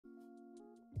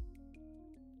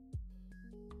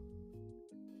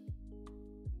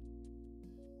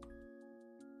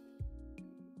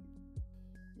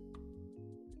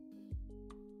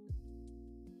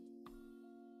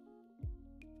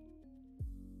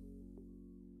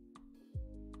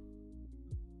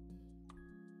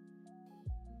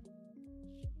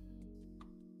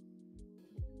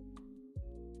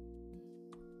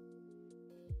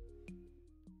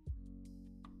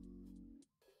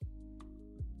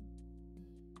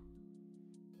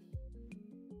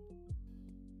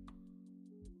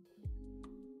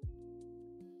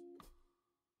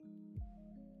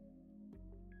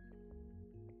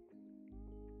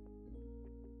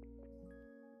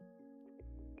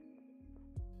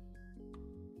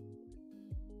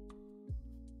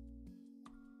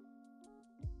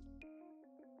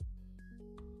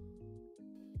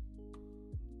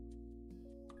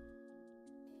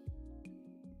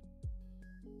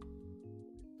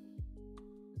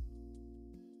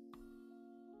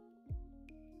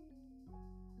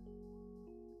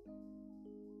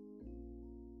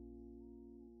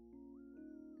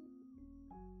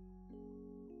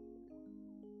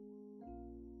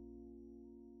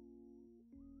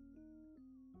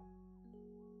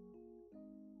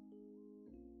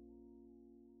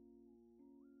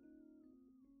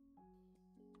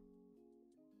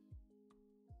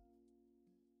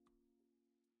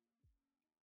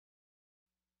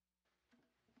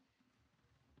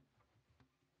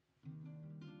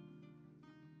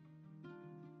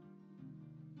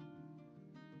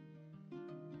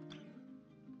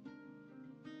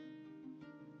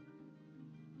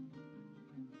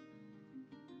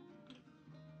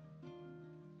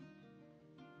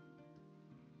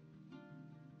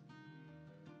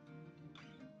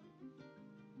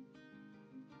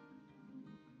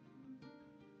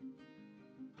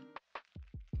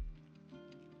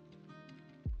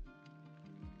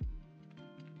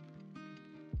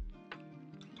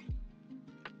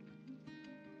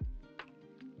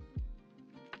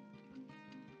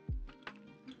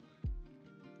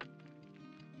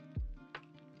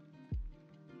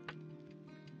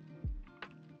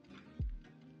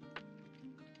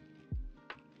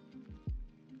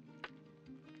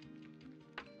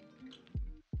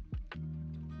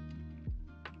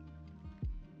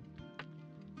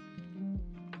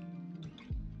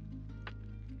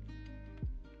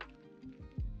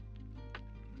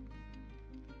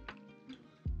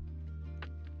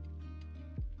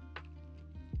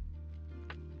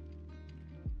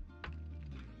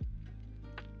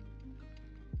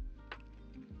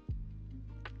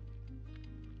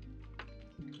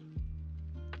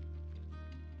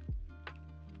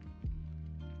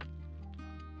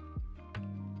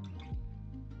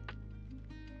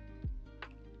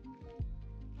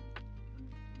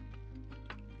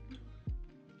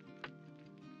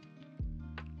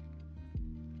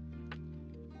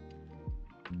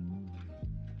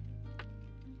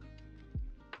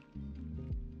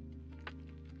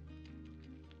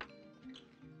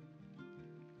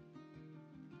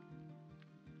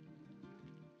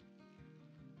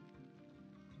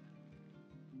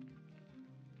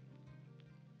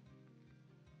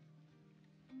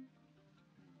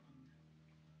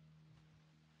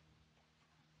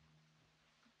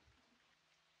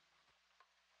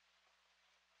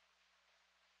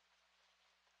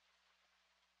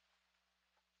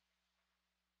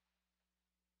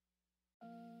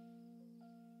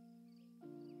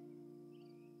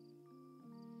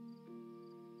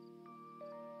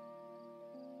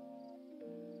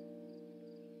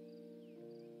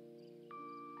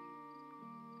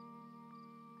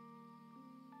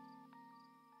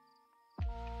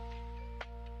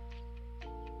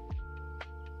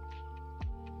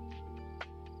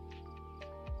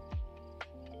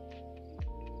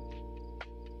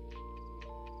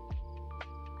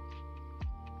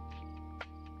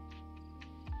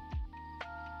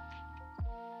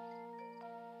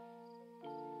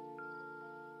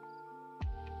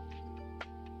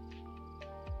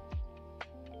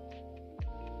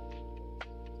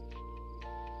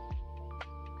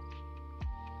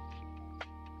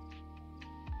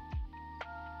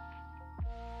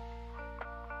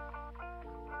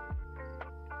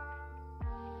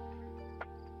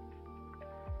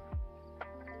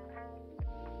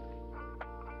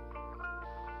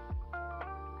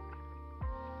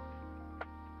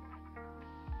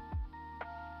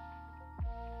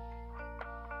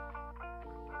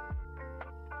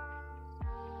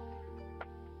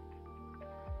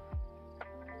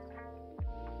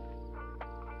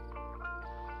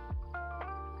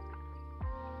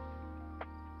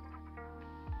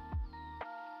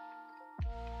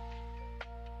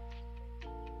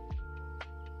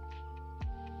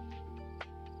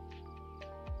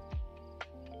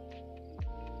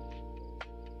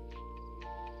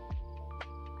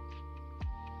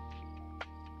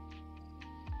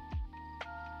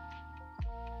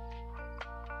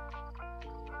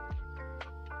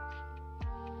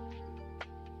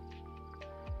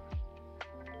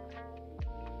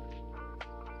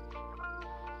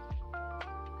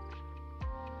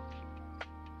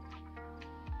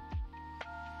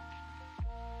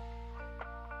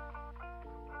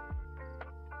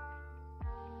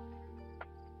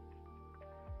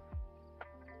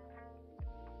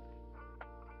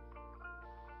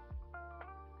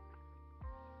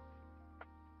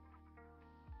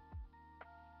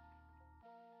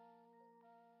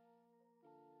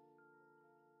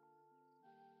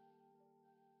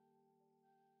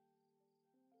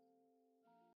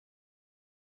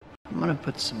I'm gonna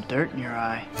put some dirt in your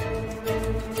eye.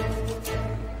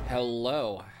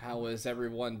 Hello, how is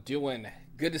everyone doing?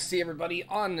 Good to see everybody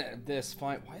on this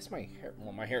fine... Why is my hair...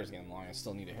 Well, my hair's getting long. I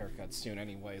still need a haircut soon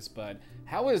anyways, but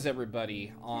how is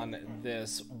everybody on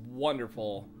this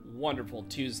wonderful, wonderful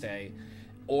Tuesday?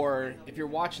 Or if you're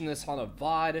watching this on a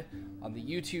VOD, on the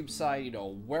YouTube side, you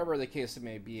know, wherever the case it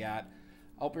may be at,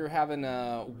 I hope you're having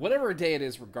whatever day it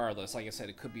is regardless. Like I said,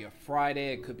 it could be a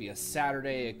Friday, it could be a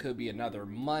Saturday, it could be another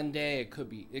Monday, it could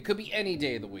be any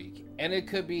day of the week. And it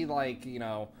could be like, you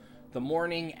know, the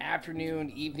morning,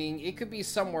 afternoon, evening. It could be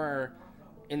somewhere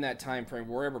in that time frame,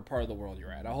 wherever part of the world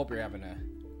you're at. I hope you're having a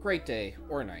great day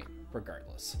or night,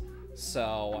 regardless.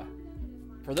 So,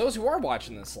 for those who are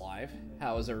watching this live,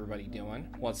 how is everybody doing?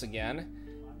 Once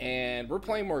again, and we're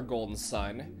playing more Golden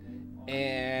Sun.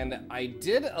 And I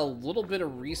did a little bit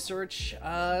of research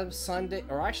Sunday,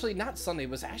 or actually not Sunday, it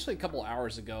was actually a couple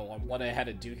hours ago on what I had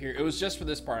to do here. It was just for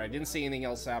this part. I didn't see anything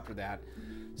else after that.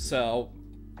 So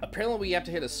apparently we have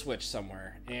to hit a switch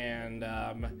somewhere, and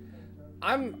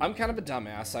I'm kind of a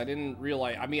dumbass. I didn't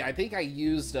realize. I mean, I think I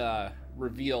used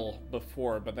reveal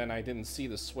before, but then I didn't see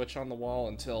the switch on the wall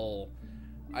until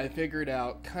I figured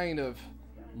out kind of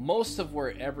most of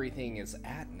where everything is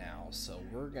at now. So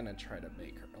we're gonna try to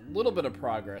make a little bit of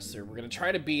progress there. We're gonna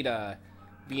try to beat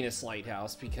Venus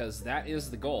Lighthouse, because that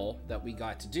is the goal that we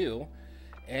got to do.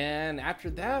 And after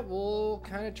that, we'll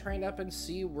kind of train up and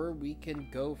see where we can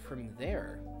go from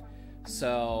there.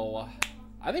 So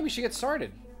I think we should get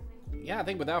started. Yeah, I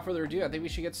think without further ado, I think we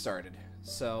should get started.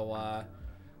 So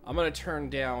I'm gonna turn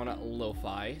down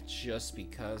lo-fi just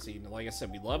because, you know, like I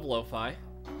said, we love lo-fi.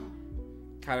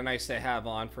 Kind of nice to have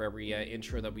on for every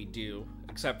intro that we do,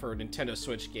 except for Nintendo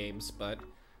Switch games, but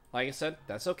like I said,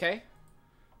 that's okay.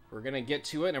 We're gonna get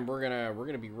to it, and we're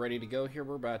gonna be ready to go here.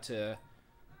 We're about to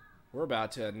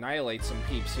annihilate some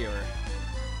peeps here.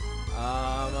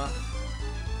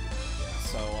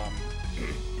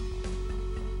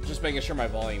 Just making sure my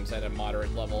volume's at a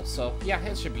moderate level. So yeah,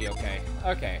 it should be okay.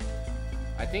 Okay,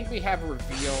 I think we have a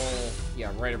reveal.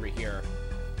 Yeah, right over here.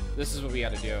 This is what we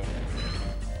had to do.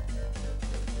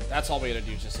 That's all we had to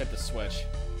do. Just hit the switch.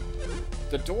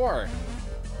 The door.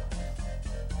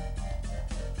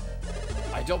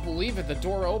 I don't believe it. The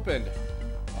door opened.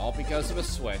 All because of a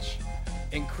switch.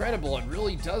 Incredible. It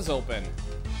really does open.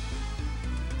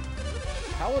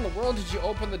 How in the world did you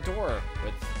open the door?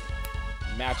 With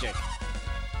magic.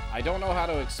 I don't know how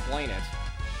to explain it.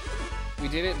 We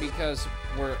did it because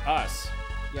we're us.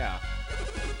 Yeah.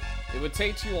 It would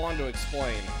take too long to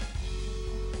explain.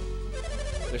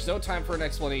 There's no time for an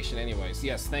explanation anyways.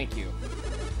 Yes, thank you.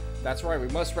 That's right, we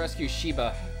must rescue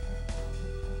Sheba.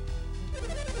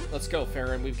 Let's go,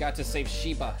 Farron. We've got to save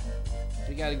Sheba.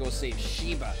 We gotta go save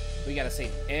Sheba. We gotta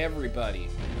save everybody.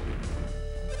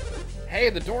 Hey,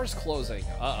 the door's closing.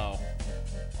 Uh-oh.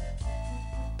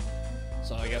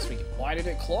 So I guess why did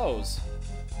it close?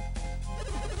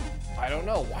 I don't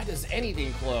know. Why does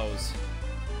anything close?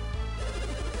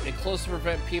 It closed to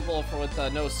prevent people with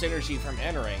no synergy from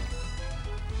entering.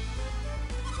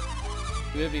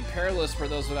 It would be perilous for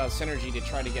those without synergy to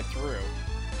try to get through.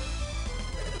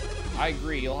 I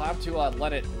agree. You'll have to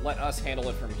let us handle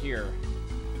it from here.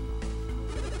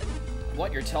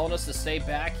 What, you're telling us to stay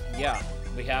back? Yeah,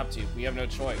 we have to. We have no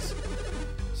choice.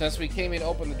 Since we came in to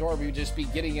open the door, we would just be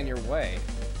getting in your way.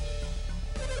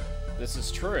 This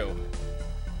is true.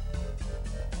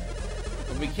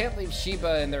 But we can't leave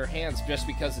Sheba in their hands just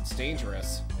because it's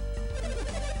dangerous.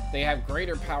 They have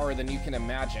greater power than you can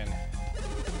imagine.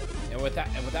 And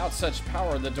without such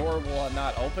power, the door will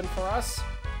not open for us?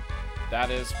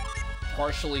 That is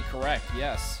partially correct,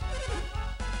 yes.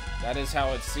 That is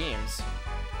how it seems.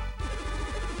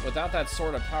 Without that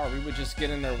sort of power, we would just get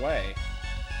in their way.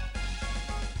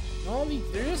 Well,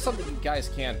 there is something you guys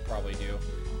can probably do.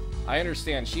 I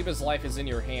understand. Sheba's life is in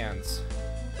your hands.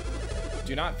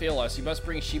 Do not fail us. You must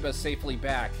bring Sheba safely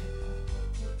back.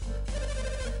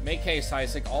 Make haste,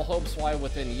 Isaac. All hopes lie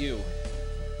within you.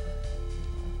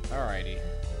 Alrighty.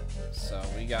 So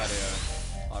we gotta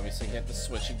obviously hit the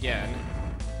switch again.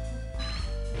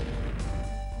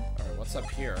 Alright, what's up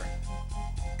here?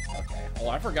 Okay. Oh,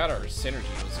 I forgot our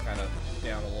synergy was kind of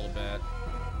down a little bit.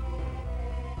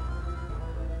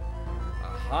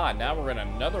 Aha, now we're in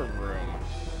another room.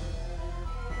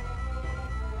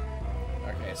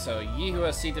 Okay, so ye who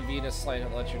has seen the Venus slide to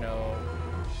let you know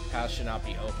path should not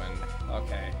be opened.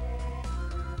 Okay.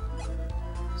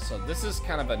 So this is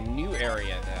kind of a new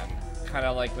area then. Kind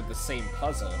of like with the same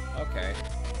puzzle. Okay.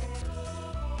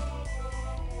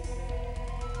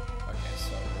 Okay,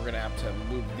 so we're gonna have to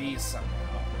move these somehow.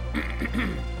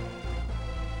 Can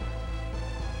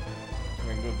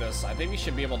we move this? I think we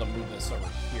should be able to move this over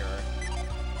here.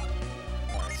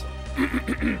 Alright, so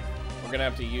we're gonna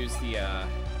have to use the yeah,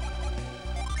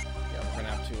 we're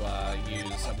gonna have to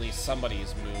use at least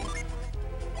somebody's move.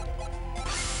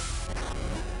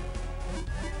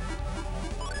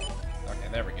 Okay,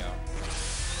 there we go.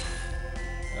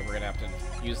 And we're gonna have to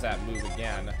use that move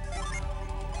again.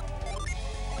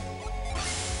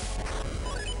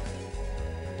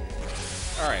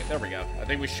 Alright, there we go. I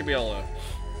think we should be able to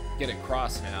get it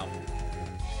crossed now.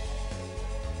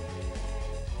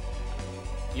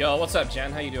 Yo, what's up,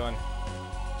 Jen? How you doing?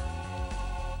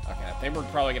 Okay, I think we're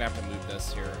probably gonna have to move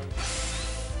this here.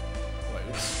 Wait,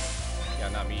 oops. Yeah,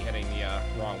 not me hitting the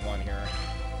wrong one here.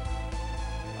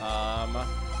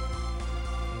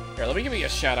 Here, let me give you a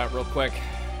shout out real quick.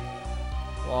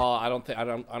 Well, I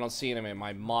don't see any of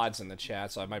my mods in the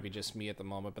chat, so it might be just me at the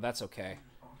moment, but that's okay.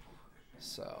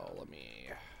 So let me.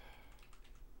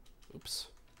 Oops.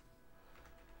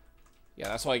 Yeah,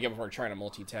 that's what I get when we're trying to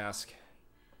multitask.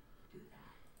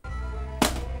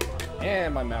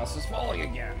 And my mouse is falling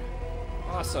again.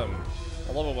 Awesome.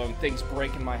 I love it when things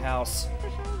break in my house.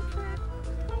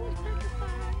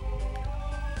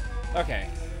 Okay.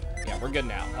 Yeah, we're good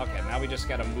now. Okay, now we just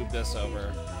gotta move this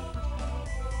over.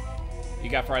 You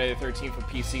got Friday the 13th for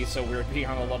PC, so we're being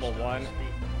on a level 1.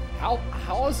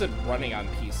 How is it running on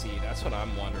PC? That's what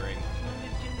I'm wondering.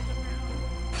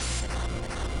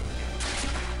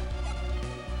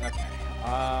 Okay.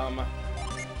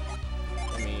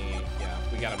 Yeah,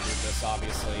 we gotta move this,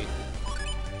 obviously.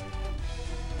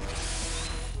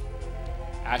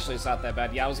 Actually, it's not that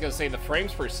bad. Yeah, I was gonna say the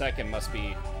frames per second must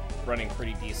be running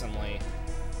pretty decently.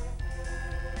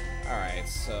 Alright,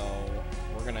 so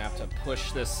we're gonna have to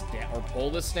push this down, or pull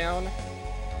this down.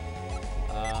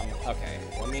 Okay,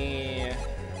 let me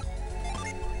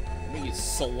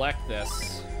select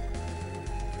this.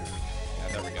 Yeah,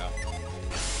 there we go.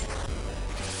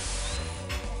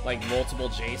 Like multiple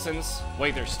Jasons.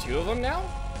 Wait, there's 2 of them now?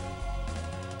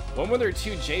 When were there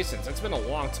 2 Jasons? It's been a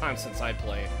long time since I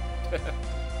played.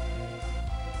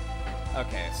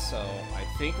 Okay, so I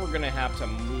think we're gonna have to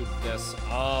move this.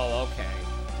 Oh, okay.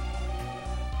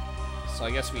 So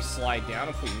I guess we slide down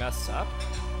if we mess up.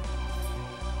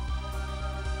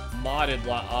 Modded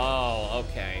oh,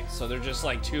 okay. So they're just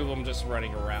like 2 of them just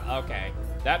running around. Okay.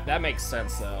 That makes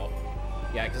sense though.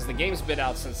 Yeah, because the game's been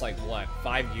out since like what,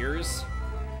 5 years?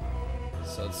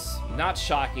 So it's not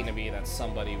shocking to me that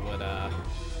somebody would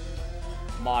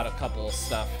mod a couple of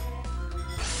stuff.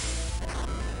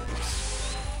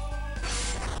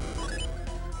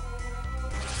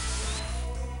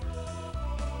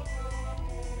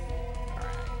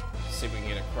 See if we can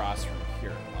get across from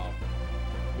here. Oh,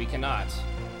 we cannot.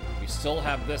 We still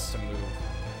have this to move.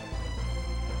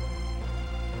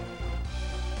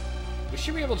 We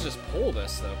should be able to just pull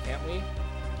this, though, can't we?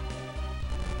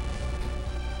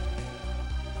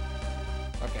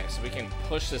 Okay, so we can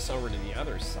push this over to the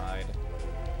other side.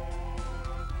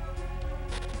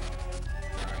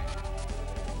 Alright.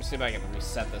 Let me see if I can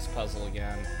reset this puzzle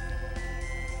again.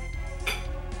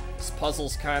 This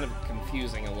puzzle's kind of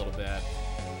confusing a little bit.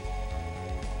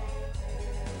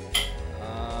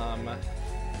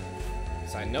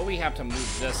 So I know we have to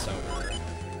move this over. Okay,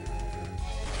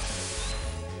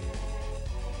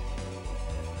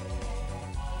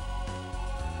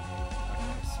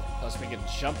 so plus we can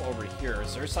jump over here.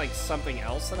 Is there like something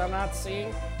else that I'm not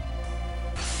seeing?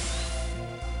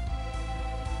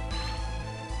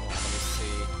 Hold on, let me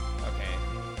see. Okay.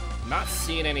 I'm not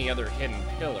seeing any other hidden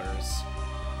pillars.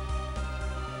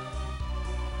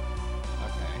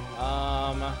 Okay.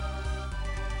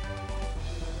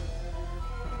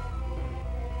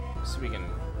 So we can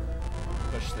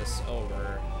push this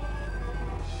over.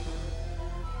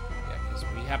 Yeah, because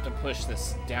we have to push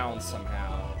this down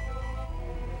somehow.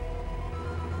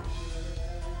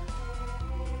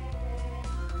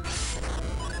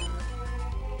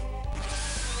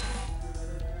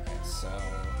 Okay, so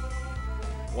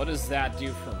what does that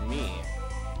do for me?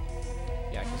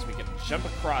 Yeah, because we can jump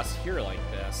across here like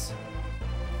this.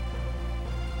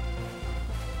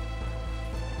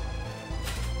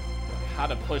 How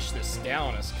to push this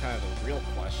down is kind of the real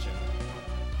question.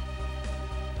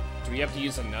 Do we have to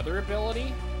use another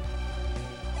ability?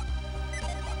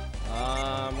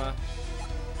 Okay,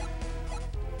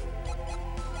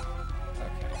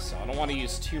 so I don't want to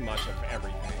use too much of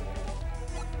everything.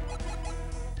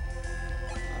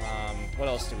 What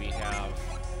else do we have?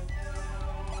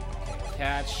 Okay,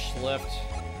 catch, lift.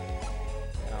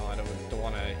 No, I don't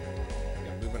want to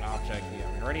move an object. Yeah,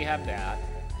 we already have that.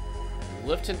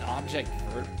 Lift an object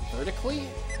vertically?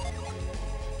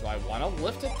 Do I want to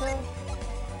lift it though?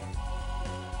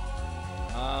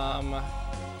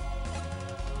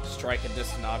 Strike a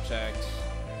distant object.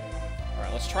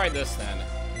 Alright, let's try this then.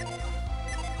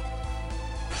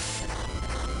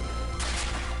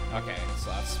 Okay, so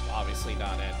that's obviously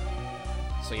not it.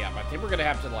 So yeah, but I think we're gonna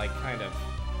have to like kind of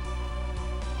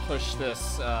push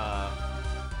this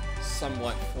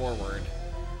somewhat forward.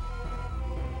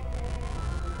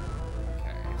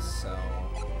 So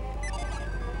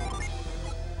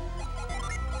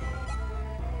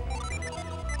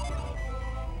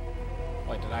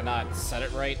wait, did I not set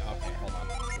it right? Okay, hold on.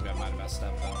 Maybe I might have messed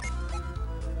up though.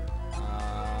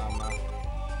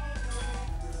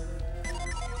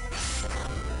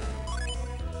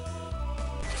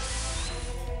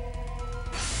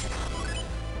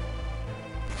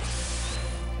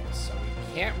 So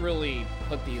we can't really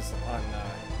put these on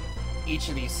each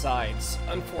of these sides,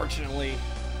 unfortunately.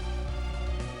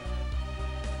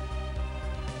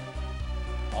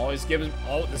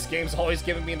 This game's always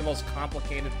giving me the most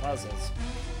complicated puzzles.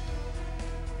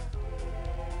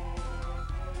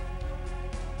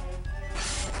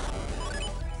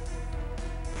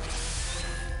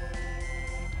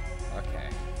 Okay.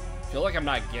 I feel like I'm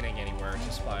not getting anywhere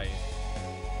just by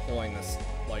pulling this,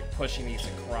 like pushing these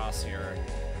across here.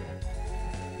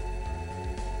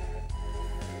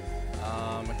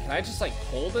 Can I just like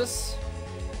pull this?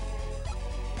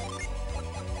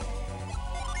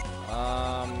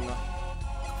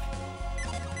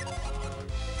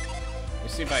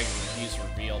 Let's see if I can use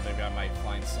reveal. Maybe I might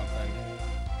find something.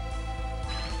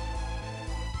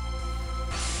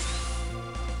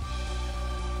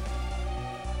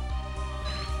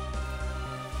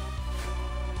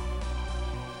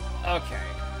 Okay.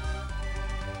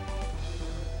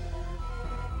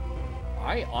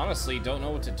 I honestly don't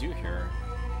know what to do here.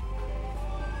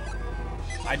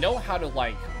 I know how to,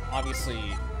 like, obviously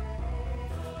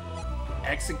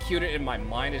execute it in my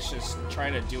mind. It's just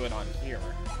trying to do it on here.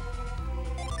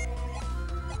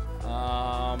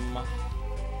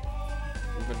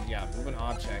 Move an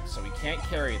object, so we can't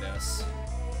carry this.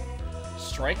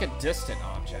 Strike a distant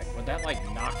object. Would that, like,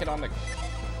 knock it on the ground?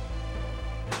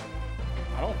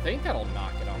 I don't think that'll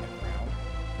knock it on the ground.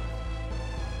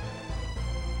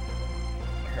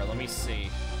 Here, let me see.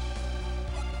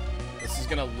 This is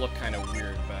gonna look kind of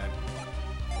weird, but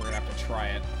we're gonna have to try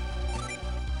it.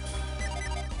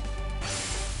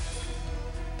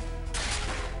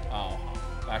 Oh,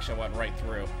 actually I went right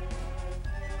through.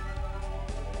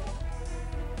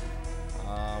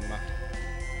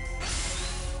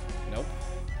 Nope.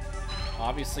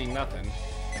 Obviously nothing.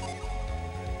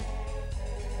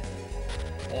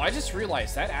 Oh, I just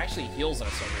realized that actually heals us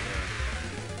over here.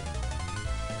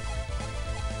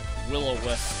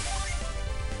 Will-o-wisp.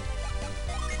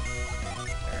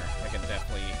 There, I can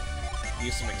definitely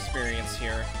use some experience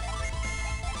here.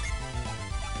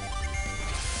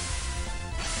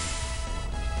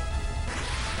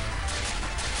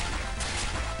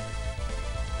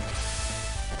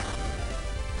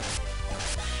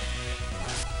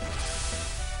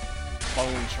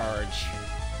 Bone charge.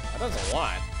 That does a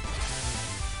lot.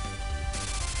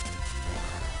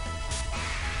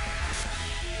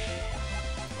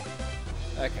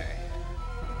 Okay.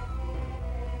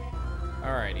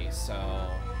 Alrighty, so...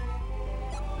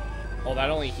 Oh, that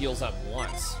only heals up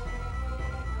once.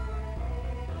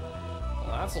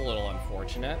 Well, that's a little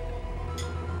unfortunate.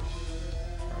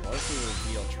 Alright, what if we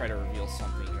reveal, try to reveal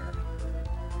something here?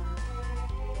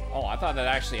 Oh, I thought that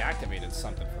actually activated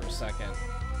something for a second.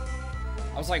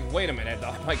 I was like, wait a minute,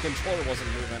 my controller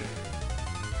wasn't moving.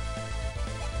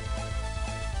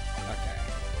 Okay,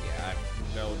 yeah, I have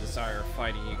no desire of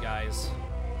fighting you guys.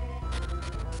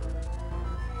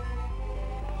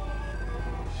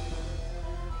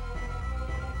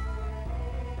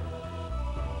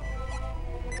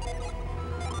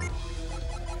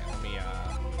 Okay,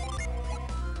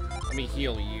 let me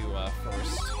heal you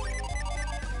first.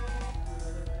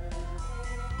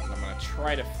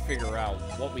 Try to figure out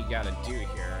what we gotta do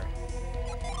here.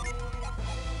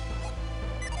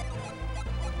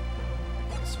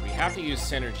 Okay, so we have to use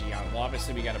synergy on. Well,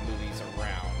 obviously we gotta move these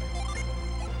around.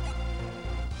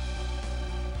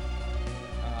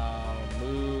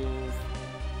 Move.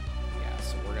 Yeah,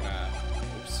 so we're gonna.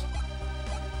 Oops.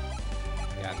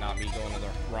 Yeah, not me going to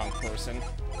the wrong person.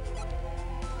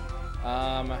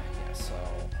 Yeah,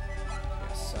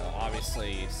 so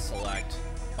obviously select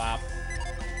Bop.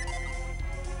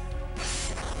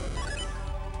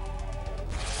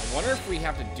 I wonder if we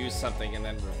have to do something and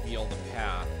then reveal the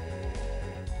path.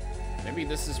 Maybe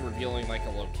this is revealing like a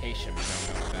location we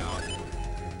don't know about.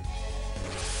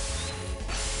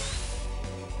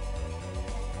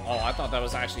 Oh, I thought that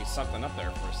was actually something up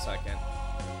there for a second.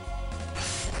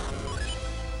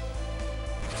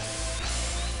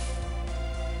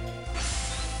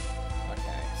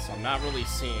 Okay, so I'm not really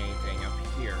seeing anything up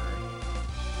here.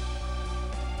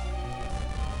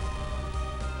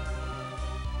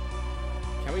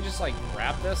 Can we just, like,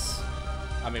 grab this?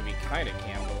 I mean, we kind of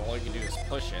can, but all you can do is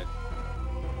push it.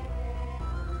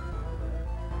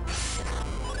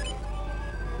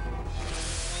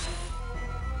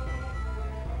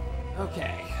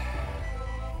 Okay.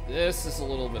 This is a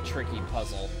little bit tricky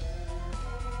puzzle.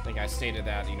 I think I stated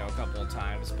that, you know, a couple of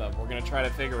times, but we're gonna try to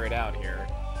figure it out here.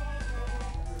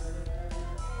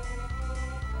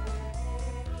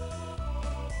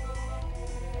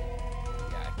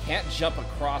 Can't jump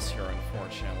across here,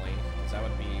 unfortunately, because that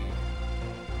would be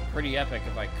pretty epic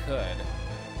if I could.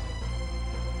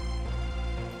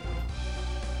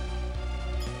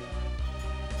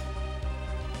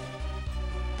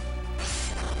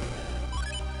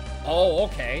 Oh,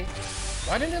 okay.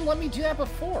 Why didn't it let me do that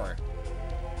before?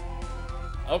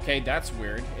 Okay, that's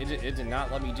weird. It did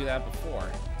not let me do that before.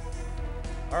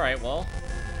 Alright, well,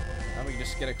 now we can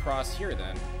just get across here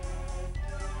then.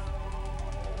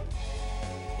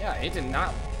 Yeah, it did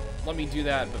not let me do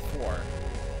that before.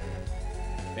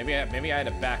 Maybe I had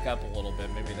to back up a little bit.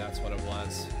 Maybe that's what it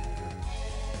was.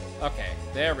 Okay,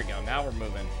 there we go. Now we're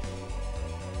moving.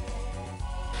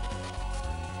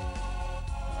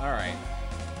 All right.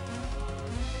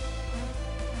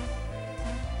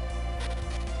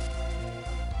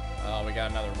 Oh, we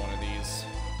got another one of these.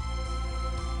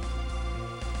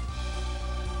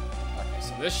 Okay,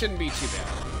 so this shouldn't be too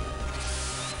bad.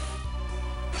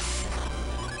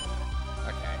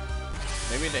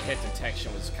 Maybe the hit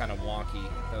detection was kind of wonky.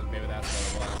 Maybe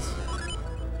that's what it was.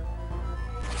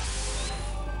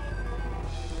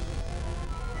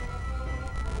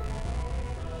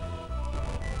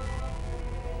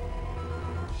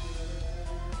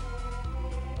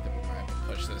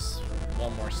 just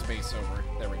one more space over.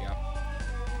 There we go.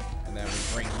 And then we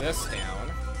bring this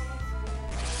down.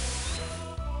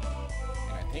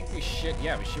 And I think we should,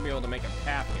 yeah, we should be able to make a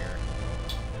path here.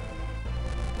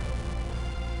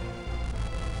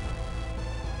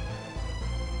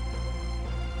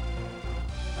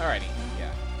 Alrighty,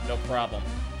 yeah, no problem.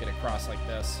 Get across like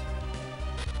this.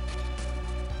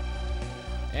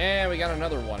 And we got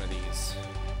another one of these,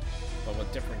 but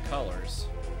with different colors.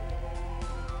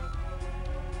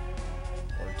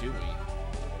 Or do we?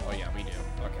 Oh yeah, we do.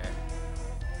 Okay.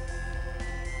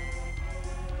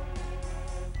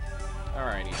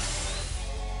 Alrighty.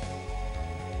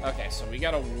 Okay, so we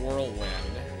got a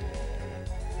whirlwind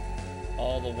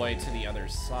all the way to the other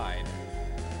side.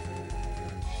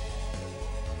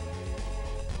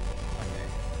 Okay.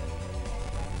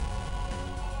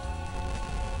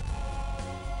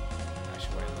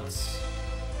 Actually, wait, let's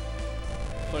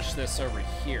push this over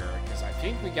here, because I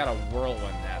think we got a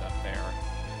whirlwind that up there.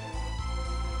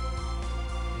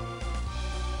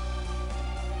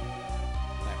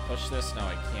 Can I push this? No,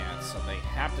 I can't, so they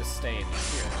have to stay in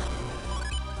here.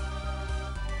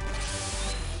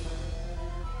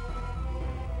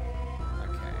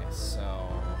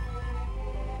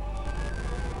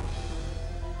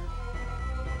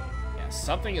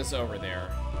 Something is over there.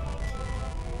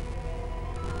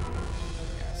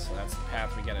 Yeah, so that's the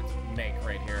path we gotta make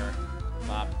right here.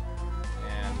 Up.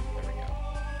 And there we go.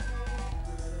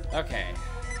 Okay.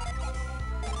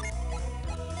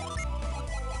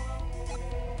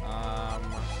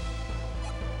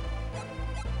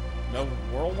 No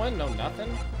whirlwind? No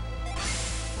nothing?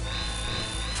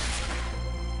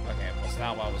 Okay, well, it's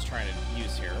not what I was trying to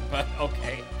use here, but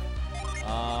okay.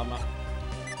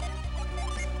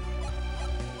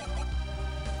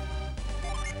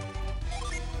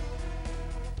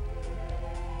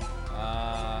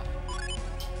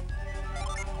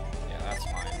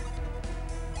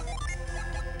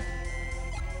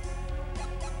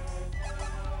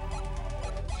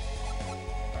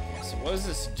 What does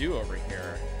this do over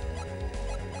here?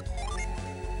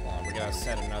 Hold on, we gotta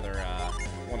set another,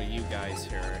 one of you guys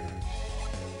here.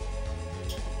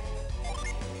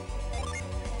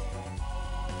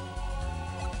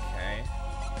 Okay.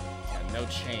 Yeah, no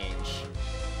change.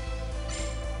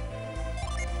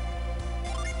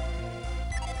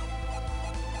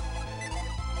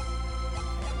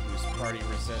 Okay, boost party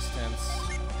resistance.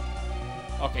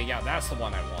 Okay, yeah, that's the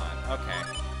one I want. Okay.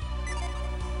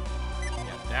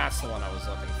 That's the one I was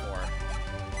looking for.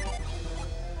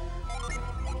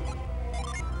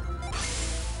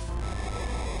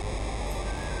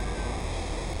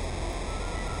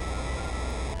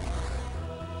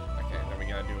 Okay, then we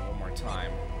gotta do it one more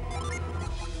time.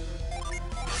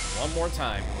 One more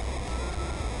time.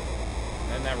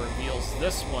 And then that reveals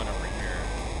this one over here.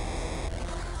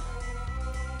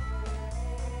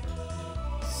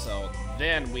 So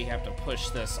then we have to push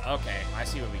this. Okay, I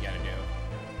see what we gotta do.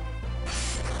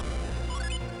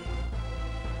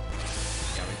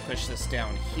 Push this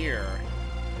down here.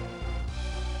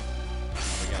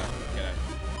 Oh, we gotta.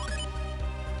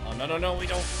 Oh no no no! We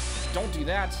don't do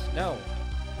that. No,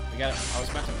 we gotta. I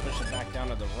was meant to push it back down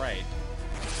to the right.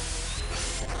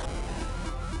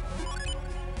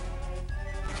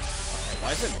 Okay,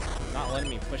 why is it not letting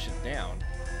me push it down?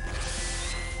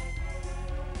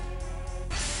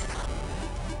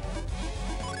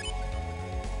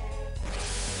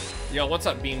 Yo, what's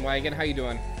up, Beanwagon? How you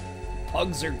doing?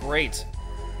 Pugs are great.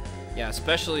 Yeah,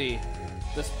 especially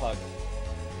this pug.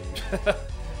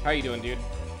 How you doing, dude?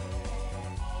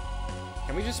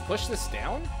 Can we just push this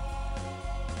down?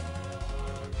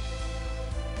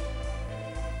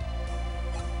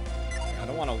 I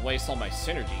don't want to waste all my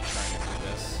synergy trying to do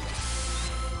this.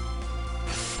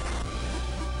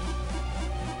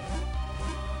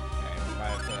 Okay, we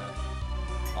might have to...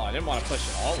 Oh, I didn't want to push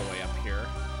it all the way up here.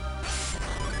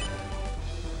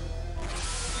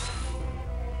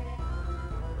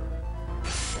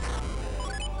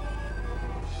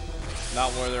 Not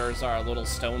where there's our little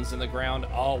stones in the ground.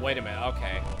 Oh, wait a minute.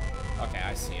 Okay. Okay,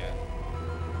 I see it.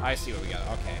 I see what we got.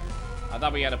 Okay. I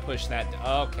thought we had to push that.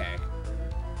 Okay.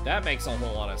 That makes a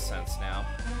whole lot of sense now.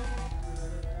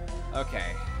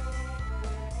 Okay.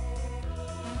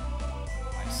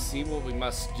 I see what we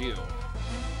must do.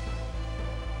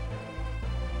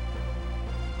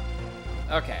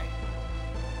 Okay.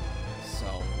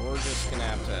 So, we're just gonna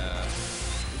have to...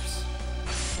 Oops.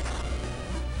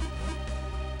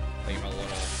 I think I'm a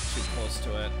little too close to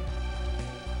it.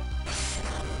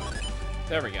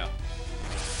 There we go.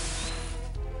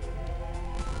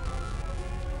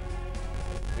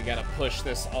 We gotta push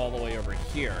this all the way over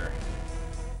here.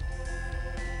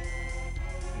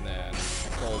 And then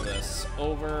pull this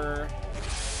over.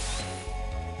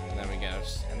 And then we go,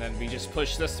 and then we just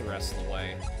push this the rest of the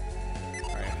way.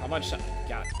 Alright, how much?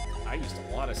 God, I used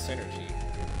a lot of synergy.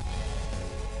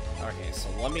 Okay, so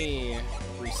let me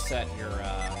reset your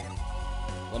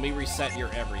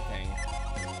everything.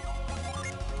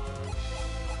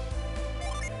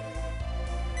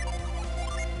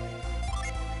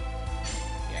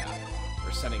 Yeah,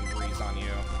 we're setting breeze on you.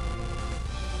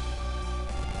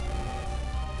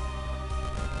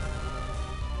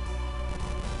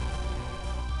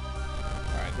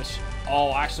 Alright, this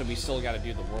oh, actually, we still gotta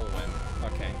do the whirlwind.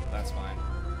 Okay, that's fine.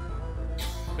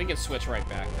 We can switch right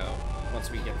back, though, once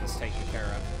we get this taken care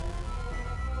of.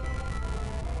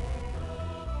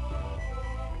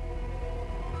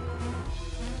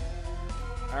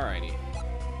 Alrighty.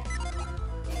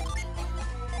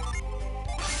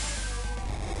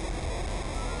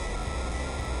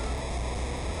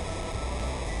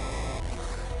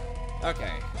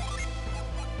 Okay.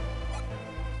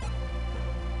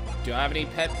 Do I have any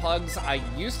pet pugs? I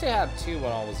used to have 2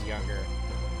 when I was younger.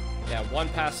 Yeah, one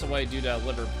passed away due to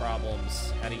liver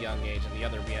problems at a young age, and the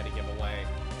other we had to give away.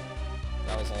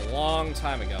 That was a long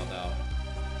time ago, though.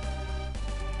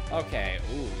 Okay,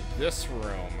 ooh, this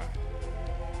room.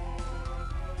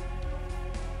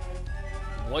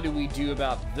 What do we do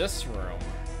about this room?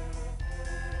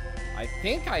 I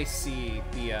think I see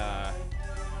the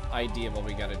idea of what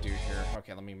we gotta do here.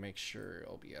 Okay, let me make sure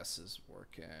OBS is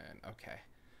working. Okay.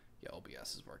 Yeah,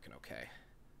 OBS is working okay.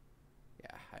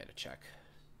 Yeah, I had to check.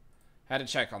 Had to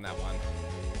check on that one.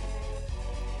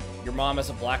 Your mom has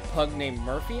a black pug named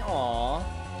Murphy? Aww.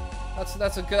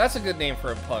 That's a good name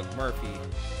for a pug, Murphy.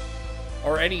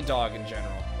 Or any dog in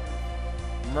general.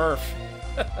 Murph.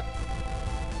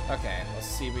 Okay, let's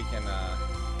see if we can okay,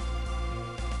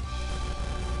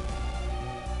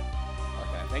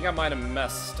 I think I might have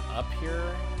messed up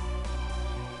here.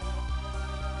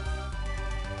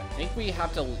 I think we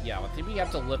have to, yeah, I think we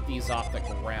have to lift these off the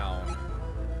ground.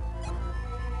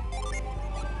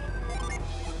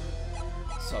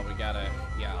 So we gotta,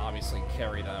 yeah, obviously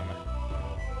carry them.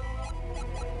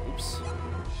 Oops.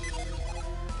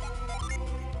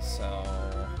 So,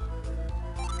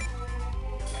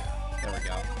 yeah, there we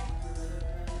go.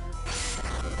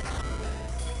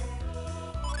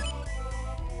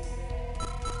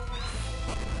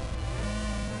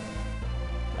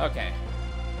 Okay.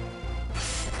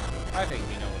 I think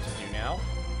we know what to do now.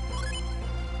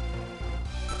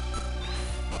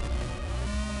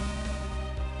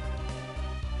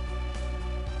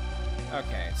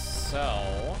 Okay,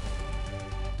 so...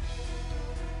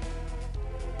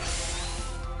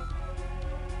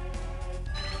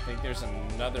 I think there's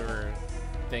another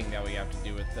thing that we have to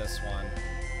do with this one.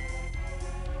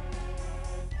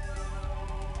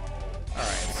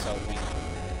 Alright, so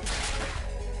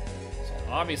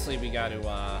obviously we got to,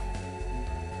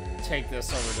 take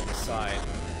this over to the side.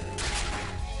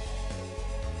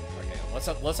 Okay,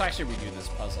 let's actually redo this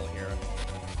puzzle here.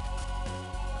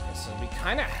 Okay, so we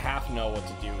kind of half know what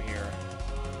to do here.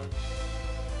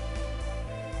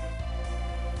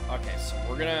 Okay, so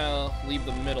we're gonna leave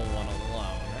the middle one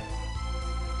alone.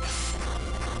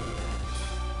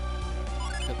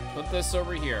 Put this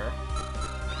over here.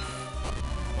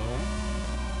 Boom.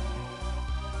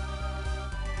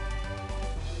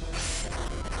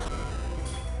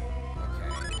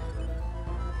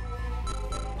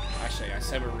 I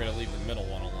said we were gonna leave the middle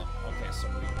one alone. Okay, so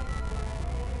we...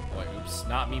 Boy, oops.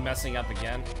 Not me messing up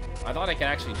again. I thought I could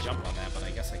actually jump on that, but I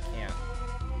guess I can't.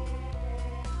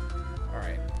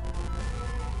 Alright.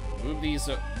 Move these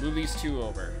 2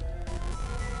 over.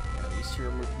 Yeah, these 2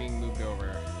 are being moved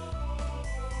over.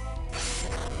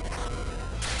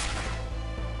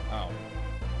 Oh.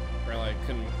 Apparently I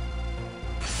couldn't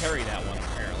carry that one,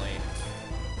 apparently.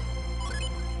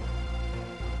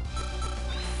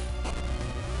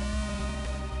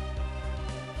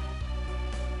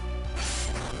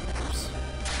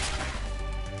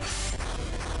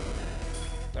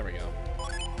 There we go.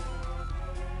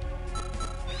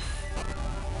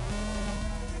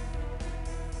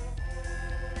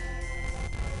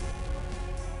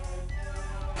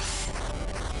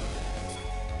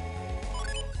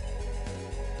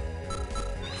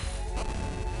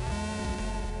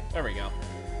 There we go.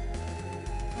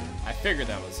 I figured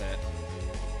that was it.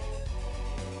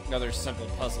 Another simple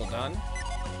puzzle done.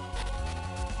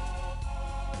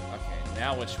 Okay,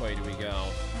 now which way do we go?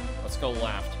 Let's go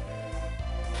left.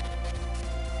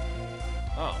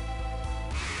 Oh.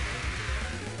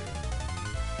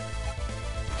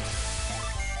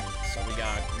 So we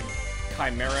got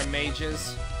Chimera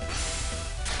Mages.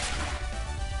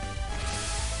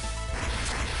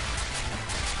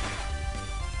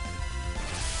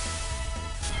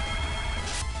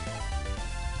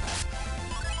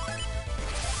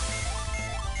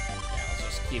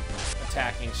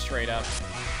 attacking straight up.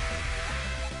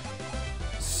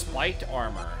 Spiked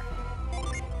armor.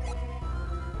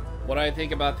 What do I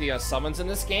think about the summons in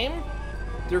this game?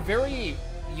 They're very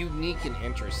unique and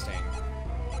interesting,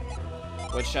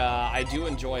 which I do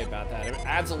enjoy about that. It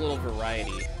adds a little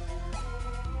variety.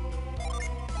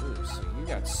 Ooh, so you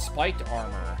got spiked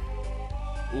armor.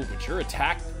 Ooh, but your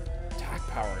attack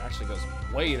power actually goes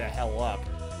way the hell up.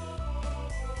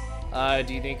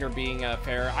 Do you think they're being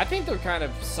fair? I think they're kind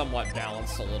of somewhat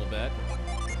balanced a little bit.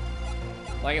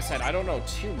 Like I said, I don't know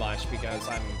too much because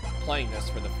I'm playing this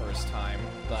for the first time,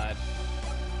 but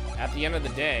at the end of the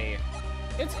day,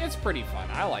 it's pretty fun.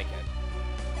 I like it.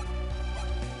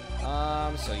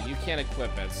 So you can't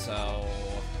equip it, so...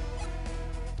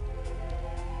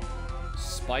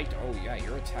 Spiked, oh yeah,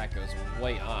 your attack goes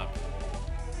way up.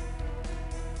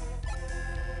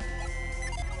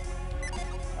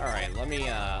 Alright, let me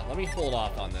hold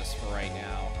off on this for right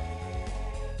now.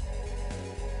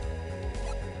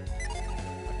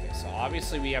 Okay, so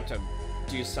obviously we have to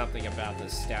do something about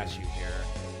this statue here.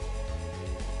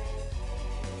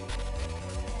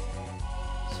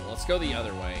 So let's go the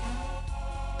other way.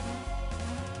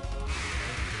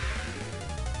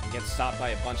 And get stopped by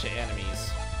a bunch of enemies.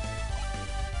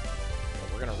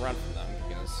 But we're gonna run from them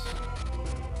because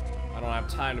I don't have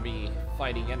time to be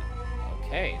fighting in.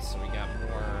 Okay, so we got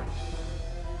more...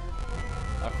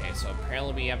 Okay, so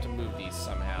apparently we have to move these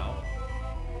somehow.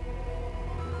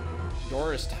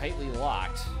 Door is tightly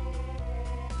locked.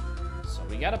 So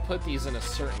we gotta put these in a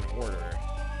certain order.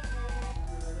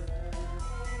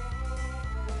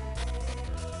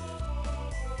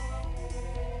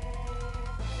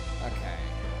 Okay.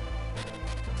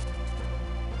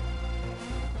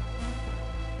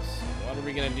 So what are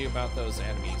we gonna do about those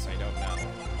enemies? I don't know.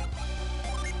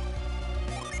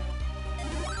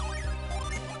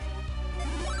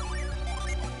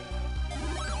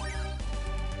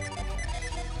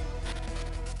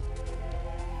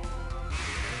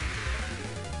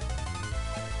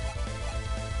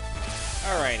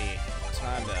 Alrighty,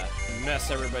 time to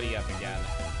mess everybody up again.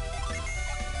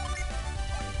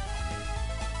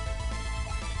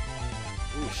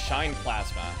 Ooh, shine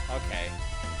plasma. Okay.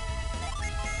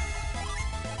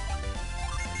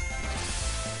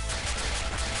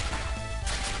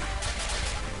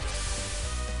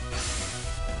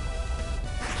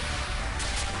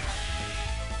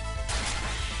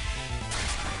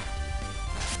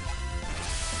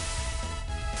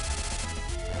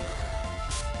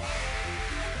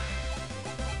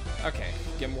 Okay,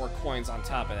 get more coins on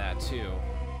top of that, too.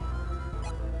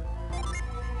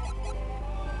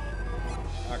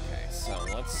 Okay, so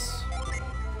let's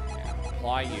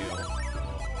apply you.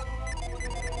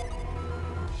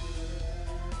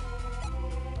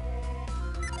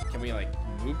 Can we, like,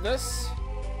 move this?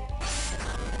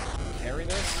 Carry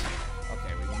this?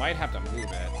 Okay, we might have to move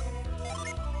it.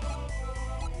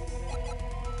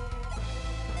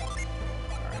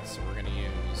 Alright, so we're gonna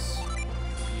use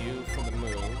you for the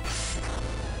move.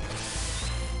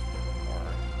 Or...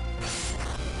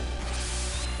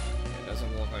 It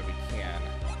doesn't look like we can.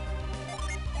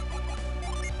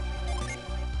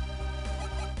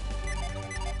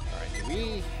 Alright, do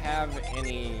we have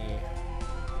any...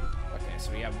 Okay,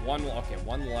 so we have one lucky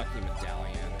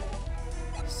medallion.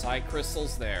 Side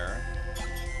crystals there.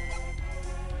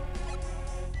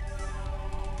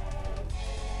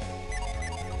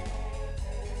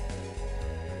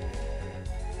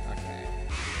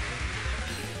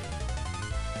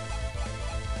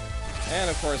 And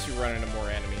of course we run into more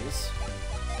enemies.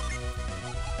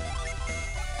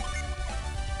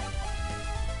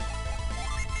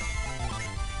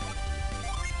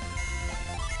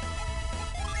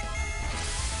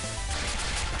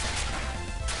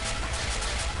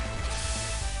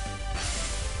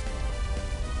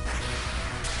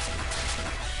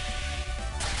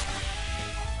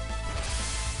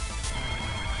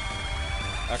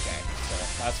 Okay,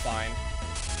 so that's fine.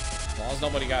 As long as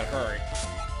nobody got hurt.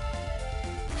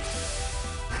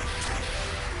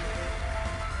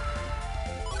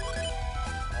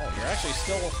 You're actually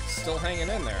still hanging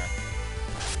in there.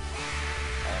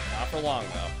 Oh, not for long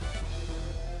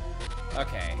though.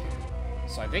 Okay,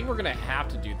 so I think we're gonna have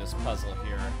to do this puzzle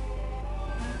here.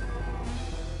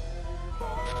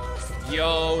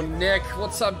 Yo, Nick,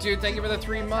 what's up, dude? Thank you for the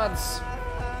 3 months.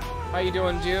 How you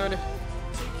doing, dude?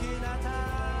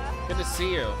 Good to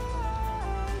see you.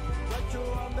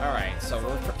 All right, so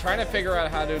we're trying to figure out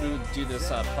how to do this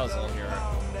puzzle here.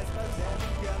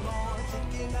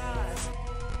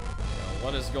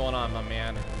 What is going on, my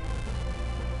man?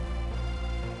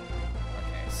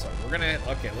 Okay, so we're gonna...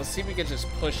 Okay, let's see if we can just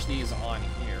push these on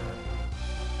here.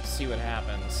 See what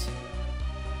happens.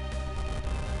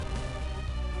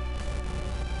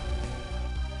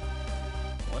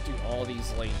 What do all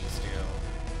these ladies do?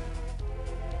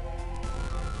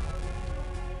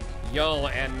 Yo,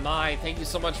 and Mai, thank you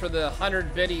so much for the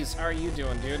 100 biddies. How are you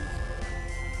doing, dude?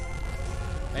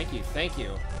 Thank you, thank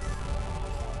you.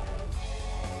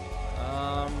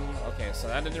 Okay, so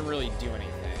that didn't really do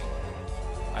anything.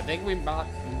 I think we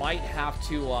might have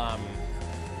to,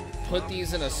 put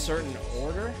these in a certain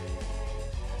order.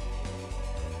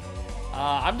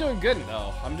 I'm doing good,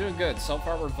 though. I'm doing good. So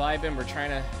far, we're vibing. We're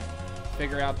trying to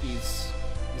figure out these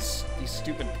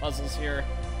stupid puzzles here.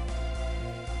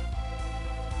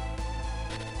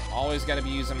 Always got to be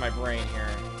using my brain here.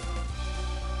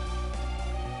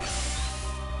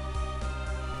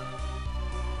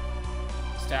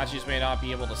 Statues may not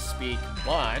be able to speak,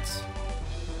 but...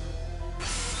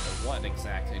 What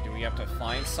exactly? Do we have to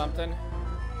find something?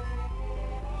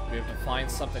 Do we have to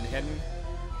find something hidden?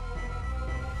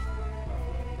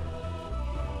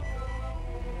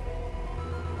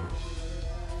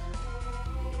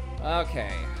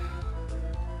 Okay.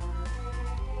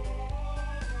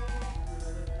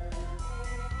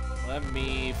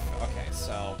 Okay,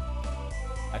 so...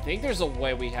 I think there's a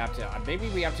way we have to... Maybe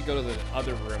we have to go to the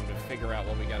other room to figure out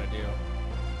what we gotta do.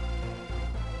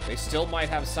 They still might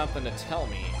have something to tell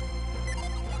me.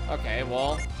 Okay,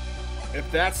 well... If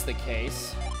that's the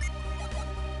case...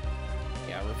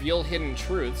 Yeah, reveal hidden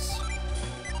truths.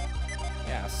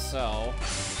 Yeah, so...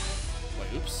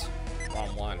 Wait, oops.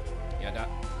 Wrong one. Yeah, that...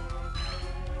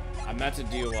 I meant to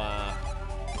do,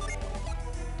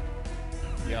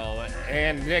 Yo,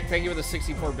 and Nick, thank you for the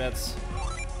 64 bits.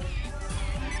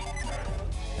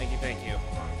 Thank you, thank you.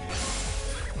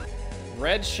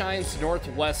 Red shines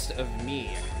northwest of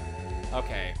me.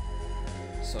 Okay.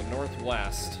 So,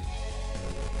 northwest.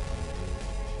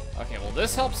 Okay, well,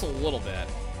 this helps a little bit.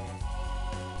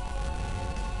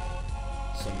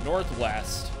 So,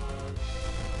 northwest.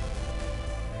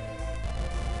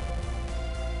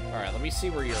 Alright, let me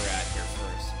see where you're at here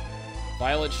first.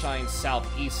 Violet shines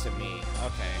southeast of me.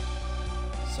 Okay.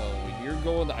 So, you're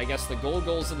going... I guess the gold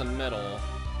goes in the middle.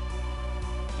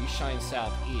 You shine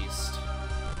southeast.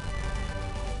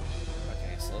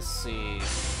 Okay, so let's see.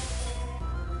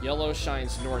 Yellow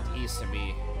shines northeast of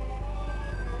me.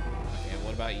 Okay,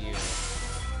 what about you?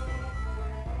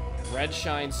 Red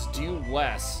shines due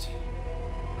west.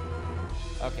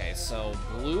 Okay, so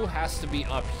blue has to be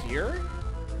up here?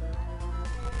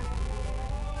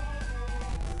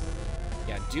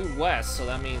 Yeah, due west, so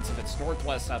that means if it's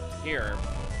northwest up here,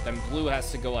 then blue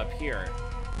has to go up here.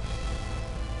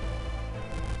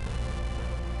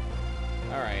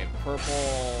 Alright,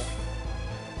 purple...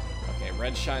 Okay,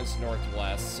 red shines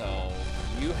northwest, so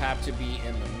you have to be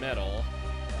in the middle.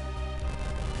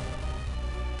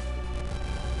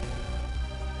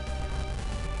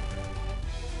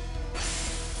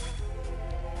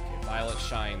 Okay, violet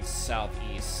shines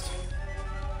southeast.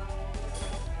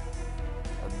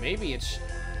 Or maybe it's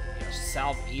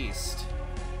southeast.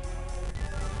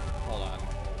 Hold on.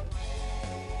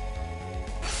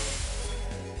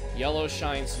 Yellow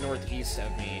shines northeast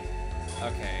of me.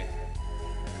 Okay.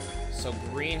 So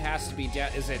green has to be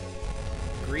down. Is it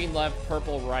green left,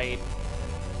 purple right,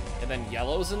 and then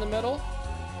yellow's in the middle?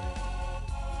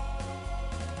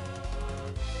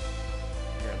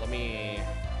 Here, let me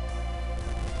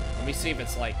see if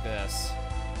it's like this.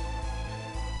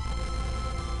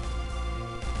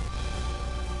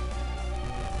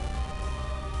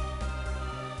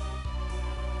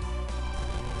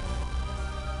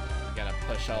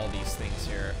 Push all these things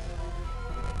here.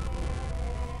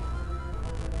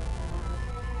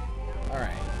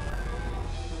 Alright.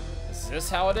 Is this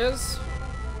how it is?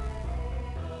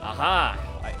 Aha!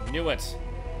 I knew it.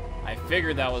 I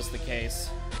figured that was the case.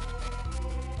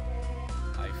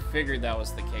 I figured that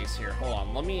was the case here. Hold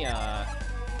on, let me, yeah,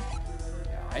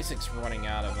 Isaac's running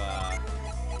out of,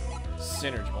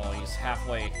 synergy. Well, he's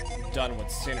halfway done with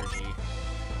synergy.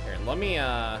 Here, let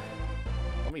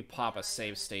me pop a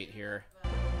save state here.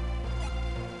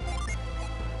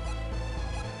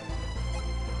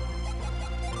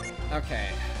 Okay,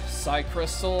 Psy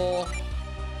Crystal.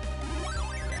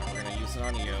 Yeah, we're gonna use it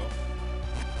on you.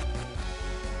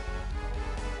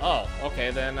 Oh,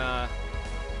 okay, then,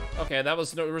 okay, there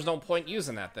was no point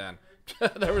using that then.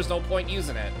 There was no point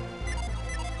using it.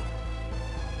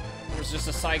 There's just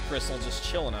a Psy Crystal just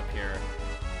chilling up here.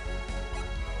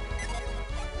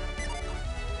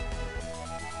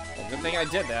 Well, good thing I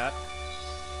did that.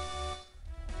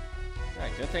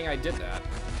 Alright, good thing I did that.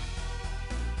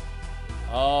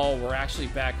 Oh, we're actually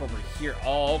back over here.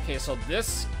 Oh, okay, so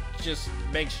this just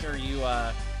makes sure you,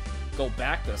 go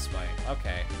back this way.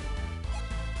 Okay.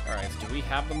 Alright, so do we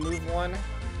have the move one?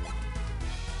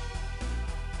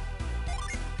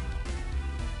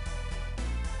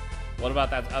 What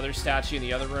about that other statue in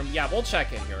the other room? Yeah, we'll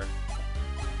check it here.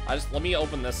 Let me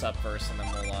open this up first, and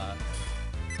then we'll,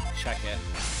 check it.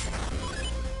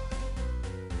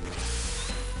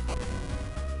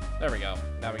 There we go.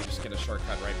 Now we can just get a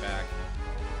shortcut right back.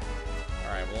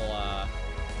 Alright,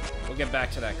 we'll get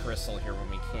back to that crystal here when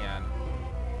we can.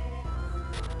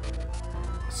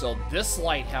 So this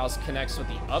lighthouse connects with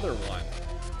the other one.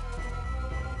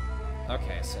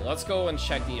 Okay, so let's go and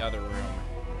check the other room.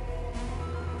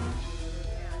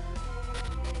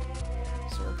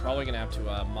 So we're probably gonna have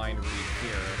to mind read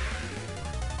here.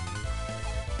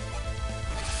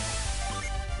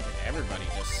 Okay, everybody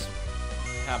just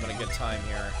having a good time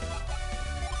here.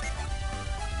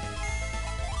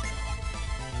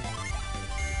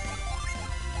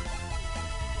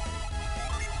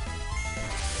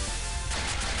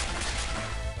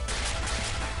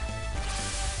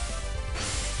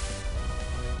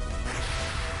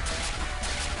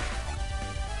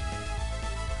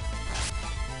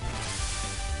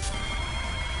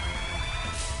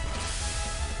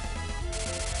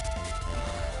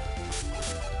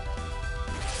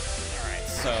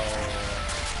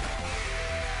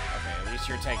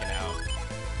 You're taken out.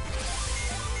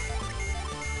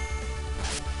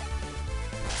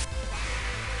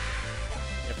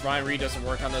 If Ryan Reed doesn't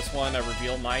work on this one, a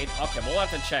reveal might. Okay, we'll have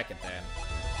to check it then,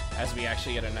 as we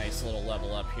actually get a nice little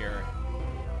level up here.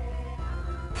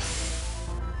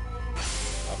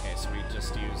 Okay, so we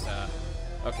just use,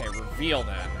 okay, reveal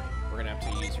then. We're gonna have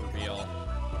to use reveal.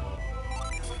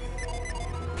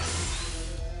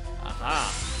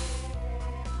 Aha!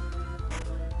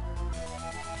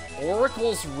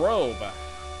 Oracle's Robe.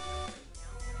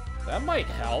 That might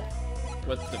help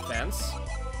with defense.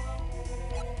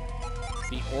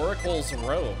 The Oracle's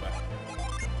Robe.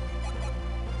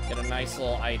 Get a nice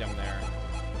little item there.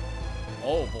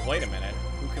 Oh, but wait a minute.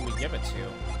 Who can we give it to?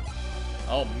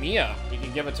 Oh, Mia. We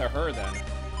can give it to her then.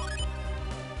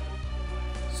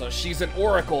 So she's an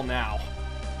Oracle now.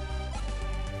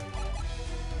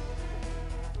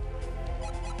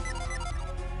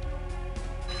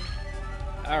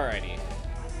 Alrighty.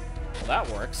 Well, that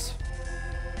works.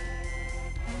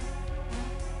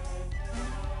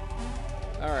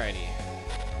 Alrighty.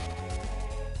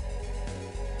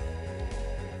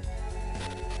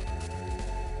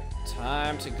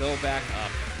 Time to go back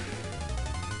up.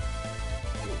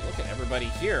 Ooh, look at everybody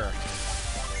here.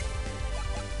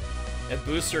 It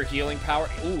boosts your healing power.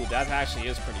 Ooh, that actually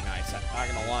is pretty nice. I'm not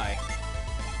gonna lie.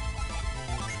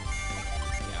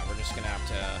 Yeah, we're just gonna have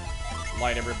to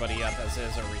light everybody up as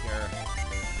is over here.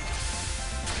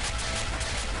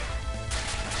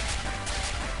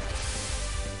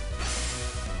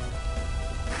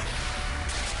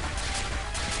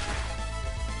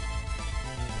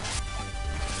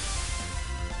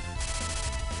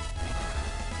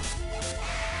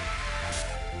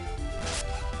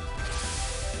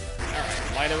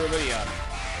 Alright, light everybody up.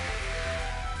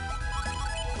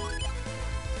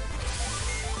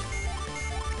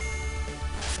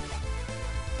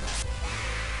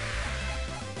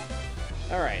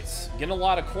 Alright, getting a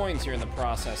lot of coins here in the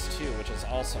process too, which is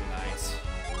also nice.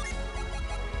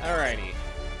 Alrighty.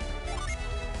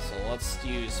 So let's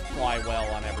use Fly Well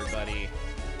on everybody.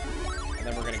 And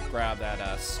then we're gonna grab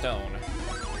that stone.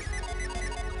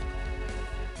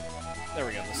 There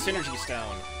we go, the Synergy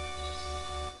Stone.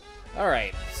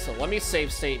 Alright, so let me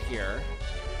save state here.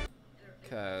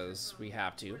 Because we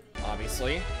have to,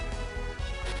 obviously.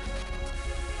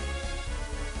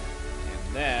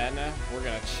 Then, we're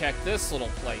gonna check this little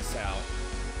place out.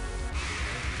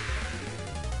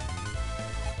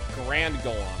 Grand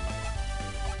Golem.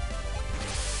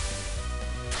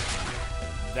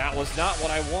 That was not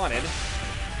what I wanted.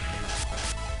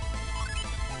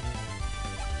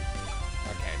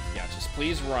 Okay, yeah, just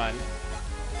please run.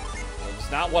 It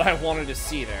was not what I wanted to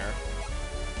see there.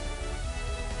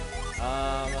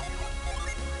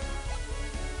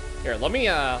 Here, let me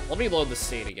load the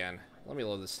state again. Let me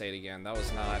load the state again. That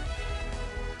was not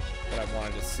what I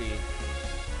wanted to see.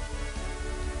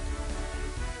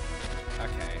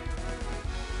 Okay.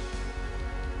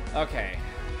 Okay.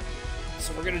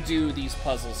 So we're gonna do these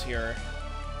puzzles here.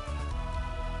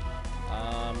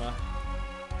 Yeah,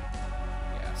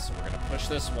 so we're gonna push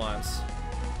this once.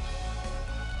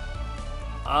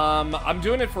 I'm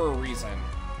doing it for a reason.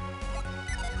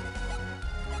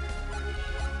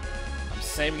 I'm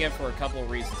saving it for a couple of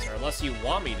reasons here. Unless you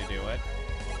want me to do it,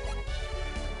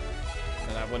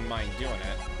 then I wouldn't mind doing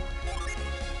it.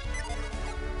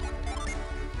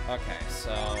 Okay,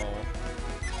 so...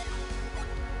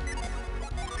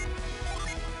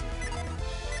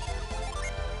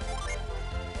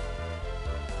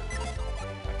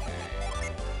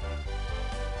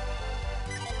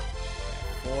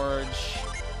 charge.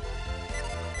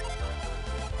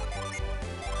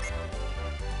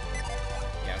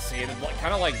 Yeah, see, it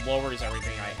kind of like lowers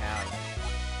everything I have.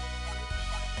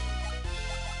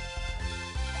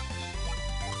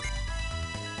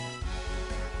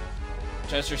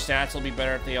 Just your stats will be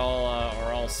better if they all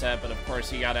are all set, but of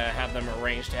course you gotta have them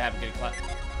arranged to have good class.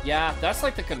 Yeah, that's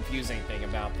like the confusing thing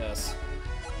about this.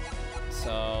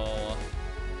 So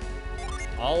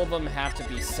all of them have to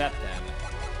be set then.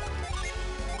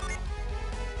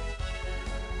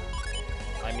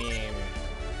 I mean,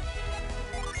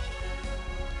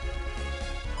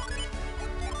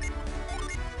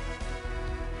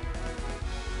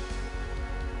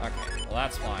 okay, well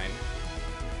that's fine.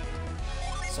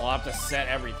 So I'll have to set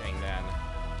everything then.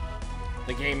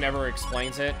 The game never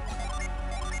explains it.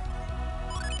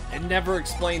 It never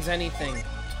explains anything.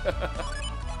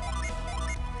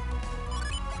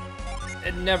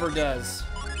 It never does.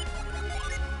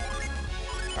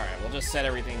 Alright, we'll just set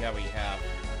everything that we have.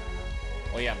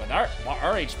 Well, yeah, but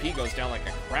our HP goes down like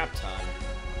a crap ton.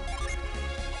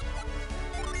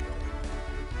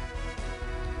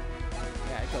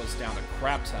 Yeah, it goes down a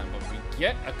crap ton, but we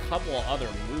get a couple of other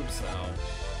moves, though.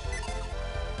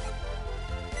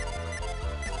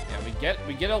 Yeah,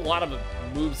 we get a lot of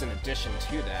moves in addition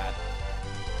to that.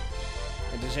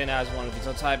 And Dijin has one. If it's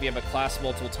on type, you have a class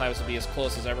multiple types will be as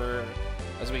close as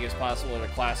weak as possible to a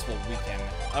classable weekend.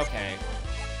 Okay.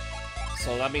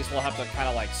 So that means we'll have to kind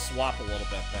of like swap a little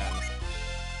bit then.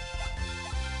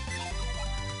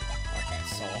 Okay,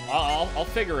 so I'll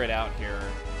figure it out here.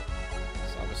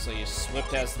 So obviously,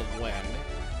 Swift as the wind.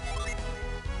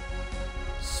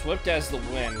 Swift as the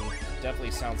wind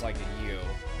definitely sounds like a U.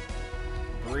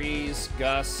 Breeze,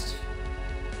 gust.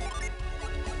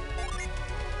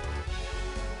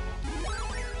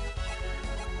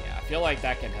 Yeah, I feel like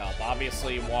that can help.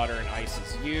 Obviously, water and ice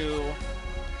is U.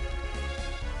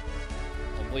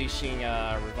 Unleashing,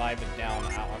 revive it down.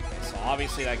 Oh, okay, so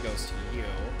obviously that goes to U.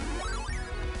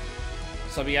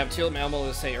 So we have two animals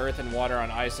to say earth and water on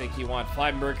Isaac. You want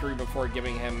 5 mercury before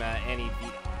giving him any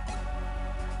beat.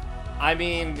 I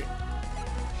mean,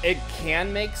 it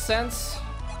can make sense.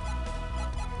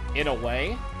 In a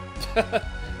way. But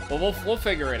we'll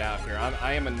figure it out here.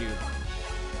 I am a noob.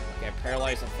 Okay,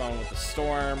 paralyze the phone with the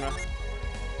storm.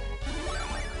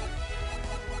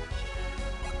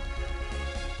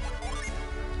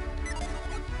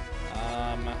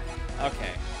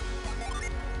 Okay.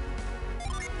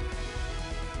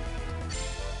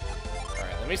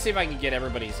 Alright, let me see if I can get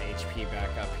everybody's HP back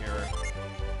up here.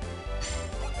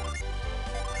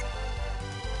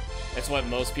 It's what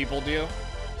most people do.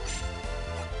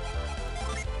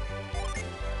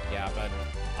 Yeah, but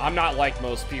I'm not like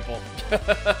most people.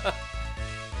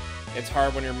 It's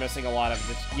hard when you're missing a lot of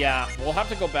this. Yeah, we'll have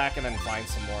to go back and then find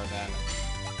some more then.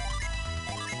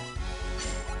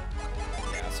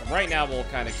 Yeah, so right now we'll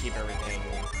kind of keep everything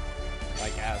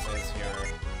like as is here.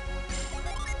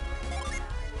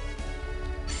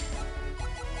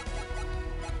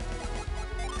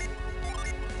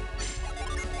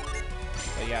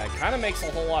 But yeah, it kind of makes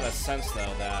a whole lot of sense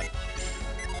though that...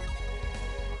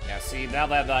 Yeah, see, now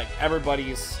that like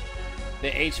everybody's... The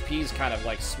HP's kind of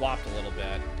like swapped a little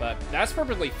bit, but that's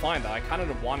perfectly fine though. I kind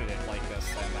of wanted it like this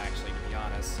then, actually, to be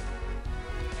honest.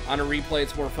 On a replay,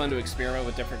 it's more fun to experiment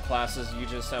with different classes. You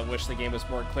just wish the game was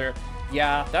more clear.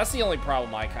 Yeah, that's the only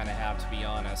problem I kind of have, to be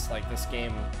honest. Like, this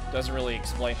game doesn't really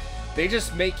explain. They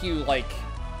just make you like...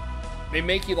 They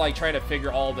make you like try to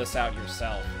figure all this out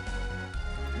yourself.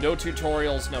 No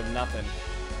tutorials, no nothing.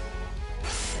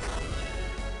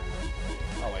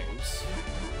 Oh wait, oops.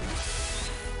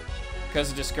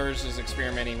 Because it discourages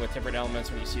experimenting with different elements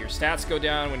when you see your stats go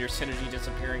down, when your synergy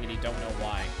disappearing, and you don't know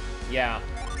why. Yeah.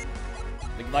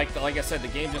 Like I said, the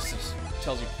game just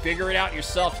tells you, figure it out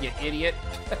yourself, you idiot.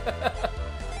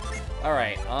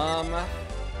 Alright,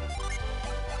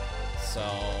 so,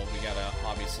 we gotta,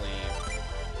 obviously,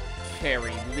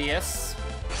 carry this.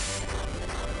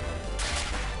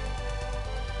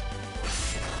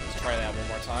 Let's try that one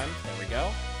more time. There we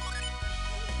go.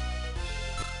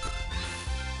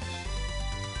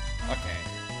 Okay.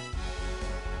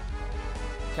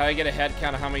 Can I get a head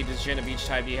count of how many Dijin of each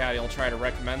type you had? He'll try to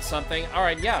recommend something.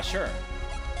 Alright, yeah, sure.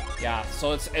 Yeah,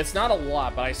 so it's not a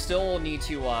lot, but I still need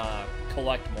to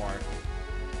collect more.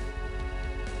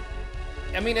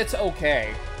 I mean, it's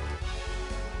okay.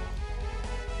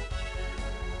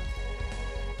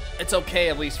 It's okay,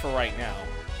 at least for right now.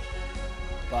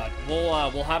 But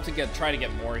we'll have to try to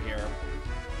get more here.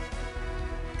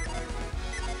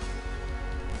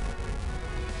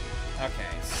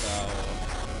 Okay, so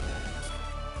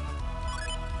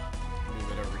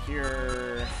move it over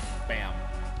here. Bam.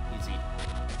 Easy.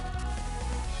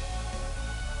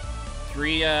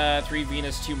 3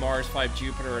 Venus, 2 Mars, 5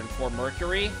 Jupiter, and 4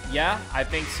 Mercury? Yeah, I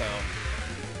think so.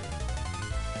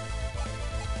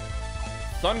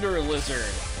 Thunder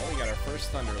Lizard. Oh, we got our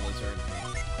first Thunder Lizard.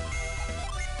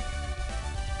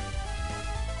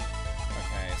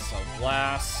 Okay, so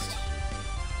Blast.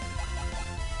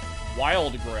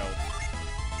 Wild Growth.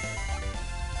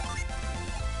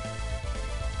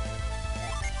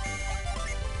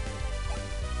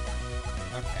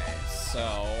 Okay, so...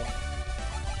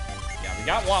 yeah, we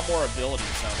got a lot more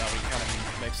abilities, though, that we kind of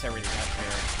mix everything up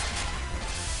here.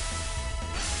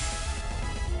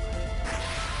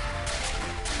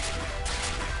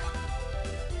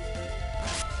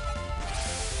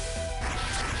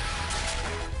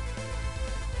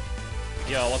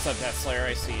 Yo, what's up, Death Slayer?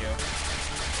 I see you.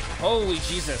 Holy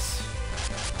Jesus.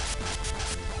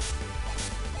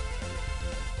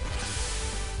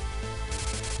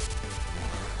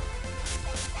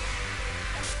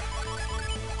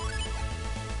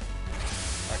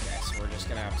 Okay, so we're just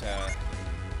gonna have to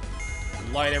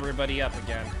light everybody up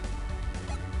again.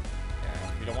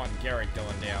 Yeah, we don't want Garrett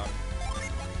going down.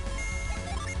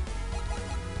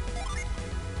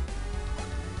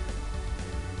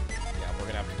 We're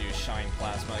gonna have to do Shine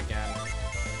Plasma again.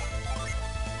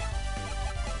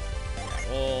 Yeah,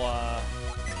 we'll, ooh.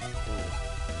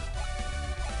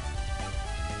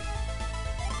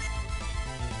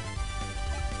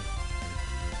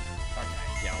 Okay,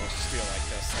 yeah, let's just do it like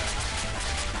this then.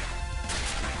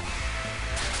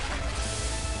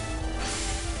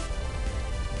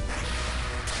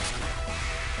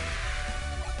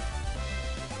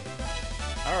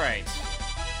 Alright.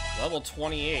 Level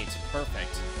 28,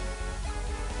 perfect.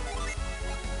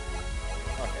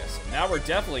 Okay, so now we're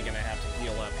definitely gonna have to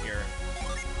heal up here.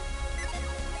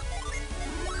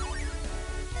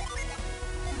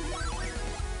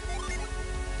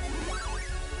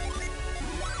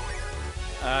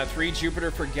 3 Jupiter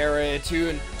for Garrett, 2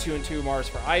 and 2 Mars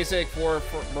for Isaac, 4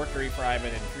 for Mercury for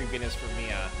Ivan, and 3 Venus for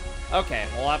Mia. Okay,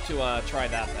 we'll have to try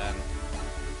that then.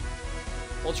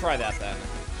 We'll try that then.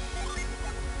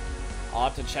 I'll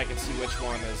have to check and see which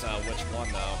one is which one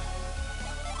though.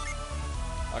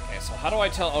 Okay, so how do I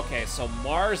tell? Okay, so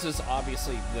Mars is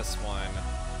obviously this one.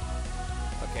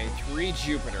 Okay, 3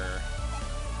 Jupiter.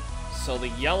 So the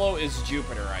yellow is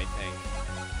Jupiter, I think.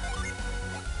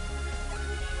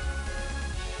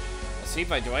 Let's see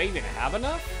if do I even have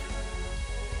enough?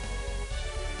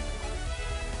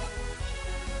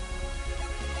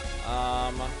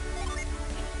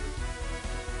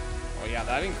 Well, yeah,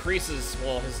 that increases,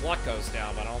 well, his luck goes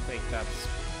down, but I don't think that's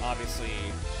obviously,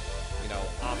 you know,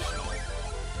 optional.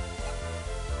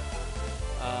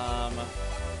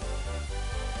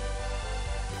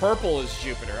 Purple is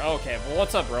Jupiter. Okay, well,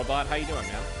 what's up, Robot? How you doing,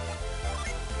 man?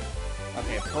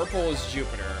 Okay, purple is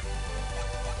Jupiter.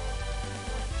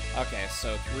 Okay,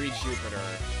 so 3 Jupiter.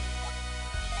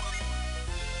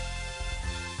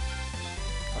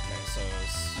 Okay, so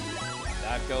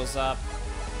that goes up.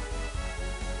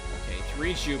 Okay,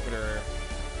 3 Jupiter.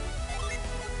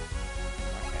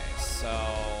 Okay,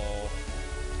 so...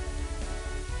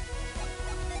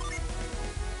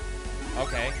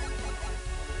 okay.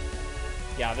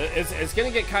 Yeah, it's gonna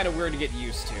get kind of weird to get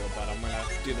used to, but I'm gonna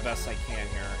do the best I can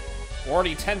here. We're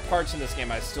already 10 parts in this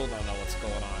game, I still don't know what's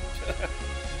going on.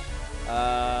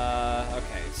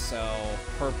 Okay, so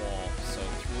purple, so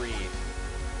 3.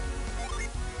 Okay,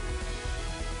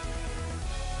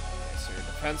 so your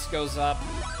defense goes up.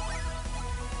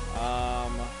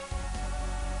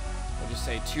 We'll just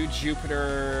say 2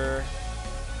 Jupiter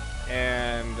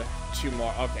and 2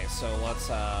 more. Okay, so let's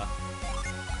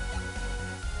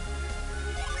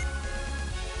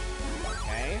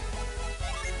okay.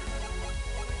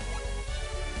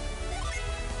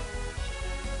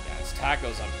 Yeah, his attack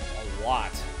goes up a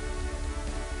lot.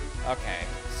 Okay,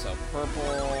 so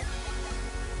purple.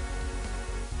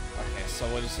 Okay, so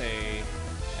we'll just say,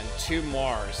 and 2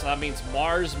 Mars. So that means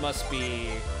Mars must be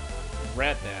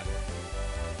red then.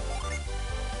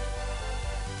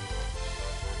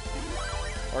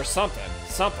 Or something.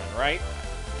 Something, right?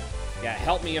 Yeah,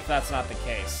 help me if that's not the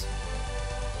case.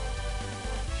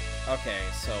 Okay,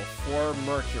 so 4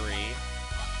 Mercury.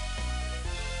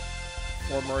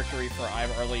 4 Mercury for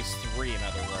Ivan, or at least 3 in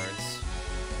other words.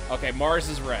 Okay, Mars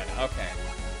is red. Okay.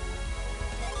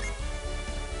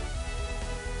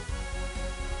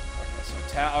 Okay, so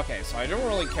okay, so I don't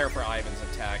really care for Ivan's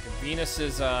attack. Venus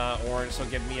is orange, so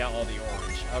give me all the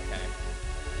orange. Okay.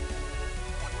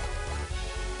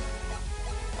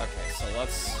 Okay, so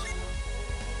let's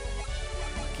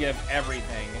give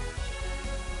everything.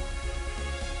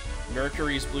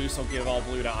 Mercury's blue, so give all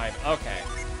blue to Ivan. Okay.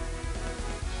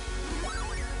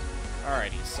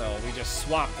 Alrighty, so we just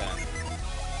swap them.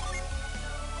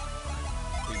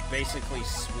 basically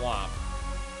swap.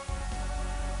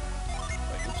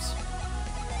 Wait, oops.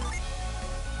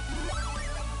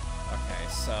 Okay,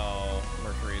 so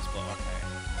Mercury's blue. Okay.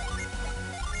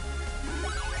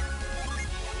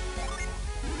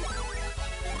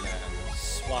 And then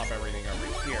swap everything over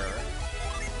here.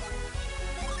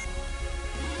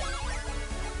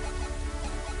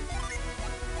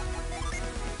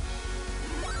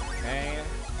 Okay.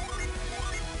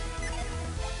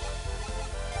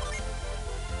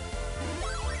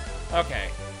 Okay.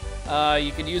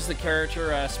 You could use the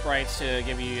character sprites to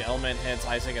give you element hits.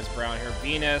 Isaac has brown hair.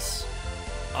 Venus.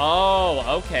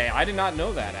 Oh, okay. I did not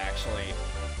know that, actually.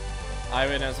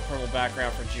 Ivan has a purple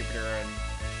background for Jupiter, and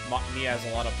Mia has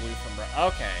a lot of blue from...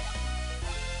 Okay.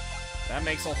 That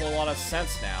makes a whole lot of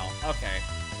sense now. Okay.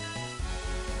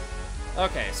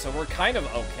 Okay, so we're kind of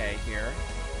okay here.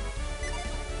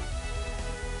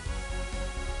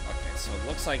 Okay, so it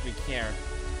looks like we can't...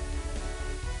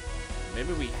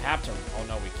 Maybe we have to... Oh,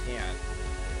 no, we can't.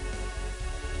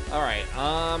 Alright,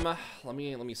 let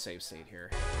me save state here.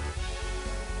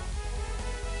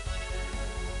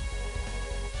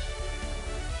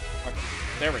 Okay,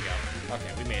 there we go.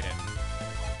 Okay, we made it.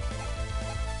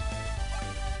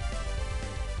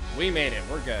 We made it,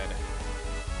 we're good.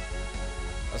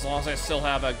 As long as I still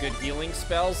have good healing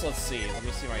spells, let's see. Let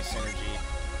me see my synergy.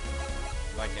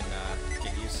 If I can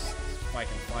get used, if I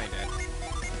can find it.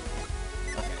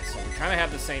 Okay, so we kind of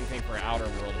have the same thing for Outer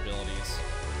World abilities.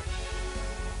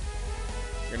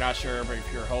 You're not sure, but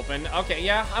if you're hoping... Okay,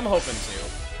 yeah, I'm hoping to.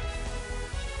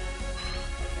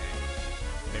 Okay.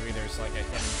 Maybe there's like a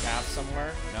hidden path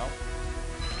somewhere? No?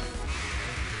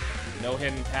 No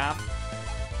hidden path?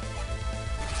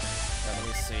 Yeah, let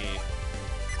me see.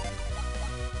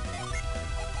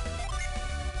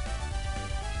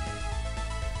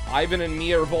 Ivan and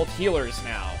Mia are both healers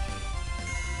now.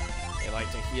 They like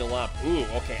to heal up. Ooh,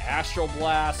 okay. Astral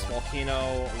Blast,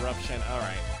 Volcano, Eruption.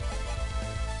 Alright.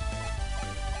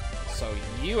 So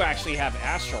you actually have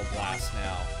Astral Blast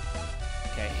now.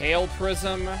 Okay, Hail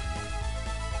Prism.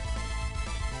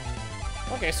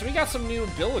 Okay, so we got some new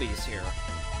abilities here.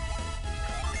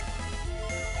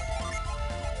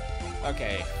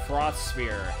 Okay, Froth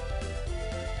Sphere.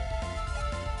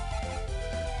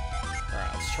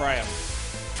 Alright, let's try them.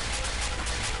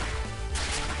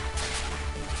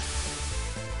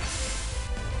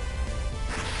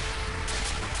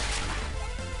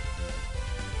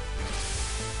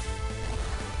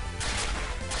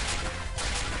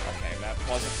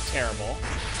 Wasn't terrible.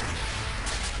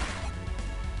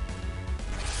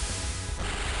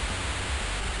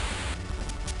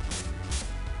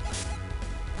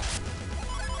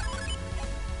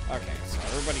 Okay, so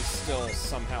everybody's still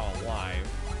somehow alive.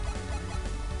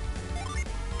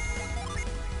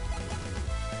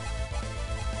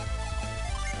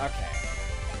 Okay.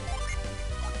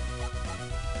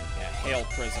 Yeah, Hail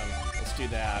Prism. Let's do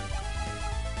that.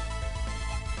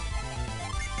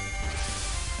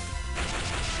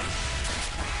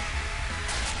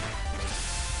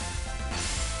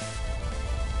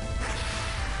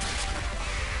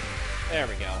 There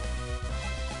we go.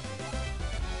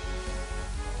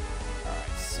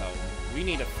 Alright, so we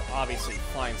need to obviously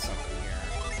find something here.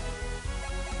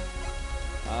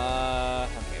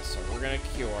 Okay, so we're gonna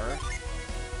cure.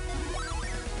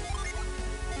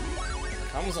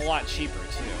 Comes a lot cheaper,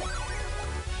 too.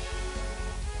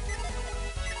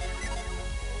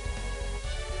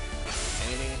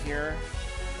 Anything here?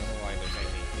 Doesn't look like there's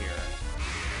anything here.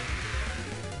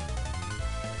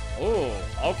 Ooh,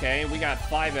 okay, we got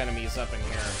 5 enemies up in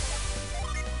here.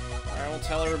 Alright, we'll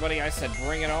tell everybody I said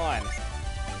bring it on.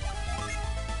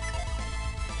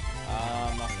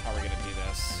 How are we gonna do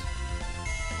this?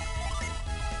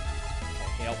 Okay,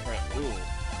 Hail Prism. Ooh.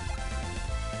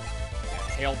 Yeah,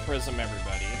 Hail Prism,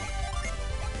 everybody.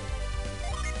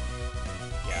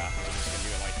 Yeah, I'm just gonna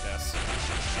do it like this.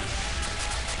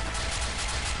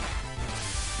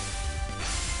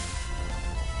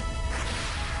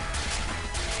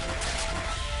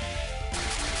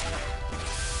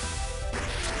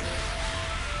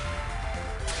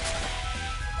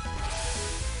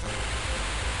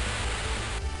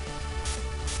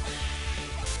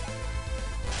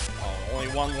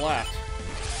 One left.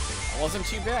 That wasn't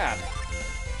too bad.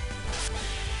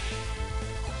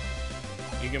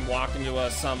 You can walk into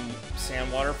some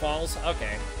sand waterfalls?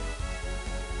 Okay.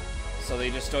 So they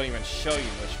just don't even show you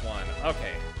which one.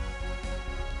 Okay.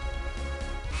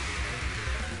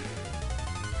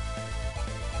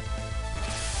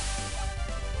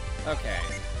 Okay.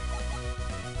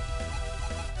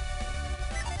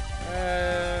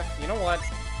 You know what?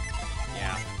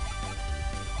 Yeah.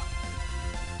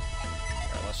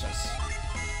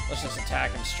 Let's let's just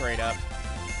attack him straight up.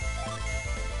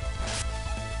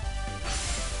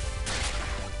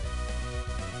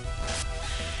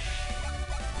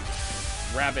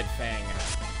 Rabbit Fang.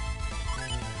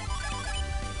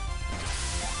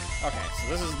 Okay, so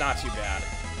this is not too bad.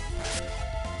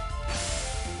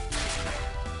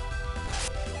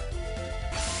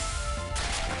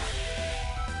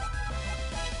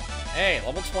 Hey,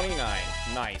 level 29.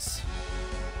 Nice.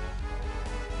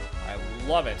 I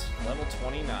love it. Level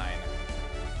 29.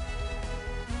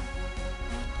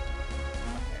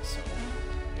 Okay, so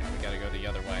yeah, we gotta go the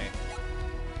other way.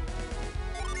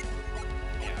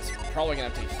 Yeah, so we're probably gonna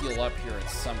have to heal up here at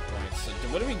some point. So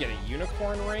what do we get? A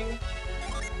unicorn ring?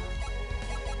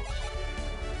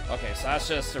 Okay, so that's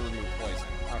just to remove poison.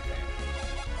 Okay.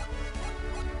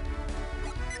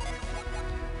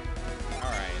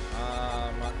 Alright,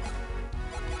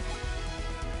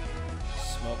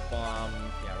 smoke bomb.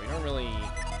 Yeah, we don't really...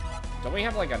 Don't we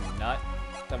have, like, a nut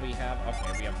that we have?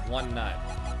 Okay, we have one nut.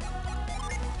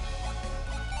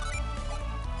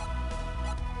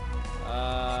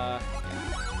 Yeah.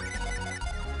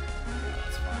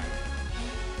 That's fine.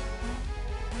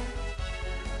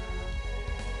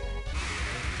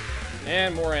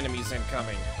 And more enemies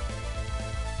incoming.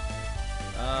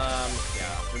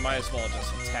 Yeah, we might as well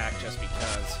just attack just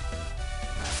because.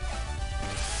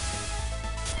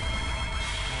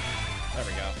 There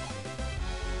we go.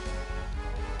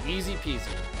 Easy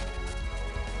peasy.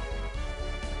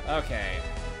 Okay.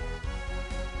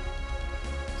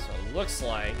 So it looks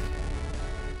like...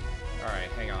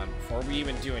 Alright, hang on. Before we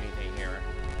even do anything here.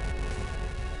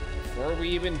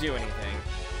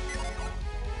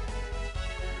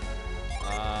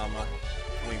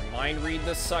 Can we mind read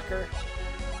this sucker?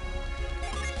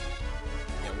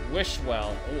 Yeah, wish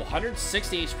well. Oh,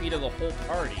 160 HP to the whole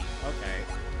party. Okay.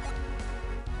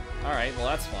 Alright, well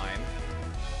that's fine.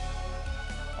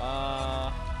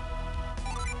 Yeah,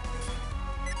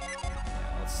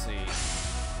 let's see.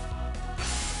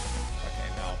 Okay,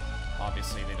 no.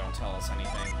 Obviously they don't tell us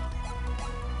anything.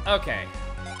 Okay.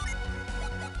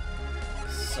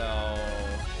 So...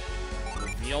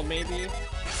 Reveal, maybe?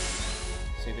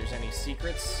 See if there's any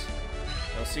secrets.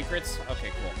 No secrets? Okay,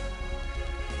 cool.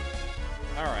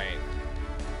 Alright.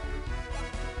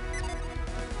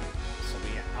 So we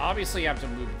obviously have to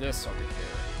move this over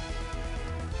here.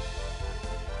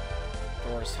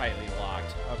 Door's tightly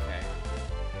locked. Okay.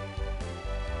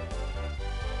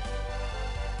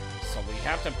 So we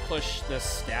have to push this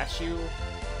statue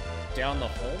down the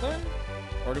hole then?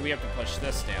 Or do we have to push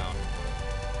this down?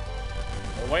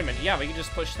 Oh, wait a minute. Yeah, we can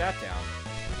just push that down.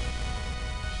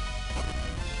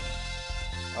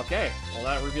 Okay, well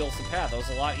that reveals the path. That was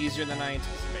a lot easier than I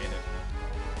anticipated.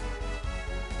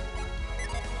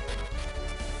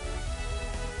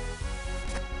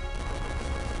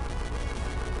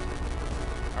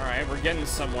 Alright, we're getting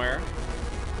somewhere.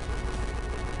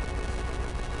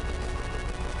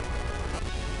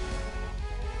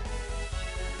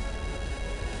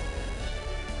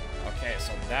 Okay,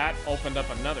 so that opened up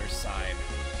another side.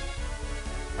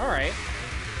 Alright.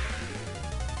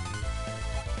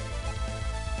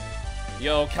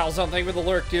 Yo, Calzone, thank you for the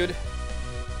lurk, dude.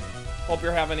 Hope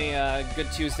you're having a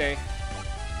good Tuesday.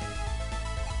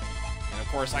 And of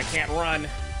course, I can't run.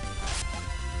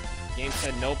 Game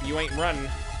said, nope, you ain't running.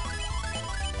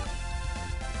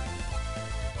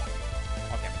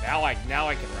 Okay, but now I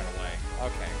can run away.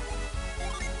 Okay.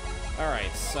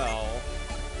 Alright, so...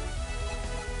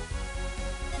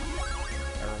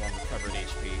 Everyone recovered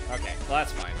HP. Okay, well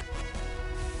that's fine.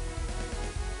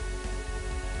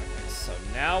 So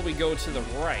now we go to the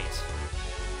right.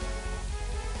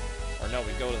 Or no,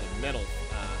 we go to the middle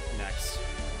next.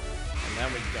 And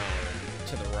then we go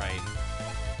to the right.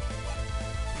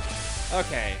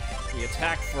 Okay, we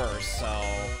attack first, so...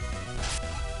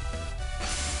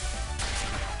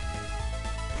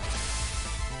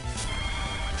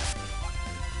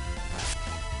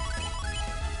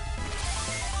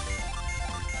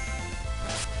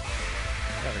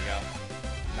 There we go.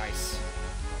 Nice.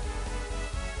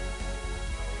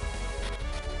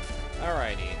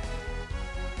 Alrighty.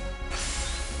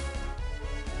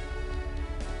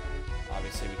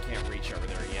 Obviously, we can't reach over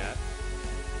there yet.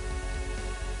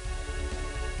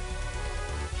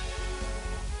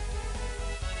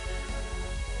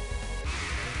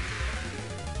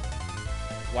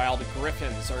 Wild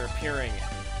griffins are appearing.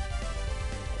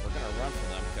 We're gonna run from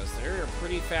them because they're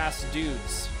pretty fast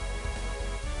dudes.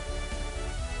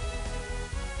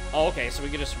 Oh, okay, so we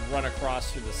can just run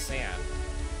across through the sand.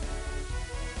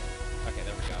 Okay,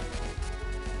 there we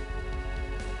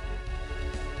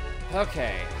go.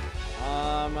 Okay.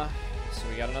 So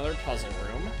we got another puzzle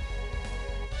room.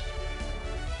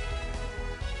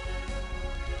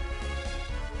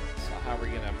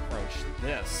 approach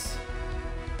this.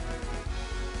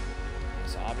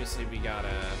 So obviously we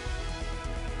gotta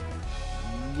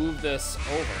move this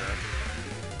over.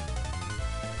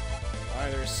 Why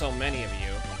are there so many of you?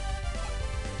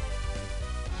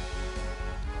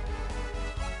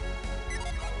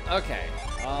 Okay,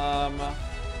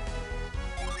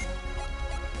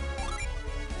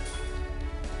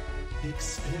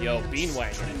 yo,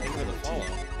 Beanwagon, thank you for the follow.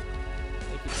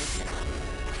 Thank you, thank you.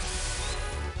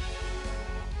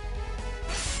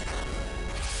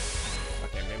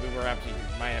 Okay, maybe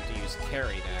might have to use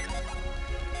carry then.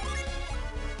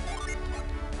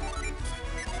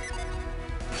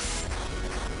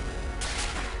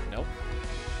 Nope.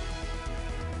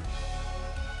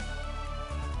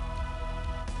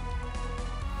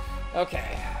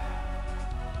 Okay.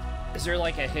 Is there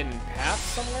like a hidden path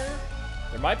somewhere?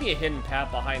 There might be a hidden path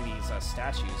behind these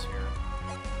statues here.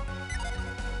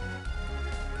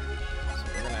 So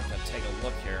we're gonna have to take a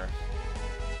look here.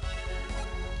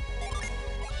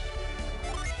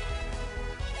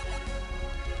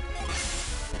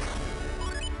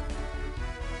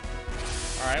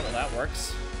 Alright, well that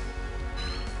works.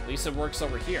 At least it works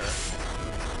over here.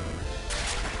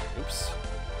 Oops.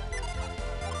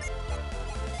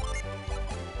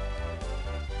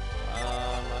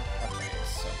 Okay,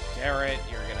 so Garrett,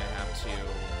 you're gonna have to...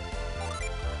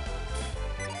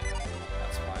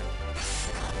 That's fine.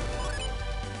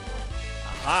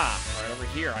 Aha! Right over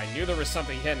here. I knew there was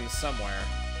something hidden somewhere.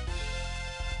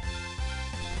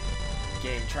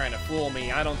 Game trying to fool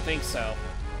me. I don't think so.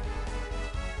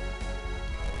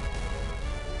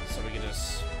 So we can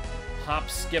just hop,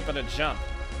 skip, and a jump.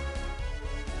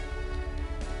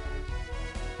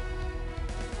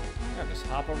 Yeah, just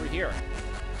hop over here.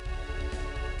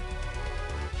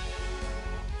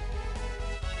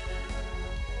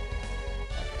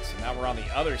 Okay, so now we're on the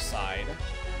other side.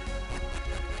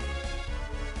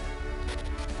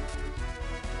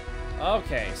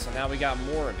 Okay, so now we got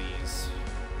more of these.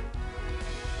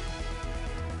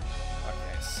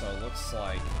 Okay, so it looks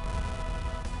like...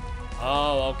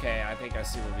 Oh, okay, I think I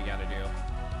see what we gotta do.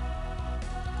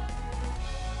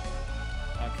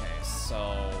 Okay,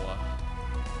 so...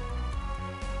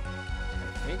 I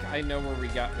think I know what we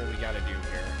gotta do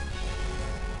here.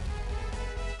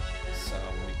 So,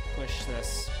 we push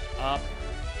this up,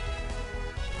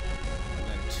 and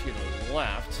then to the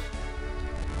left.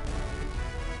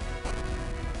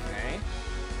 Okay.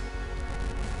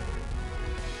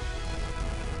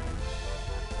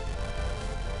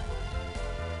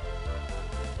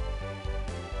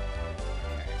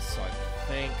 Okay, so I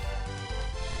think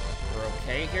we're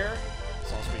okay here,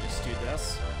 as long as we just do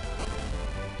this.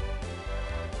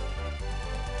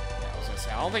 Yeah, I was gonna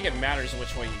say, I don't think it matters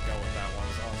which way you go with that one,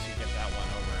 as long as you get that one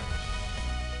over.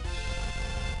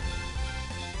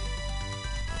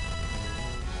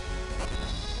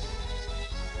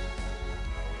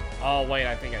 Oh, wait,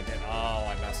 I think I did. Oh,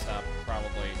 I messed up,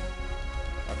 probably.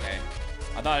 Okay.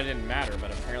 I thought it didn't matter,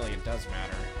 but apparently it does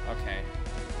matter. Okay.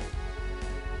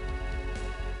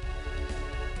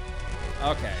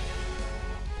 Okay.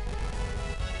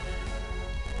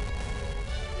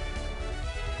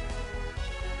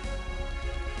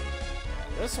 Yeah,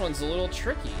 this one's a little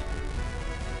tricky.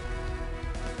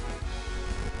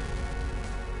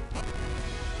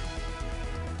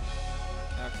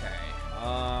 Okay,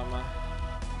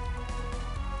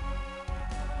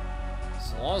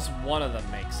 as long as one of them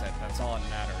makes it, that's all that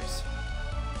matters.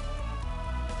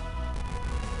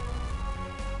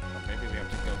 Or maybe we have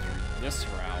to go through this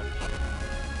route.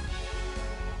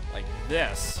 Like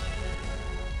this.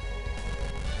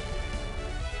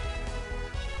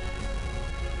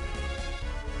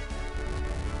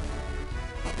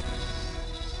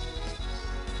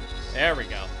 There we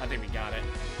go. I think we got it.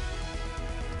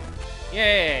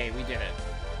 Yay, we did it.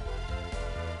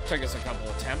 Took us a couple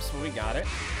attempts, but we got it.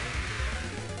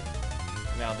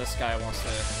 Now this guy wants to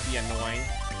be annoying.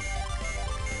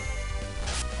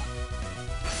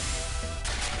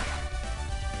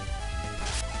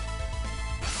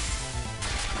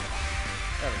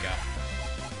 There we go.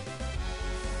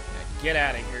 Now get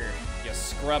out of here, you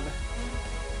scrub.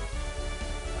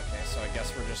 Okay, so I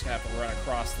guess we're just gonna have to run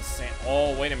across the sand.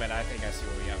 Oh, wait a minute. I think I see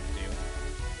what we have to do.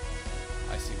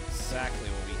 I see exactly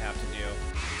what we have to do.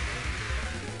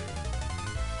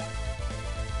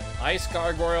 Ice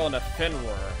Gargoyle and a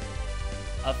Fenrir.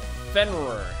 A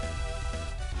Fenrir.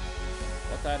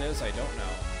 What that is, I don't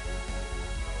know.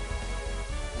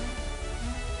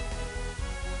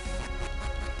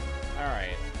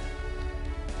 Alright.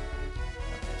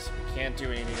 Okay, so we can't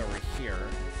do anything over here.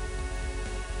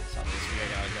 So that means we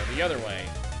gotta go the other way.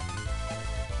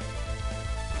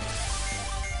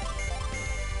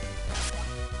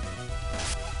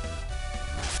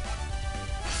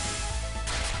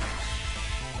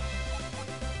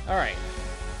 Alright.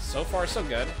 So far, so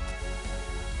good.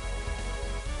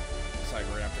 Looks like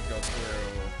we're gonna have to go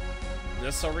through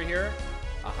this over here.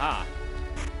 Aha.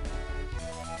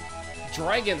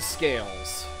 Dragon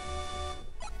scales.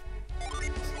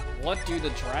 What do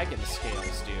the dragon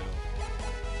scales do?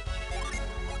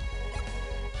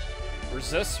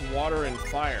 Resist water and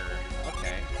fire.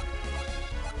 Okay.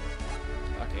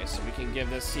 Okay, so we can give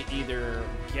this to either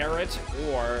Garrett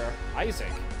or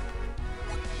Isaac.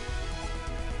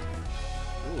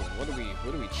 Ooh, what do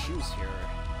we choose here?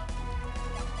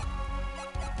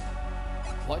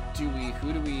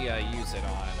 Who do we use it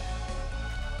on?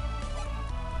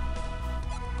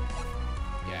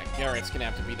 Yeah, Garrett's gonna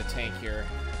have to be the tank here.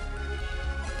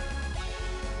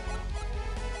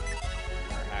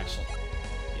 Or actually,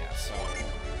 yeah, so...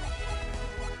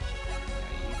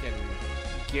 Yeah, you can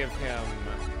give him...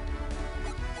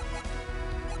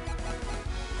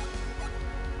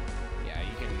 Yeah,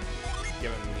 you can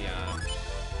give him the,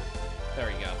 There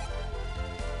we go.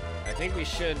 I think we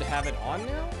should have it on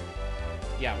now?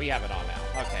 Yeah, we have it on now.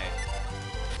 Okay.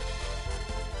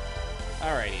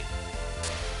 Alrighty.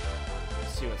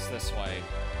 Let's see what's this way.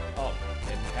 Oh,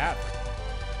 hidden path.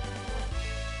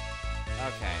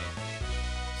 Okay.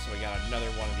 So we got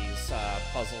another one of these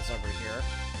puzzles over here.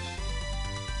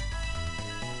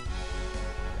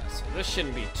 Yeah, so this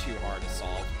shouldn't be too hard to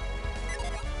solve.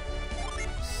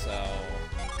 So...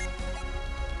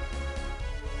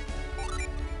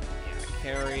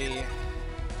 carry,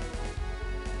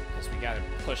 because we gotta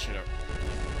push it a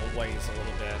ways a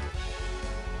little bit.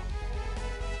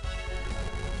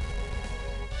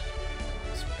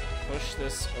 So we're gonna push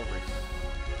this over here.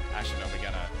 Actually, no, we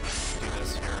gotta do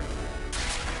this here.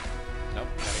 Nope,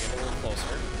 gotta get a little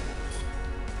closer.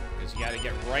 Because you gotta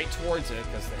get right towards it,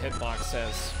 because the hitbox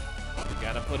says you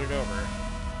gotta put it over.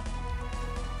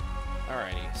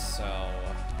 Alrighty, so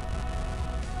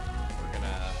we're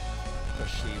gonna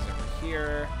push these over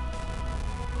here.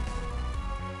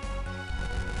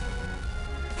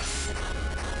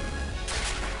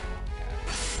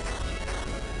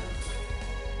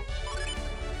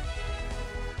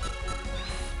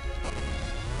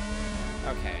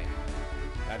 Okay.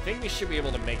 I think we should be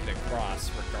able to make it across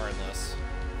regardless.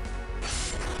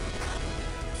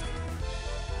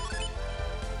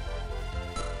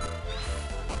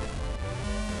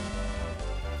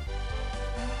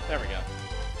 There we go.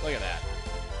 Look at that.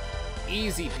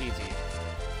 Easy peasy.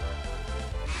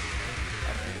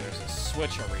 Okay, there's a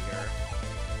switch over here.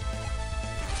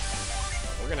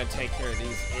 We're gonna take care of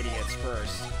these idiots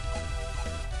first.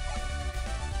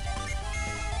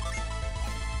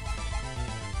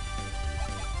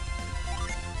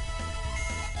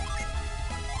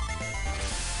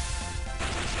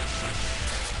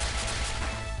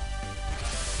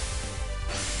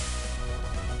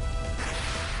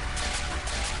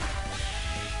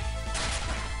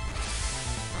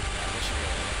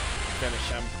 Finish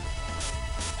him.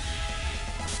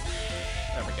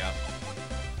 There we go.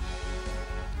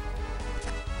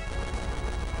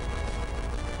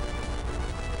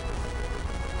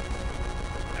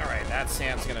 Alright, that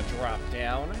sand's gonna drop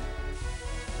down.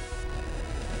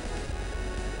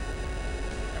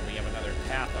 And we have another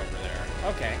path over there.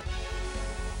 Okay.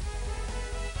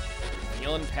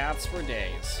 Feeling paths for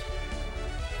days.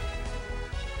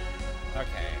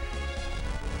 Okay.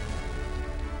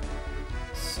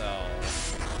 So...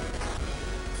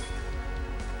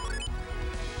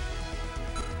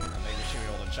 maybe we should be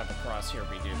able to jump across here if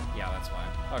we do. Yeah, that's fine.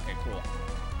 Okay, cool.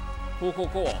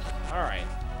 Cool. Alright.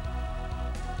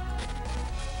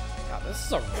 God, this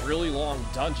is a really long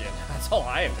dungeon. That's all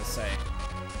I have to say.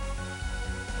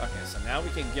 Okay, so now we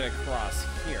can get across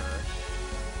here.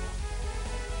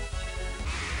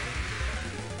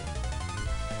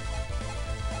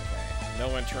 Okay,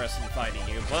 no interest in fighting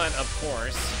you, but of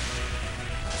course...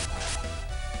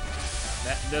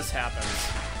 this happens.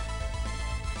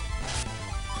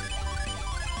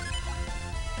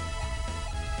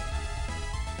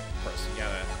 Of course, you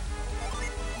gotta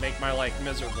make my life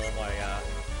miserable by,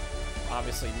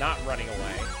 obviously not running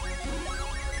away.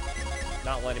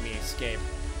 Not letting me escape.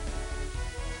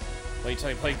 Wait till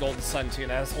you play Golden Sun 2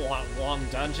 and that has a lot long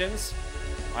dungeons?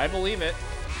 I believe it.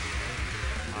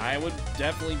 I would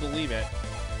definitely believe it.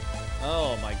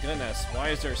 Oh my goodness, why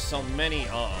is there so many?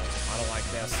 Uh-oh, I don't like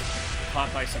this.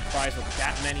 Caught by surprise with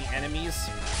that many enemies.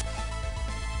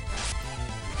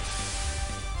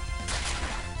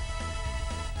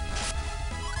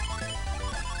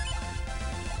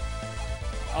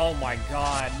 Oh my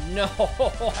god, no!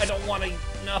 I don't want to...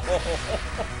 No!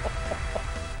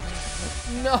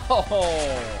 No!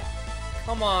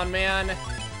 Come on, man!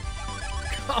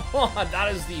 Come on,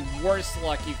 that is the worst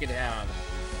luck you could have.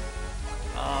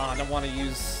 Oh, I don't want to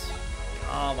use...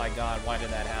 Oh my god, why did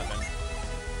that happen?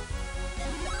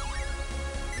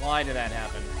 Why did that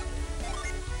happen?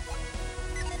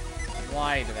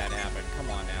 Why did that happen? Come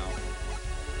on now.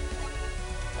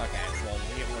 Okay, well,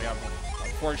 we have...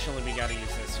 Unfortunately, we gotta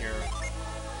use this here.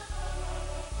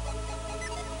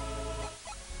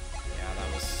 Yeah,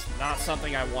 that was not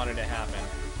something I wanted to happen.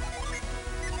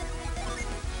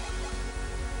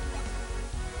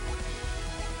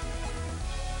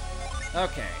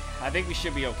 Okay, I think we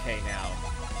should be okay now.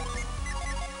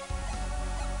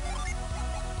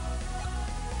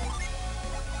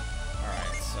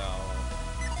 Alright, so...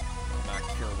 Not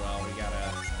cure well, we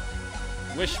gotta...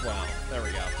 Wish well. There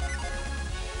we go.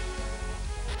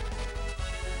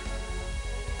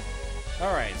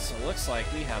 Alright, so it looks like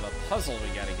we have a puzzle we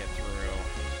gotta get through.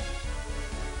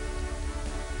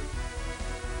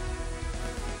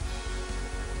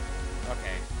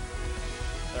 Okay.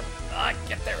 There,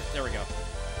 get there! There we go.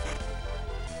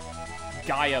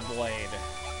 Gaia Blade.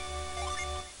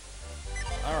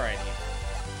 Alrighty.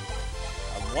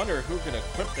 I wonder who could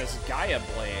equip this Gaia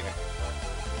Blade.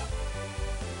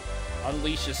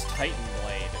 Unleashes Titan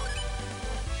Blade.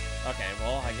 Okay,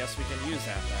 well, I guess we can use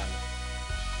that then.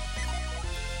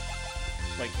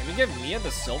 Wait, can we give Mia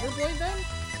the Silver Blade then?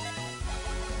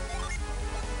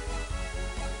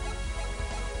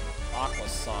 Aqua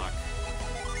Sock.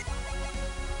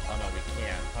 Oh no, we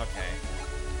can't. Okay.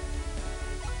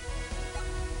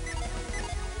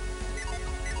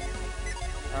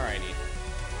 Alrighty.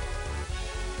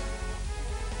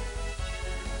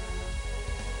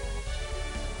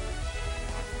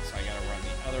 So I gotta run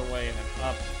the other way and then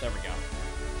up. There we go.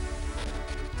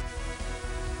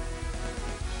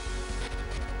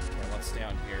 Okay, what's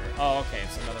down here? Oh, okay,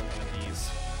 it's another one of these.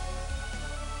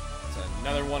 It's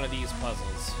another one of these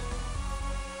puzzles.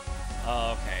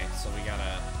 Oh, okay, so we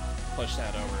gotta push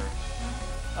that over.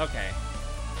 Okay.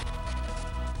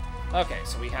 Okay,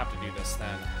 so we have to do this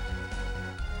then.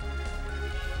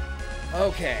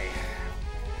 Okay.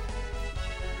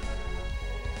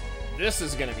 This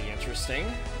is gonna be interesting.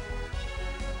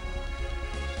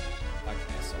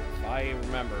 Okay, so if I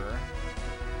remember...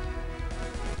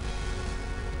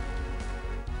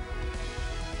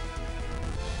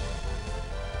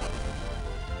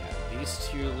 Yeah, these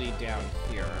two lead down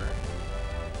here.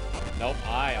 Nope,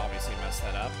 I obviously messed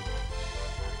that up.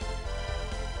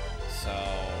 So...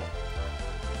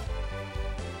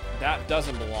 that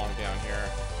doesn't belong down here.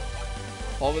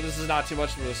 Well, but this is not too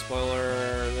much of a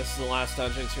spoiler. This is the last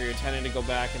dungeon, so you're tending to go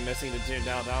back and missing the dude.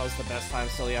 Now, that was the best time,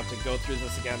 still you have to go through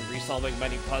this again, resolving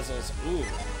many puzzles. Ooh.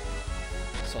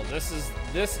 So this is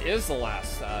the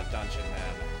last dungeon,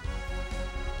 then.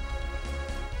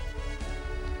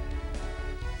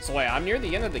 So wait, I'm near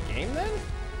the end of the game, then?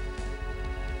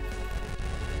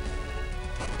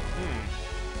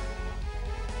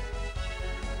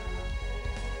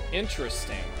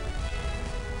 Interesting.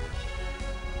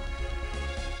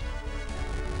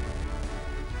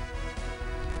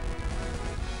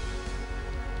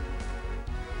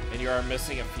 And you are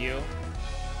missing a few?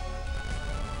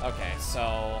 Okay,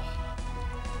 so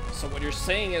what you're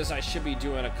saying is I should be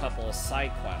doing a couple of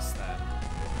side quests then.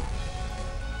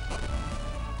 Okay,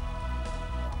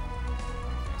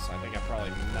 so I think I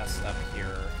probably messed up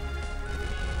here.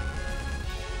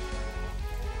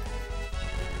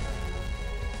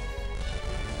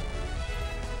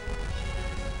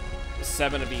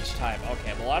 7 of each type.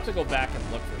 Okay, we'll have to go back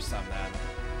and look for some then.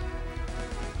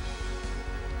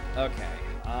 Okay,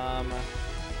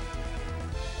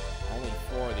 only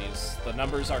 4 of these. The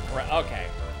numbers are correct. Okay.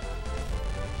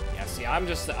 Yeah, see, I'm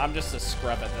just a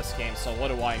scrub at this game, so what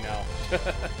do I know?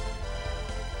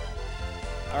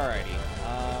 Alrighty.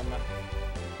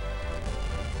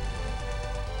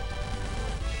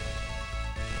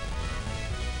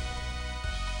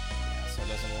 Yeah, so it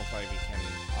doesn't look like we can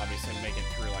obviously make it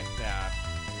through like that.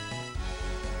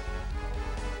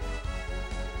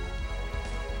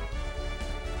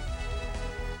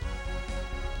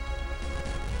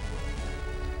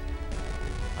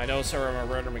 I know some of my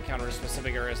random encounters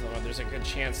specific areas in the world. There's a good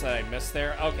chance that I missed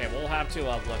there. Okay, we'll have to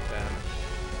look then.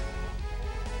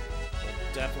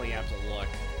 We'll definitely have to look.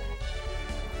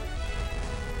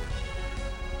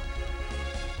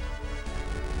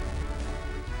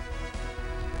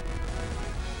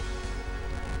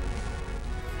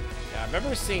 Yeah, I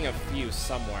remember seeing a few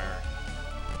somewhere.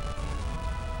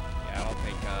 Yeah, I don't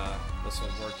think this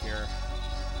will work here.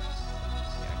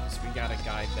 Yeah, because we gotta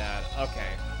guide that.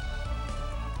 Okay.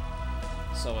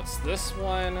 So it's this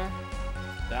one.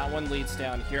 That one leads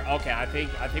down here. Okay, I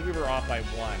think we were off by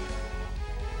 1.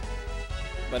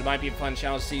 But it might be a fun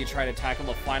challenge to see you try to tackle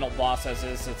the final boss as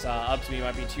is. It's up to me. It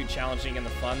might be too challenging in the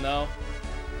fun, though.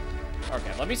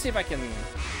 Okay, let me see if I can...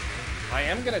 I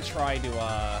am going to try to,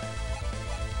 I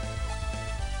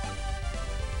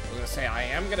was going to say, I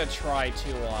am going to try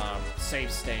to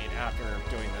save state after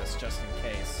doing this, just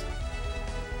in case.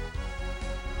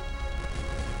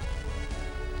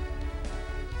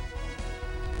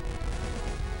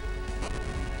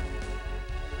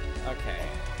 Okay.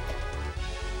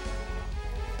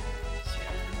 So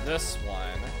this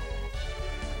one.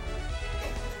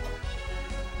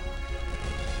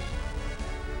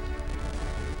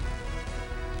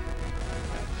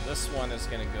 Okay, this one is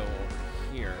going to go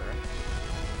over here.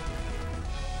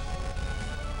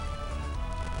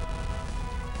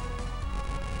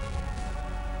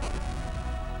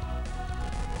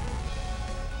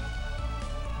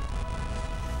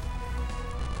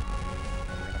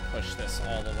 Push this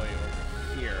all the way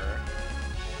over here.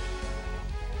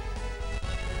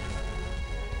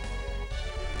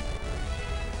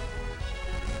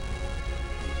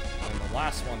 And the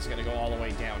last one's gonna go all the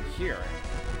way down here.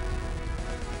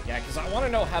 Yeah, because I want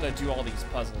to know how to do all these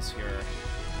puzzles here.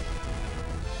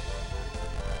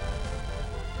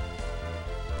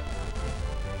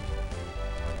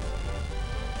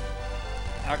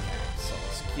 Okay, so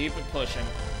let's keep it pushing.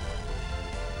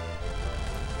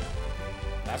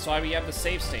 That's why we have the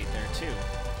save state there, too.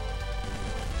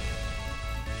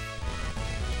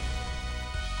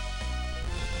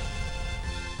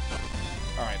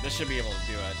 Alright, this should be able to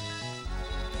do it.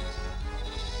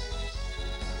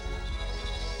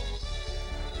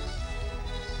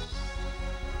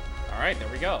 Alright, there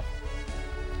we go.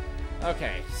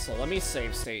 Okay, so let me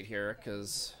save state here,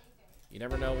 because you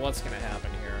never know what's going to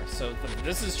happen here. So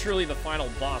this is truly the final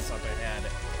boss up ahead.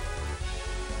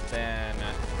 Then...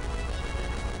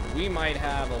 we might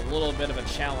have a little bit of a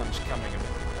challenge coming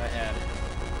ahead,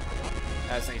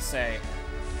 as they say.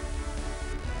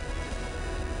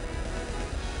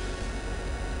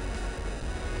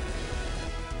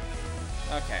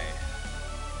 Okay.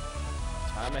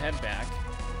 Time to head back.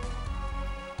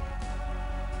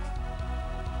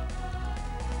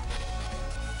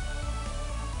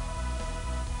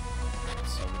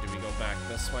 So, do we go back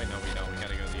this way? No, we don't. We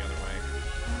gotta go the other way.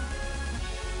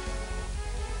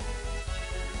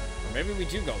 Maybe we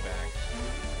do go back.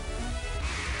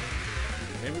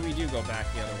 Maybe we do go back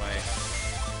the other way.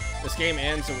 This game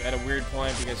ends at a weird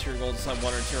point because your Golden Sun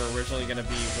 1 or 2 are originally going to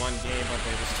be one game, but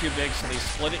it was too big, so they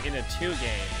split it into 2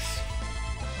 games.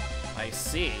 I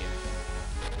see.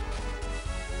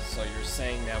 So you're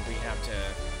saying that we have to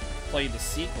play the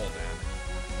sequel then,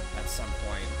 at some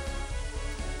point.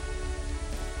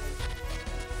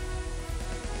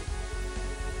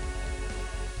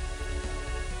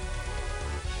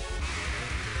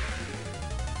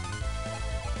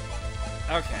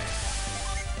 Okay.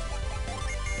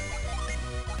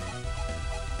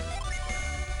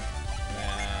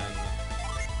 And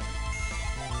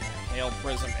Hail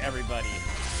Prism, everybody.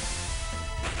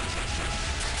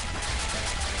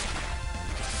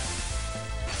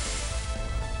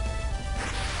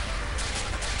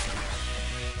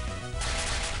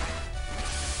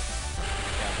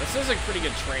 Yeah, this is a pretty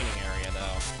good training area,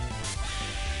 though.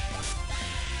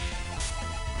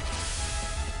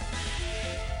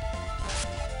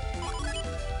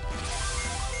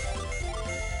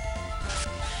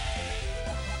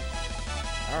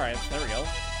 Alright, there we go.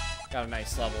 Got a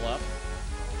nice level up.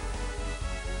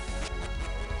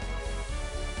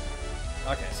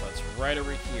 Okay, so it's right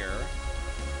over here.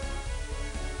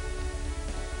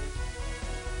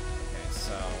 Okay,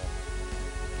 so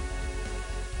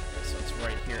it's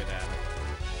right here then.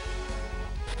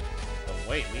 Oh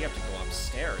wait, we have to go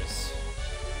upstairs.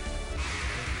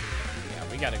 Yeah,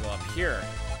 we gotta go up here.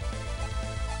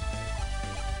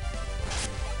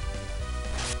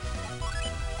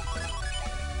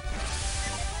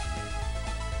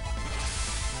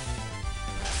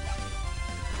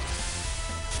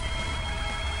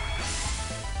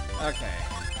 Okay.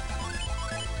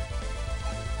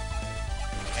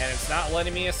 And it's not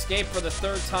letting me escape for the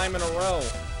 3rd time in a row.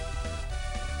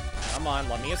 Come on,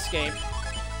 let me escape.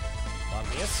 Let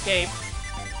me escape.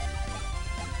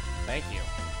 Thank you.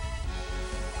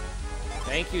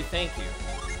 Thank you, thank you.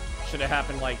 Should have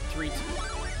happened like 3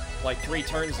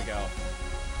 turns ago.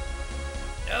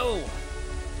 No!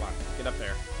 Come on, get up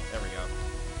there. There we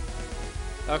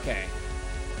go. Okay.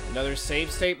 Another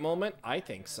save state moment? I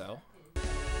think so.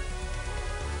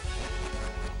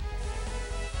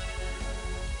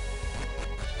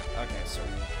 Okay, so...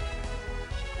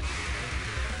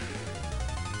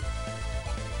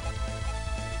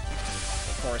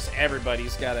 of course,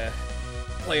 everybody's gotta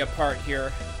play a part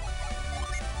here.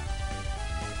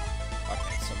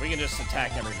 Okay, so we can just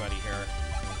attack everybody here.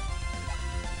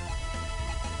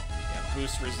 Yeah,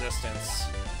 boost resistance.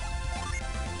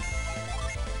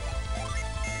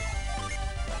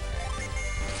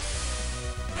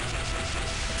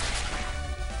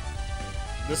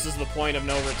 This is the point of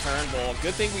no return. Well,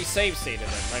 good thing we save stated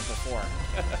it right before.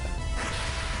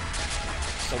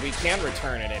 So we can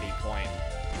return at any point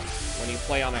when you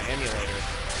play on an emulator.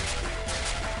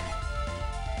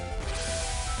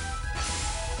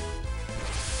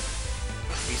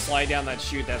 You slide down that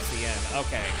chute, that's the end.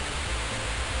 Okay.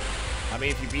 I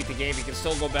mean, if you beat the game, you can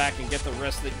still go back and get the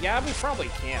rest of it. Yeah, we probably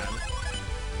can.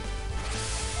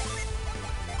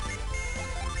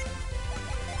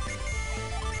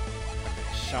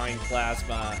 Shine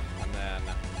Plasma, and then...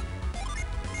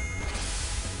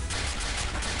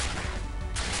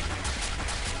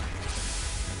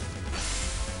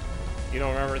 You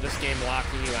don't remember this game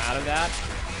locking you out of that?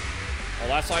 Well,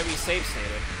 that's why we save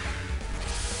stated.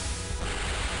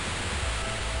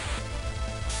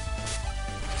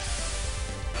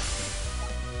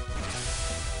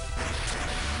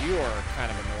 You are kind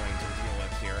of annoying to deal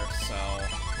with here, so...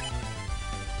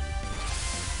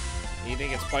 You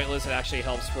think it's pointless? It actually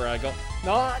helps for a go.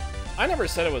 No, I never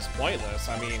said it was pointless.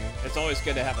 I mean, it's always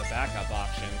good to have a backup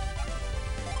option.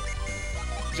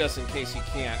 Just in case you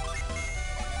can't.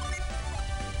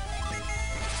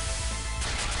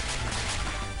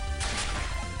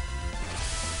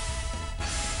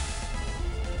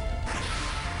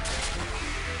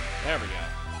 There we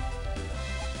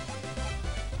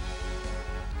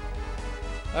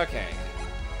go. Okay.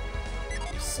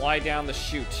 You slide down the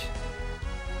chute.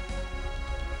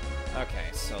 Okay,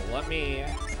 so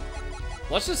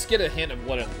let's just get a hint of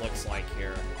what it looks like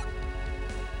here.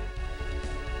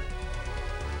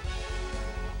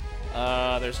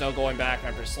 There's no going back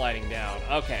after sliding down.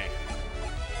 Okay.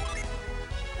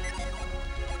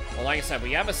 Well, like I said,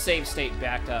 we have a save state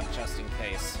backed up just in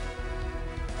case.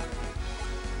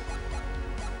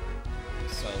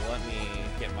 So let me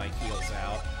get my heals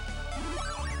out.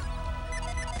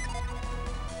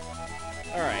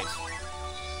 Alright.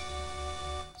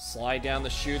 Slide down the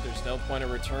chute, there's no point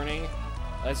of returning.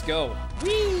 Let's go.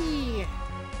 Whee!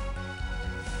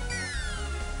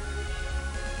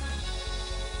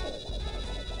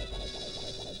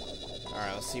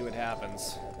 Alright, let's see what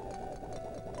happens.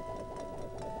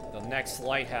 The next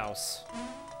lighthouse.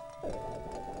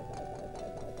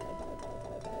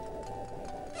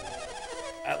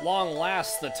 At long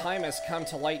last, the time has come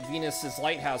to light Venus's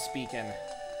lighthouse beacon.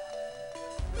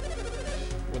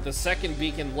 With the second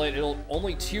beacon lit,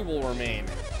 only 2 will remain.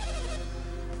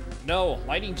 No,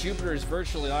 lighting Jupiter is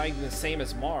virtually the same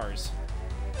as Mars.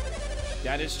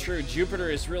 That is true, Jupiter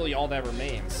is really all that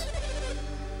remains.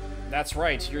 That's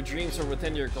right, your dreams are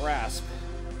within your grasp.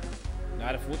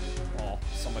 Not if well,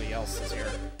 somebody else is here.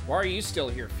 Why are you still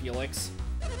here, Felix?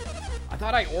 I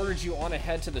thought I ordered you on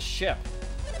ahead to the ship.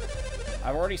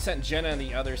 I've already sent Jenna and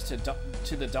the others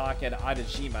to the dock at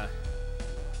Adajima.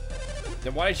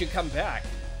 Then why did you come back?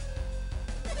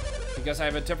 Because I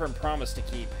have a different promise to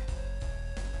keep.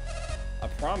 A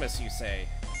promise, you say?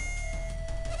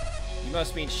 You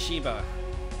must mean Shiba.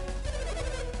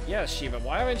 Yes, Shiba.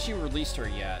 Why haven't you released her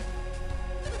yet?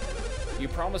 You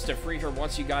promised to free her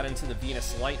once you got into the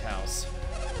Venus Lighthouse.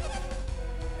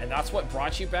 And that's what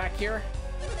brought you back here?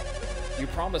 You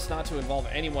promised not to involve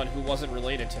anyone who wasn't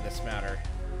related to this matter.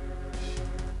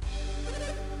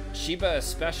 Shiba is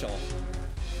special.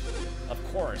 Of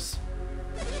course.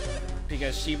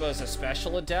 Because Shiba is a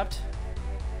special adept?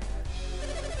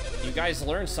 You guys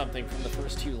learned something from the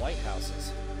first 2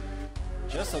 lighthouses.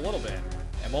 Just a little bit.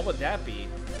 And what would that be?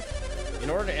 In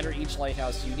order to enter each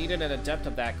lighthouse, you needed an adept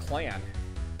of that clan.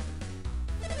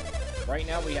 Right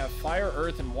now we have fire,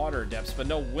 earth, and water adepts, but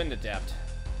no wind adept.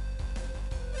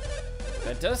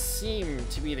 That does seem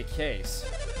to be the case.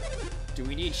 Do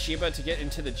we need Shiba to get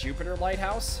into the Jupiter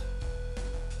lighthouse?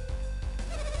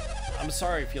 I'm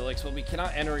sorry, Felix, but we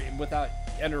cannot enter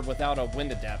without a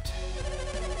wind adept.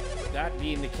 That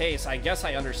being the case, I guess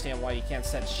I understand why you can't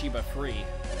set Shiba free.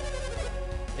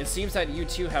 It seems that you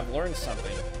two have learned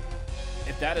something.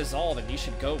 If that is all, then you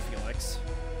should go, Felix.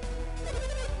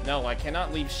 No, I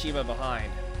cannot leave Shiba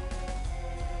behind.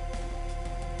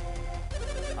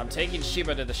 I'm taking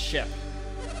Shiba to the ship.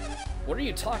 What are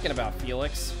you talking about,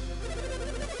 Felix?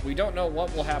 We don't know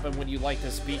what will happen when you light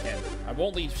this beacon. I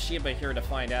won't leave Shiba here to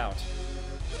find out.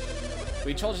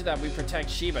 We told you that we protect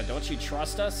Shiba. Don't you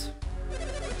trust us?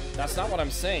 That's not what I'm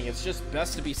saying. It's just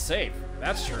best to be safe.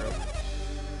 That's true.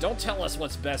 Don't tell us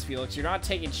what's best, Felix. You're not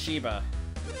taking Shiba.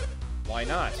 Why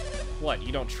not? What,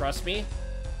 you don't trust me?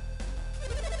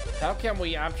 How can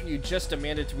we after you just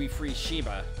demanded to be free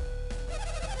Shiba?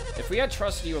 If we had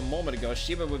trusted you a moment ago,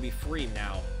 Shiba would be free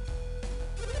now.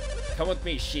 Come with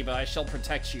me, Shiba. I shall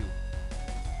protect you.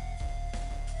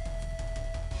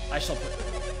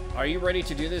 Are you ready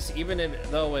to do this, even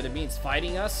though it means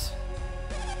fighting us?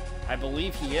 I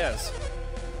believe he is.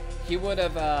 He would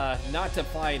have not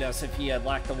defied us if he had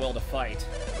lacked the will to fight.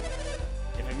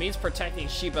 If it means protecting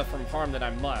Shiba from harm, then I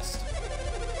must.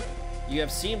 You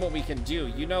have seen what we can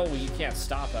do. You know you can't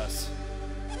stop us.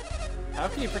 How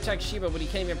can you protect Shiba when you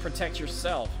can't even protect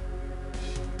yourself?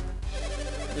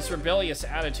 This rebellious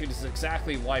attitude is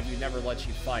exactly why we never let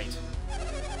you fight.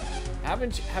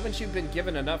 Haven't you been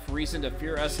given enough reason to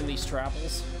fear us in these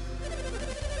travels?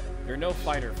 You're no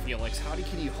fighter, Felix. How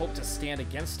can you hope to stand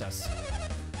against us?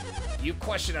 You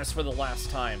questioned us for the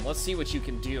last time. Let's see what you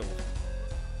can do.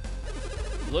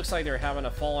 It looks like they're having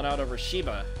a falling out over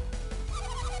Shiba.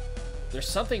 There's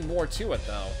something more to it,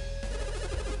 though.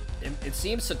 It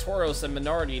seems Satoros and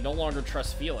Minardi no longer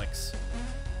trust Felix.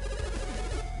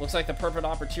 Looks like the perfect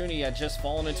opportunity had just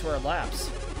fallen into our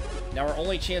laps. Now our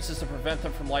only chance is to prevent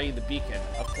them from lighting the beacon,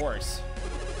 of course.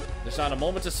 There's not a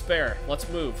moment to spare. Let's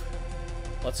move.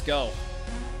 Let's go.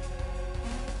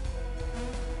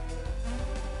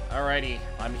 Alrighty,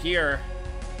 I'm here.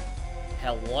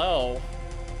 Hello.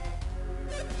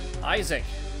 Isaac.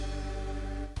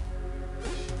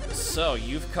 So,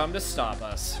 you've come to stop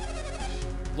us.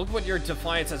 Look what your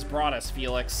defiance has brought us,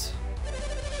 Felix.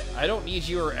 I don't need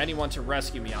you or anyone to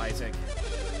rescue me, Isaac.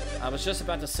 I was just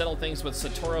about to settle things with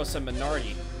Satoros and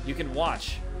Minardi. You can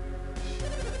watch.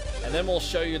 And then we'll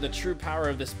show you the true power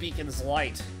of this beacon's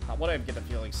light. What I get the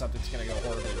feeling something's gonna go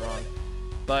horribly wrong.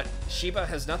 But Shiba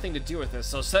has nothing to do with this,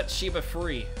 so set Shiba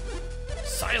free.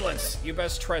 Silence! You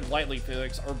best tread lightly,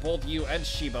 Felix, or both you and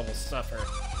Shiba will suffer.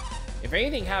 If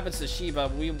anything happens to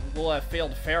Shiba, we will have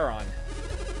failed Pharaon.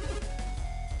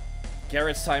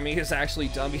 Garrett's timing is actually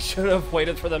dumb. He should have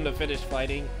waited for them to finish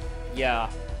fighting. Yeah.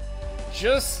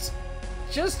 Just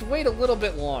wait a little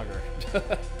bit longer.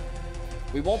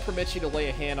 We won't permit you to lay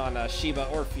a hand on Shiba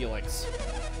or Felix.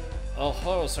 Oh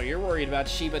ho, so you're worried about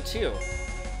Shiba too.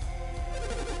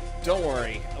 Don't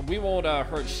worry, we won't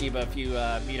hurt Shiba if you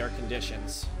meet our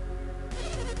conditions.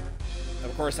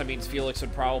 Of course, that means Felix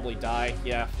would probably die.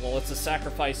 Yeah, well, it's a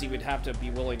sacrifice he would have to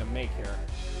be willing to make here.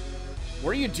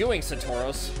 What are you doing,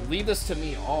 Satoros? Leave this to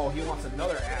me. Oh, he wants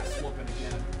another ass whooping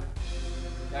again.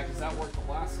 Yeah, because that worked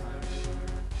the last time.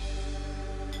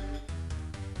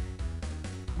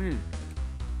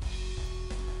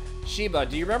 Shiba,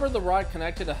 do you remember the rod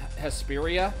connected to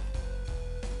Hesperia?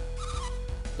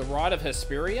 The rod of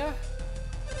Hesperia?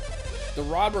 The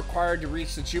rod required to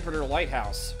reach the Jupiter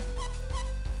Lighthouse.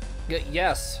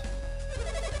 Yes.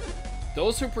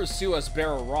 Those who pursue us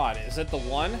bear a rod. Is it the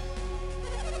one?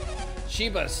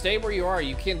 Shiba, stay where you are.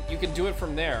 You can do it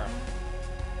from there.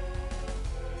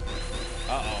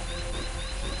 Uh-oh.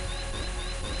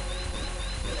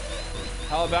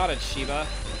 How about it, Shiba?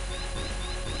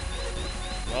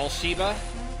 Well, Shiba?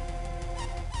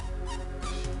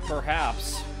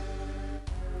 Perhaps.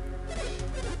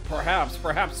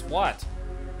 Perhaps what?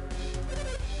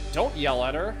 Don't yell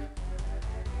at her.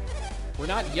 We're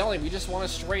not yelling, we just want a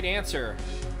straight answer.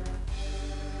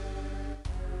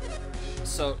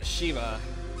 So, Shiva,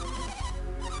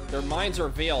 their minds are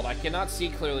veiled. I cannot see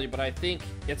clearly, but I think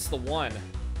it's the one.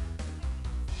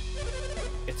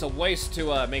 It's a waste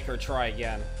to make her try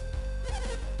again.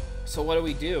 So what do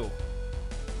we do?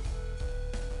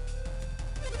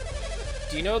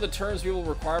 Do you know the terms we will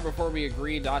require before we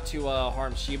agree not to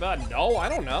harm Shiba? No, I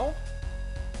don't know.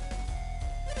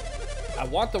 I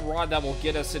want the rod that will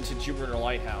get us into Jupiter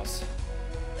Lighthouse.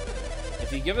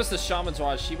 If you give us the Shaman's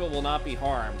Rod, Shiba will not be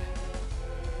harmed.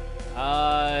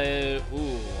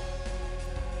 Ooh.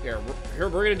 Here, we're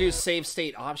gonna do save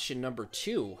state option number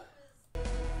 2.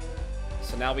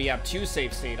 So now we have 2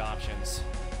 save state options.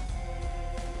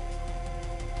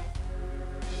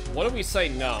 What do we say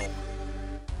no?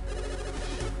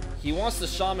 He wants the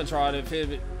Shaman's Rod,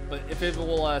 but if it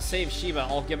will save Shiba,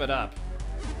 I'll give it up.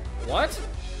 What?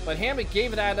 But Hammett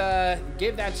gave that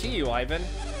to you, Ivan.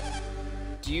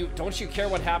 Don't you care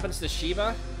what happens to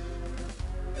Shiba?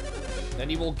 Then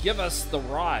he will give us the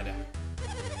rod.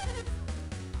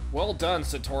 Well done,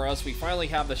 Satoros. We finally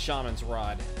have the Shaman's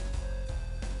Rod.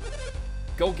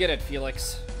 Go get it,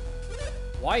 Felix.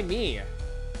 Why me?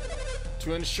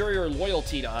 To ensure your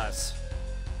loyalty to us.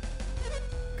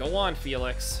 Go on,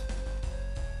 Felix.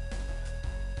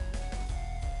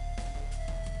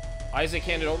 Isaac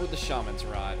handed over the Shaman's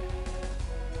Rod.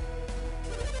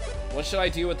 What should I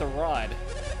do with the rod?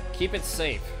 Keep it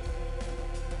safe.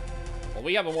 Well,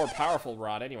 we have a more powerful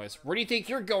rod anyways. Where do you think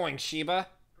you're going, Shiba?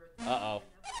 Uh-oh.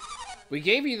 We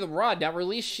gave you the rod, now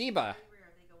release Sheba.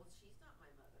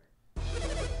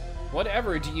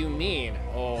 Whatever do you mean?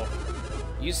 Oh.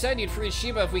 You said you'd free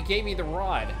Sheba if we gave you the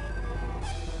rod.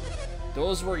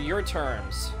 Those were your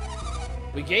terms.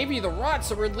 We gave you the rod,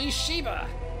 so release Sheba!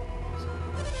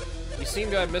 You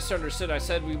seem to have misunderstood. I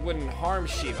said we wouldn't harm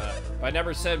Sheba, but I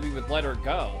never said we would let her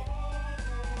go.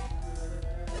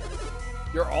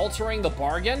 You're altering the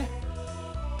bargain?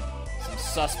 Some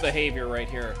sus behavior right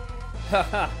here.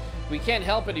 Haha, we can't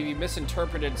help it if you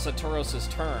misinterpreted Satoros'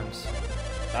 terms.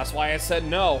 That's why I said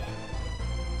no.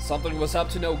 Something was up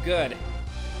to no good.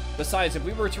 Besides, if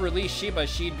we were to release Sheba,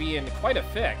 she'd be in quite a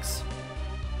fix.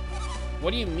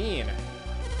 What do you mean?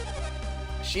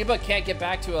 Sheba can't get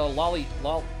back to a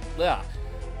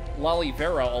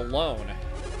Lalivera alone.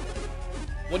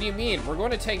 What do you mean? We're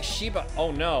going to take Sheba.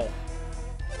 Oh no.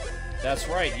 That's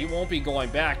right, you won't be going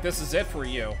back. This is it for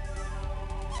you.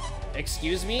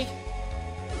 Excuse me?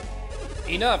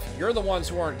 Enough, you're the ones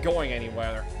who aren't going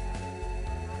anywhere.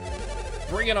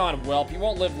 Bring it on, whelp. You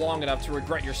won't live long enough to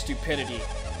regret your stupidity.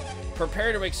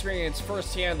 Prepare to experience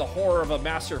firsthand the horror of a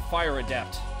master fire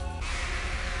adept.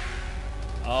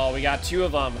 Oh, we got two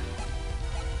of them.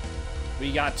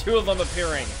 We got two of them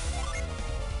appearing.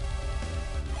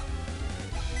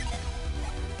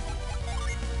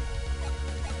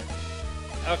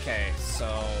 Okay,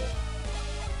 so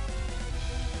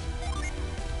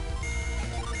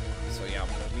yeah,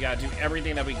 we gotta do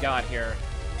everything that we got here.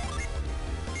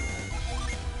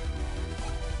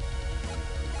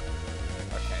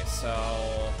 Okay,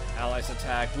 so allies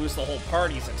attack, boost the whole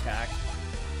party's attack.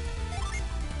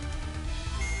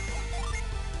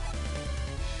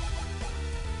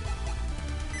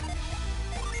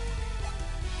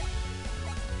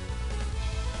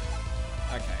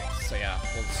 Okay, so yeah,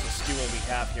 we'll just do what we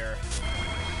have here.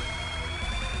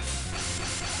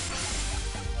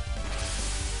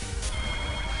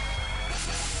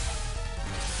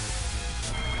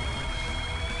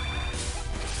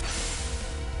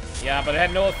 Yeah, but it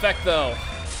had no effect, though.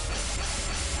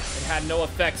 It had no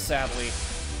effect, sadly.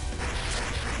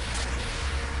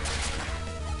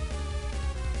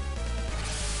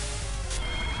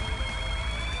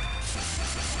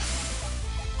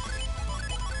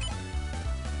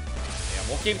 Yeah,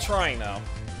 we'll keep trying, though.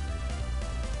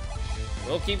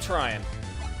 We'll keep trying.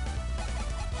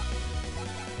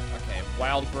 Okay,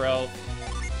 wild growth.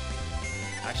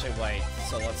 Actually, wait.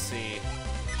 So let's see.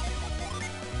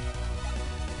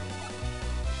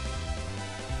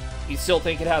 You still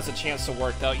think it has a chance to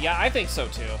work, though? Yeah, I think so,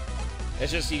 too. It's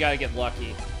just you gotta get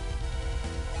lucky.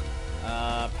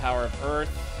 Power of Earth.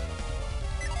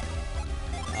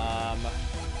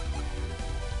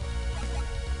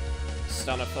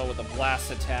 Stun a foe with a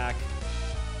blast attack.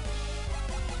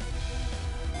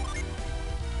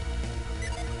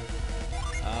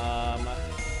 Yeah,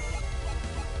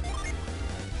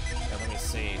 let me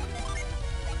see.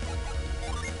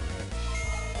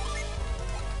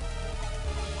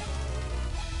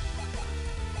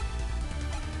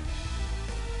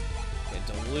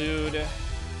 Delude.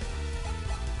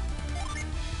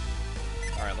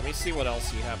 Alright, let me see what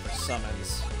else you have for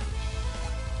summons.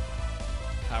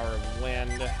 Power of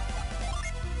Wind. Yeah,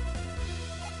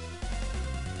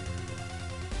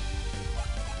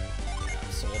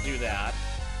 so we'll do that.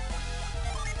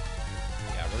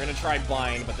 Yeah, we're gonna try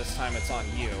Bind, but this time it's on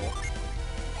you.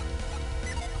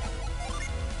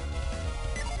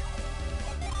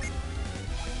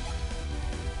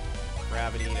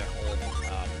 Gravity to hold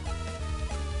up.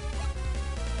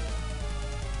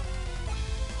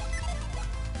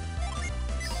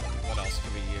 What else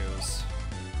can we use?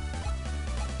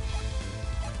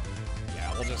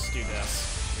 Yeah, we'll just do this.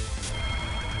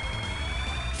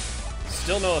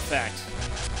 Still no effect.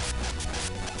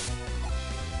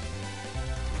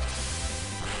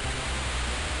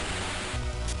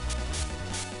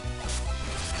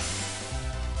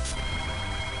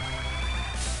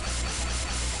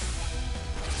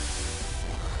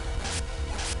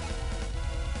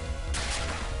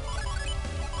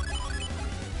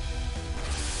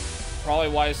 Probably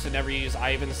wise to never use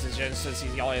Ivan's suggestion since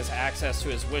he only has access to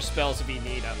his wish spells if he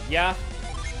need them. Yeah.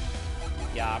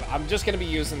 Yeah, I'm just gonna be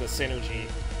using the synergy.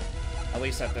 At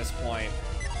least at this point.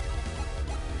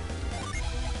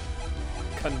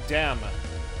 Condemn.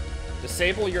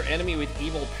 Disable your enemy with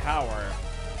evil power.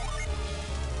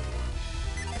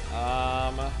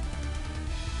 I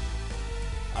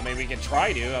mean, we could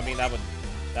try to. I mean,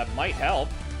 that might help.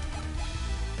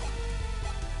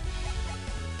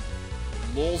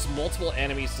 Lulls multiple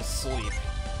enemies to sleep.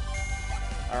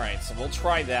 Alright, so we'll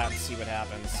try that and see what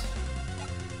happens.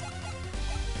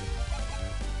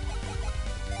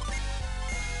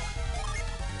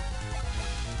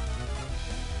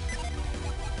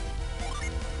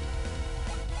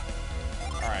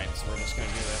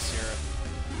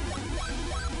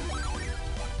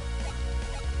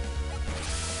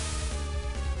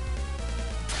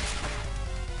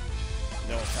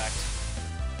 No effect.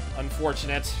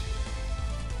 Unfortunate.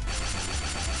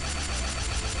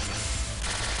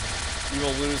 You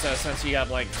will lose that since you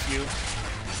have like few.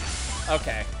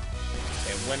 Okay.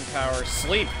 Okay, wind power,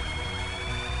 sleep.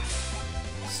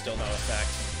 Still no effect.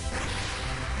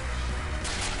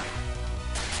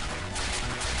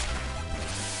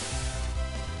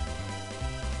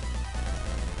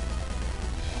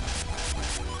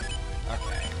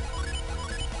 Okay.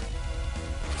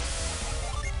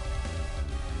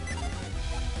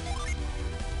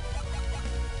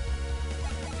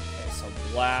 Okay, so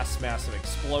blast, massive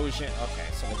explosion. Okay,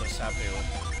 so we'll just have to.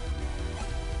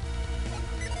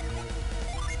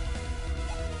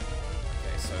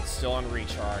 So it's still on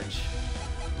recharge.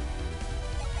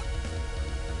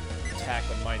 Attack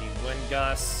with Mighty Wind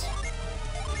Gust.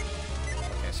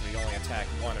 Okay, so we only attack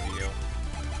one of you.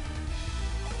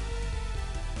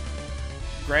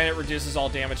 Granted, reduces all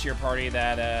damage to your party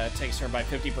that takes turn by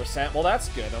 50%. Well, that's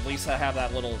good. At least I have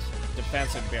that little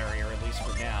defensive barrier, at least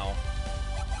for now.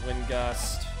 Wind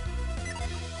Gust.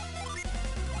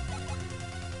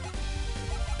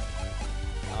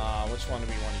 Which one do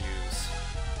we want to use?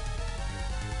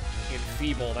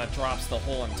 Enfeeble, that drops the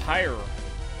whole entire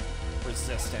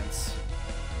resistance.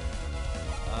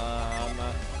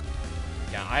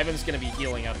 Yeah, Ivan's gonna be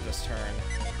healing up this turn.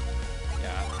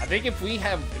 Yeah, I think if we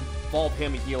have involved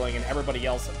him healing and everybody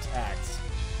else attacks,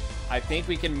 I think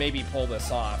we can maybe pull this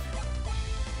off.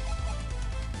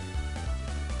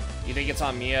 You think it's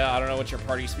on Mia? I don't know what your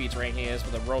party speed's ranking is,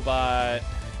 but the robot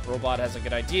has a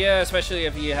good idea, especially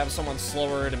if you have someone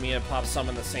slower to Mia pop some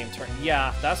in the same turn.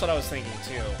 Yeah, that's what I was thinking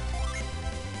too.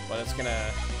 But it's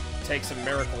gonna take some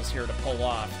miracles here to pull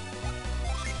off.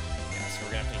 Yeah, so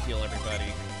we're gonna have to heal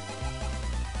everybody.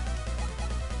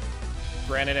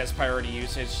 Granted, as priority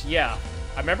usage. Yeah,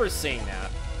 I remember seeing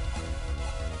that.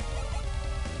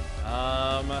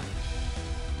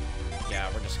 Yeah,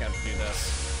 we're just gonna have to do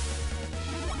this.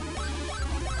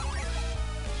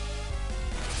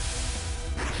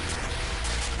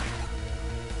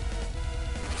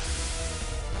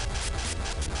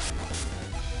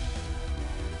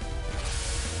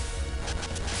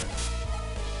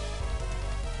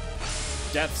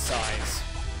 Death size.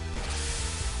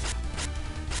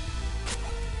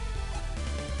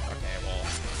 Okay, well.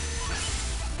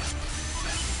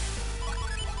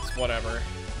 It's whatever.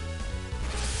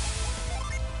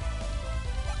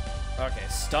 Okay,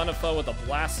 stun a foe with a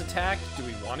blast attack. Do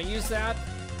we want to use that?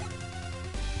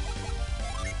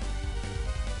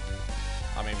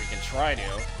 I mean, we can try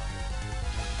to.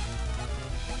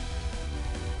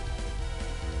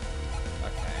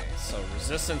 Okay, so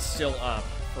resistance still up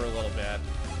for a little bit.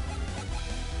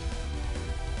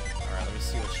 Alright, let me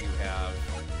see what you have.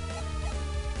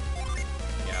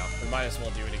 Yeah, we might as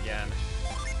well do it again.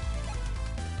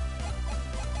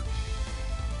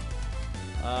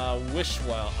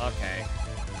 Wishwell, okay.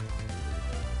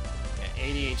 Yeah,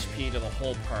 80 HP to the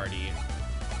whole party.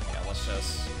 Yeah, let's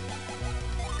just...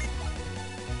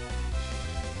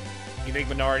 You think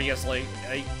Minardi has like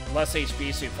less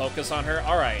HP, so you focus on her?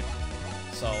 Alright.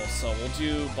 So we'll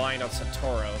do Bind on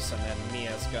Centauros, and then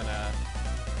Mia's gonna...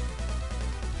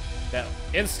 That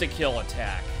insta-kill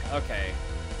attack. Okay.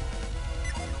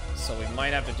 So we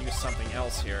might have to do something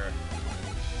else here.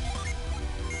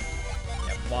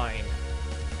 Yeah, Bind.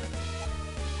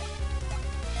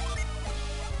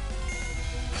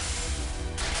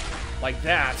 Like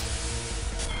that.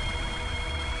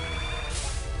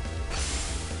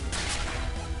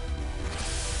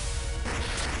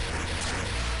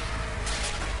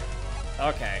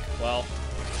 Okay, well.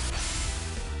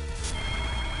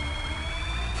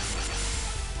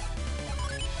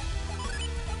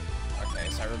 Okay,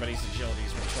 so everybody's agility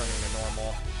is returning to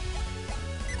normal.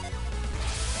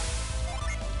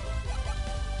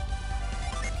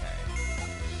 Okay.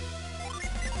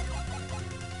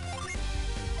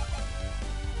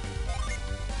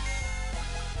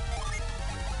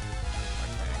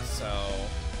 Okay, so...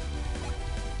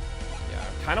 Yeah,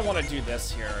 I kind of want to do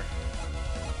this here.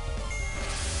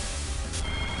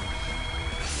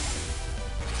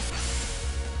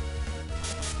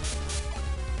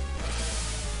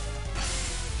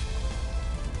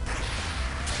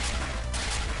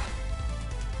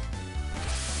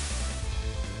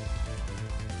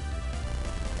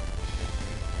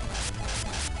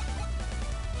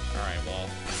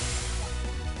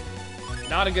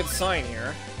 Not a good sign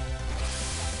here.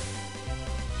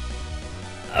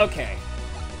 Okay.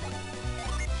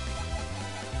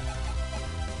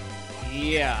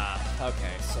 Yeah.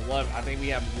 Okay. So I think we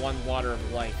have one water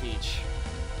of life each.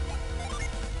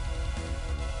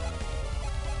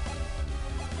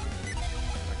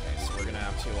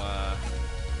 to,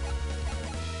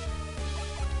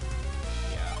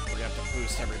 yeah, we're gonna have to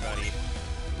boost everybody.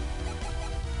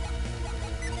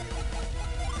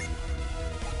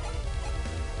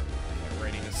 Okay,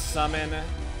 ready to summon.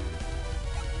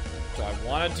 Do I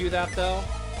want to do that, though?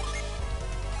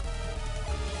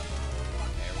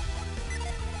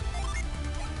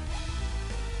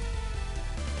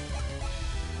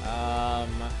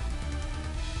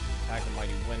 Attack the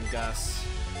Mighty Wind Gust.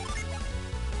 Yeah,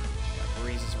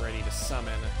 Breeze is ready to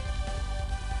summon.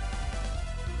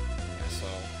 Yeah, so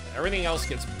everything else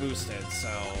gets boosted, so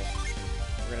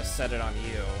we're gonna set it on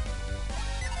you.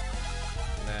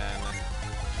 And then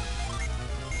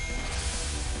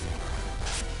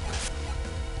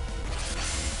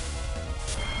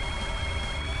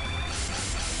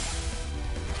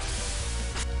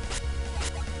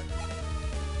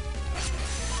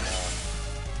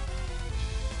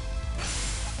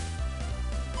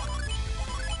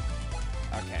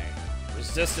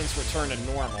resistance return to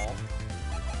normal.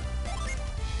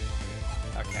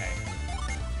 Okay.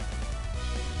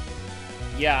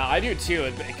 Yeah, I do too.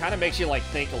 It kind of makes you like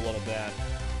think a little bit.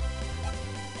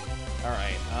 All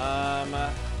right.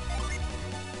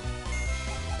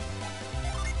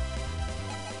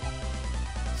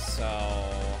 So.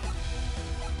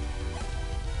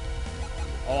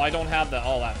 Oh, I don't have the.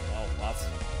 Oh,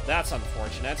 that's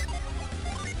unfortunate.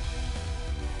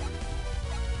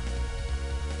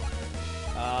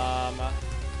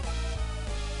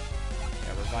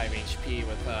 Yeah, revive HP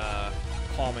with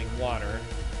calming water.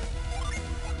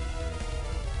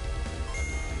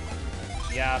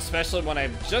 Yeah, especially when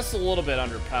I'm just a little bit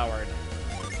underpowered.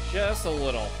 Just a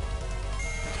little.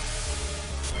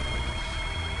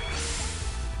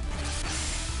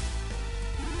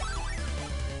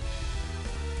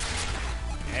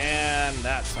 And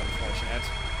that's unfortunate.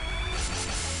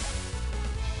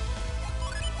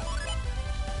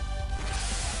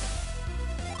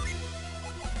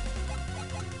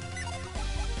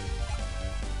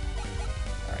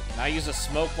 I use a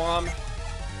smoke bomb.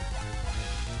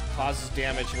 Causes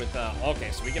damage with okay,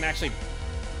 so we can actually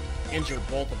injure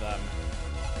both of them.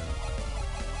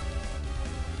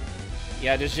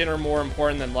 Yeah, does Jin are more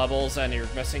important than levels and you're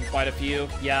missing quite a few?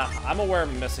 Yeah, I'm aware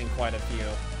I'm missing quite a few.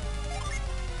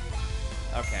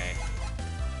 Okay.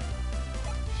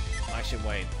 Actually,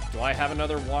 wait. Do I have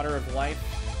another Water of Life?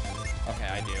 Okay,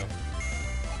 I do.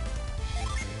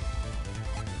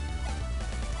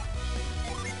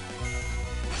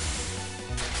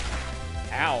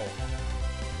 Ow.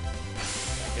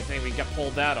 Good thing we got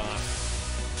pulled that off.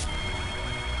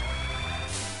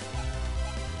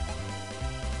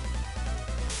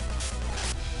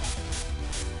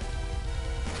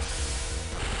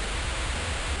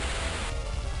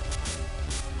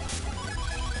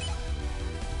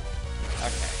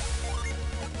 Okay.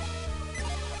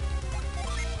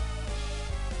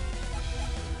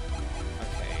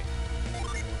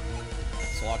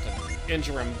 So I'll have to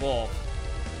injure them both.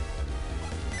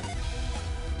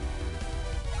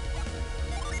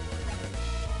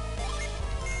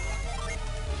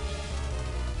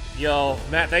 Yo,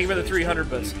 Matt, thank you for the 300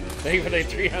 bits. Thank you for the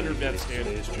 300 bits, dude.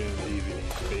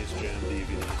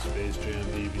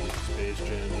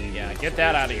 Yeah, get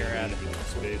that out of your head.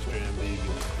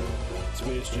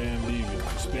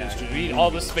 Yeah, read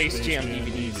all the Space Jam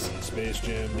DVDs. Space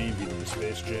Jam DVD,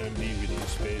 Space Jam DVD,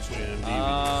 Space Jam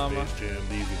DVD,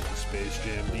 Space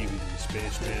Jam DVD,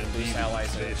 Space Jam DVD, Boost allies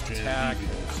Space Jam attack.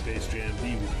 Space Jam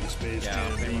DVD, Space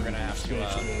Jam okay, we're gonna have to,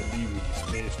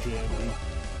 Space Jam DVD.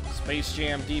 Space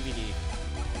Jam DVD.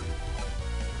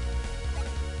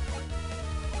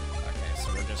 Okay, so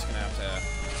we're just gonna have to...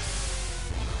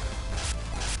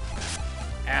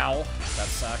 Ow. That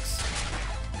sucks.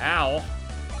 Ow.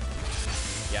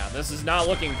 Yeah, this is not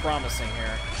looking promising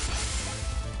here.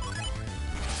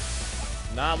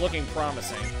 Not looking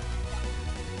promising.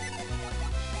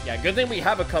 Yeah, good thing we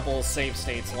have a couple of save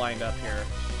states lined up here.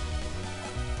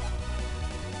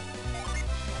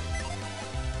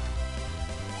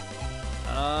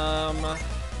 Yeah,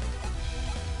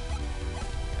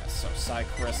 so Psy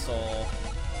Crystal.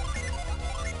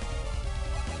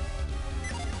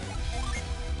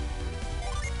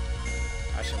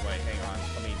 I should wait, hang on.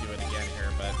 Let me do it again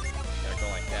here, but gotta go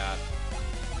like that.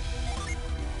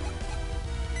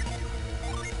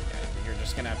 Yeah, you're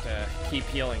just gonna have to keep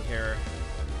healing here.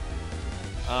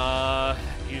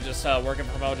 You just working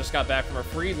from home, just got back from a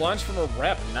free lunch from a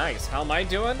rep. Nice. How am I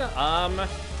doing?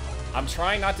 I'm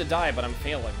trying not to die, but I'm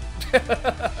failing.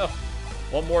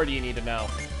 What more do you need to know?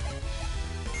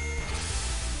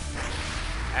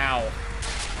 Ow.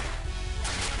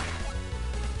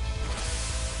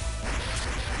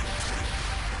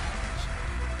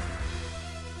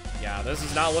 Yeah, this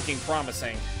is not looking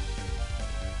promising.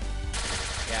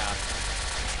 Yeah.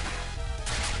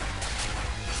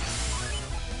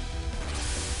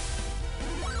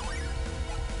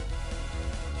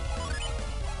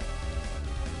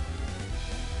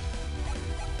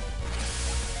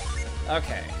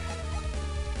 Okay.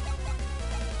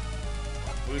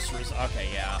 Boosters, okay,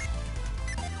 yeah.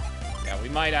 Yeah, we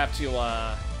might have to,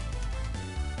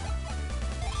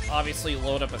 obviously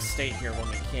load up a state here when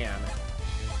we can.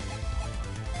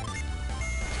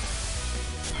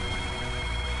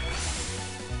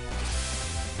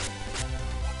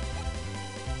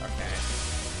 Okay.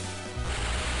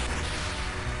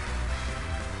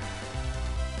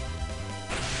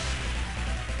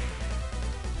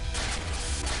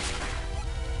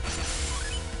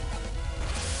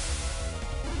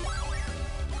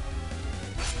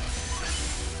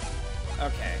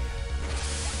 Okay.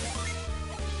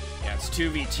 Yeah, it's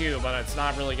 2v2, but it's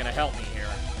not really gonna help me here.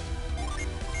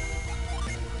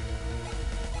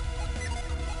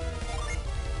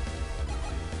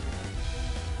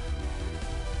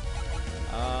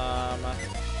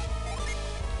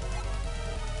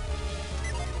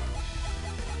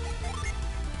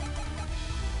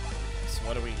 So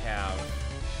what do we have?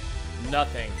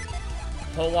 Nothing.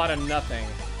 Whole lot of nothing.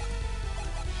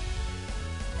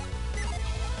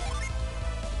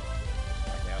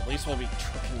 At least what we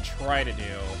can try to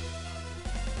do.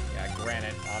 Yeah,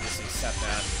 granite, obviously set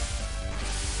that.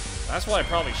 That's what I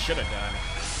probably should have done.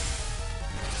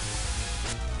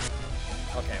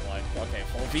 Okay, well, okay,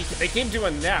 well, if they keep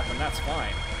doing that, then that's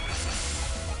fine.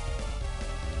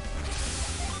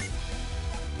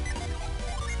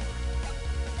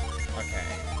 Okay.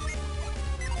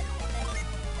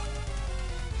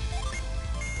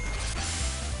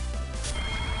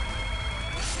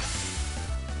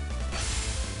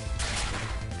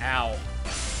 Ow.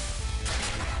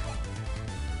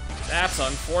 That's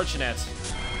unfortunate.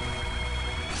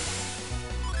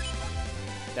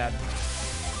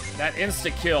 That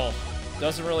insta-kill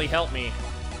doesn't really help me.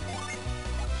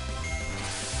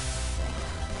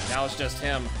 Now it's just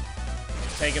him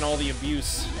taking all the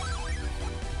abuse.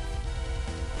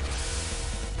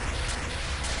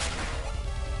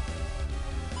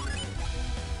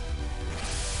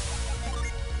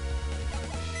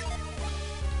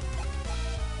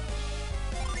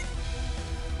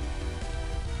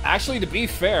 Actually, to be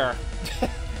fair,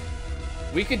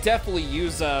 we could definitely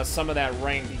use some of that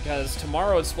rain because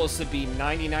tomorrow it's supposed to be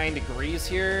 99 degrees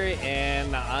here,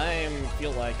 and I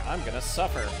feel like I'm gonna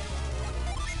suffer.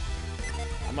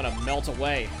 I'm gonna melt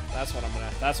away. That's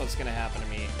what's gonna happen to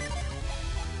me.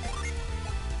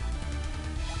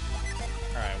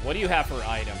 All right, what do you have for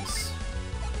items?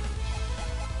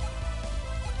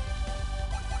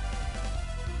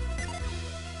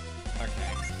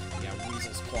 Okay, yeah,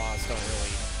 Weasel's claws don't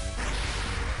really.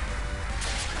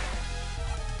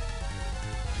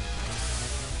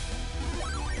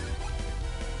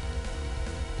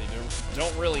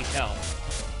 Don't really help.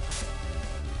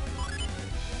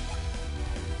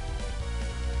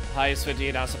 Highest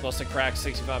 58, I'm supposed to crack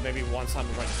 65 maybe once I'm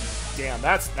like, damn,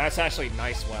 that's actually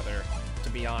nice weather, to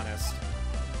be honest.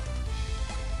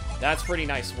 That's pretty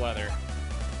nice weather.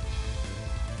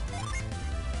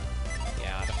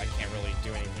 Yeah, I can't really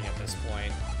do anything at this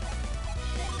point.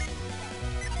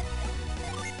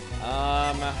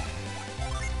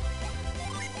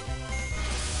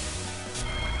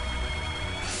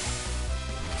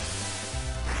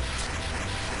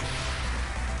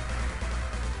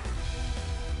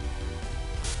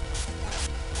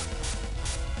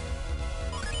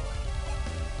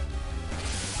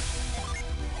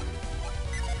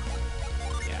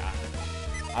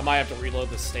 I might have to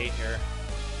reload the state here.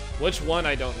 Which one,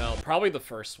 I don't know. Probably the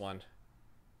first one.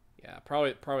 Yeah,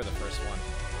 probably the first one.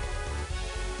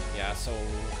 Yeah, so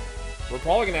we're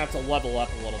probably gonna have to level up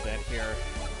a little bit here.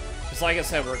 Because like I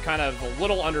said, we're kind of a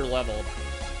little under-leveled.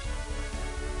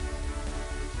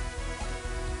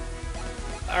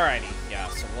 Alrighty, yeah,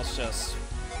 so let's just...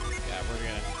 Yeah, we're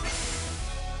gonna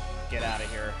get out of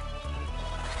here.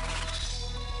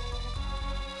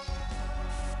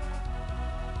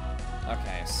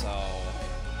 Okay, so...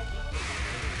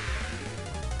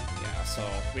 Yeah, so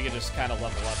we can just kind of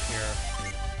level up here.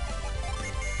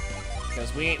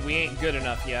 Because we ain't good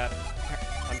enough yet,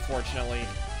 unfortunately.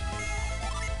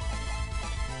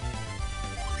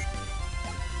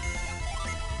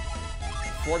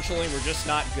 Fortunately, we're just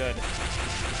not good.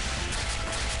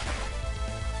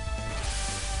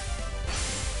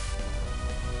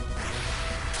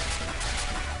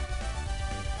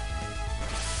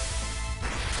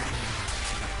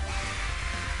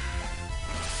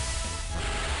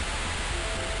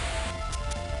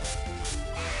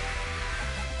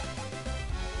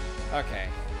 Okay.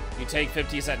 You take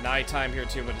 50s at nighttime here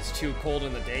too, but it's too cold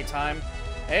in the daytime.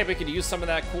 Hey, we could use some of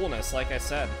that coolness, like I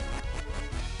said.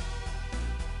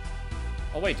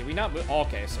 Oh wait, did we not move? Oh,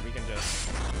 okay, so we can just...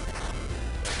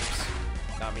 Oops.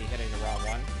 Not me hitting the wrong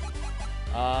one.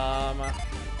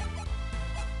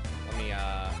 Let me,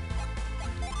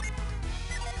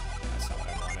 That's not what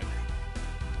I wanted.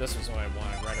 This was what I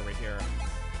wanted, right over here.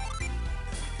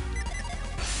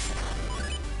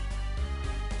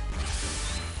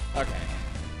 Okay.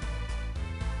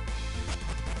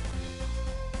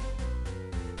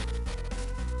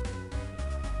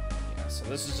 Yeah, so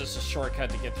this is just a shortcut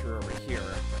to get through over here.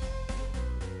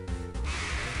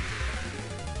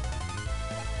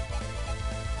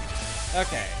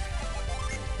 Okay.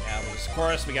 Yeah, of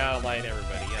course we gotta light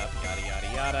everybody up, yada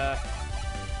yada yada.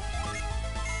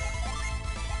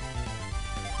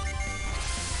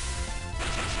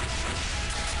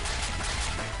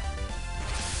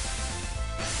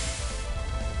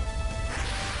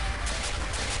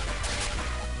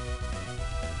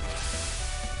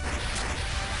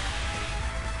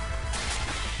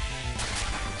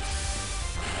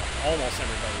 Almost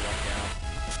everybody went down.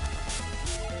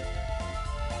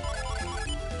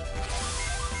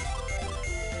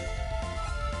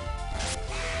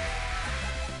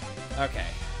 Okay.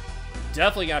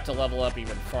 Definitely got to level up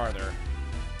even farther.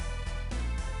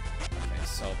 Okay,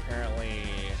 so apparently...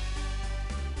 Yeah.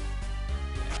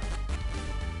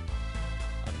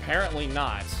 Apparently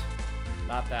not.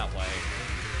 Not that way.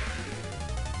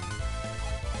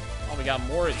 Oh, we got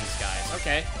more of these guys.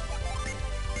 Okay.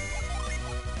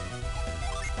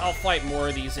 I'll fight more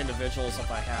of these individuals if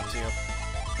I have to.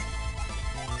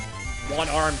 One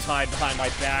arm tied behind my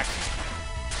back.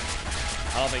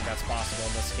 I don't think that's possible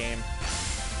in this game.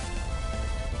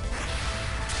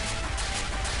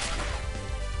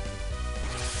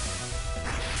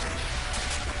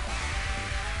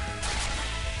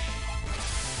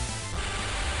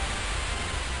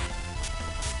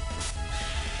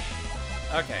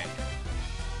 Okay.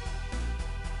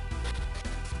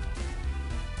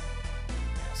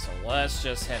 Yeah, so let's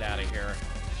just head out of here.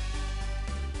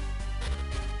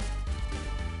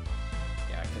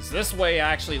 Yeah, because this way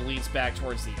actually leads back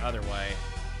towards the other way.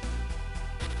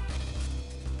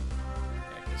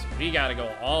 Yeah, because we gotta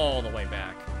go all the way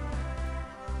back.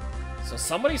 So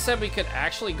somebody said we could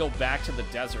actually go back to the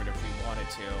desert if we wanted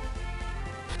to.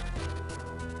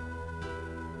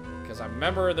 Because I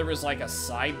remember there was like a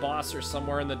side boss or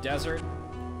somewhere in the desert.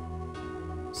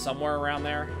 Somewhere around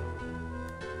there.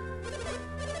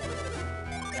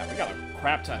 Yeah, we got a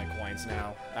crap ton of coins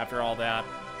now after all that.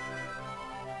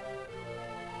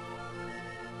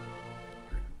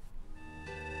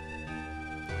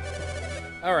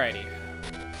 Alrighty.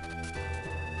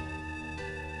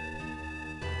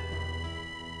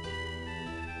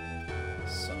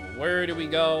 So where do we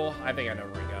go? I think I know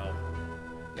where we go.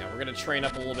 Yeah, we're gonna train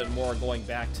up a little bit more going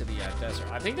back to the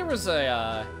desert. I think there was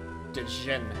a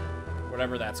Djinn,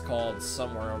 whatever that's called,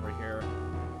 somewhere over here.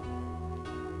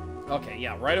 Okay,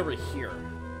 yeah, right over here.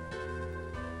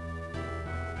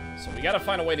 So we gotta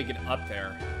find a way to get up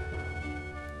there.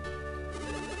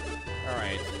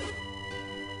 Alright.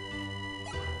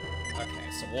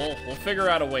 Okay, so we'll figure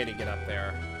out a way to get up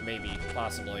there. Maybe,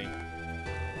 possibly.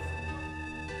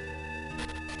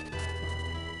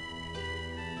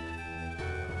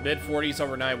 Mid-40s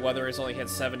overnight, weather has only hit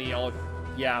 70. Oh,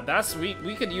 yeah, that's... We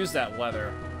could use that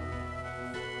weather.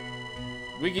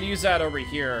 We could use that over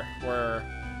here, where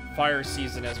fire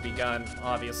season has begun,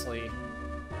 obviously.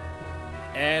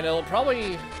 And it'll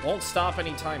probably won't stop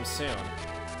anytime soon.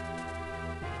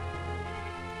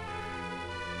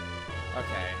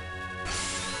 Okay.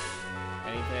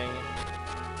 Anything?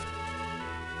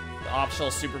 The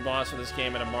optional super boss for this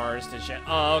game at a Mars.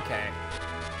 Oh, okay.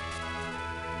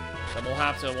 Then we'll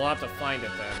have to find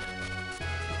it then.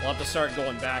 We'll have to start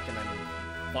going back and then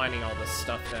finding all this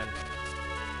stuff then.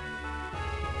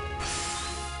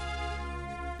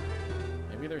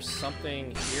 Maybe there's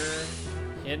something here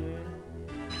hidden.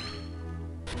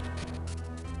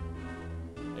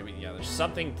 Maybe, yeah, there's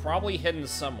something probably hidden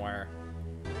somewhere.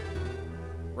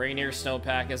 Rainier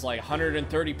snowpack is like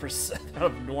 130%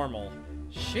 of normal.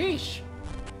 Sheesh.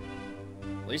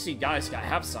 At least you guys gotta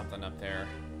have something up there.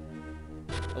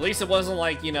 At least it wasn't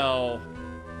like, you know,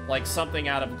 like something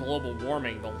out of global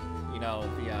warming, you know,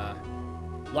 the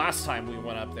last time we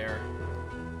went up there.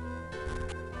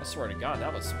 I swear to God,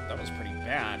 that was pretty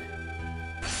bad.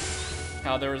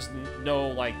 How there was no,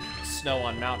 like, snow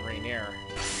on Mount Rainier.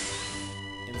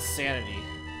 Insanity.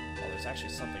 Oh, there's actually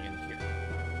something in here.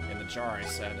 In the jar, I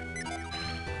said.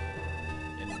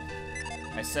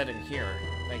 I said in here.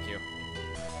 Thank you.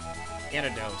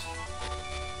 Antidote.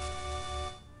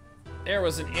 There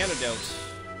was an antidote.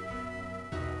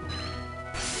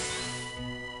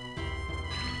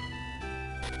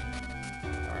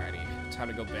 Alrighty, time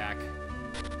to go back.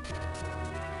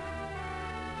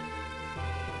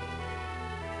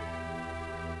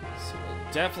 So we'll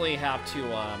definitely have to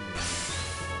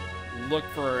look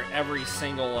for every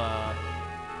single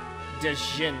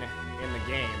Dejin in the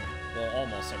game. Well,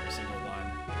 almost every single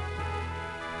one.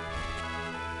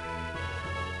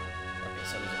 Okay,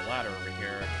 so there's a ladder over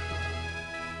here.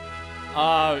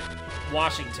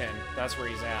 Washington. That's where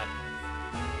he's at.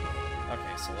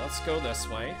 Okay, so let's go this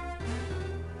way.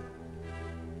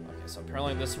 Okay, so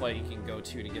apparently this way you can go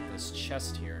to get this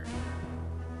chest here.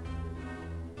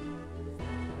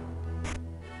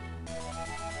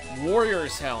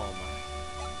 Warrior's Helm.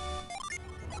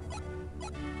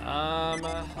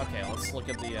 Okay, let's look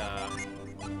at the,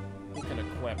 who can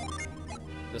equip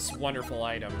this wonderful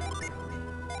item.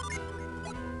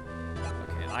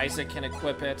 Okay, Isaac can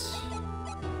equip it,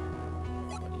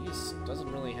 but he doesn't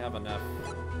really have enough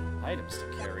items to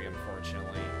carry,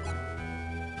 unfortunately.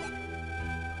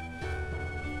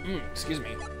 Excuse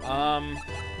me.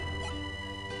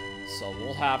 So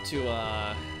we'll have to,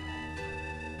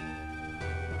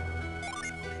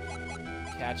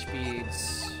 catch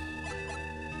beads.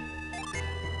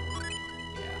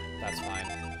 That's fine.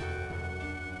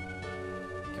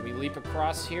 Can we leap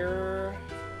across here?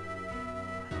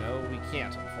 No, we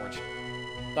can't,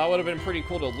 unfortunately. That would have been pretty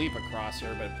cool to leap across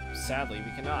here, but sadly, we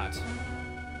cannot.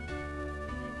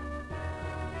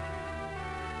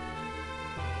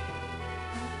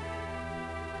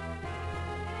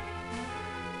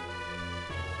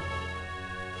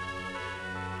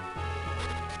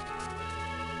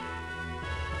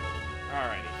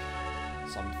 Alrighty.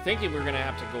 So I'm thinking we're gonna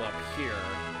have to go up here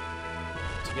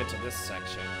to get to this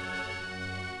section.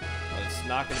 But it's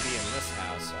not going to be in this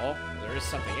house. Oh, there is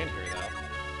something in here, though.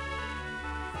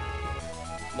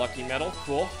 Lucky metal,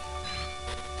 cool.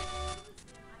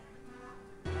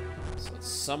 So it's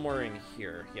somewhere in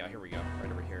here. Yeah, here we go,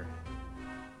 right over here.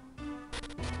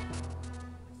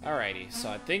 Alrighty, so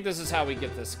I think this is how we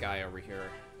get this guy over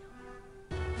here.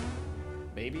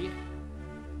 Maybe?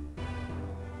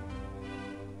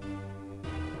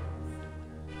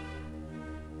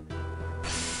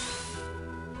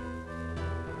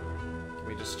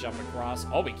 Just jump across.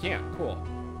 Oh, we can't. Cool.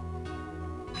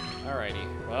 Alrighty.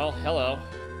 Well, hello.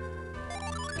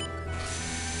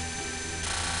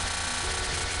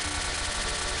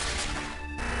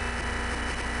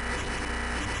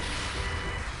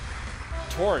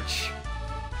 Torch.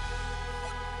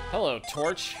 Hello,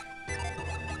 Torch.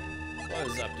 What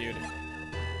is up, dude?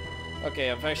 Okay,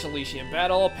 effectual Elysian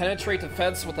battle. Penetrate the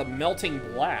fence with a melting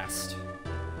blast.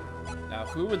 Now,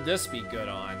 who would this be good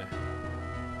on?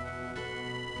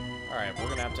 Alright, we're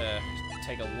gonna have to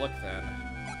take a look then.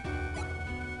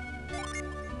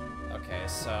 Okay,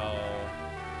 so...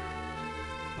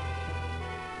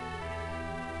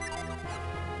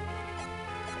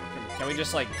 Can we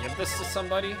just, like, give this to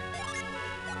somebody?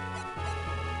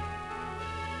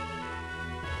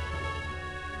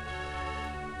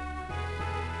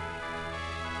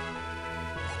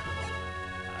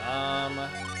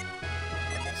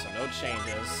 Okay, so no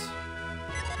changes.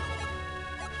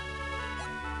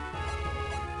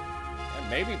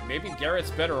 Maybe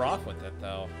Garrett's better off with it,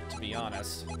 though, to be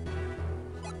honest.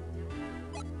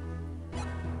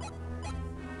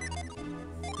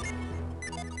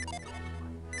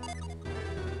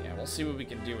 Yeah, we'll see what we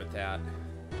can do with that.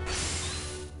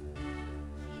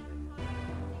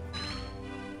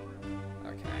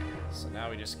 Okay, so now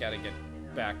we just gotta get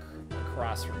back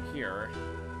across from here.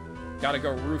 Gotta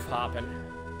go roof hopping.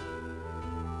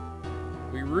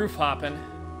 We roof hopping.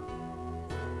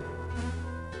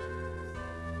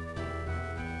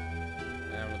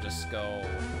 Just go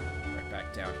right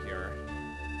back down here.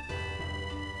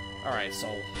 Alright,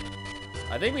 so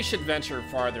I think we should venture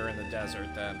farther in the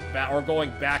desert then. Or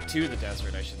going back to the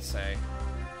desert, I should say.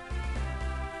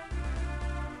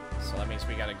 So that means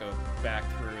we gotta go back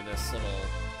through this little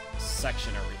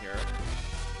section over here.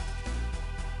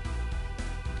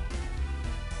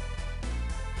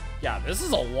 Yeah, this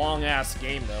is a long-ass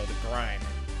game, though, to grind.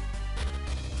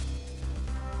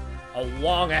 A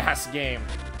long-ass game.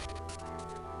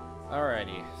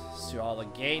 Alrighty, let's do all the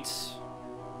gates.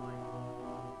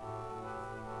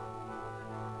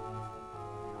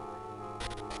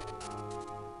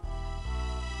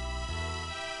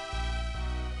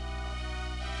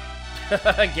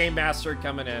 Game Master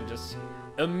coming in just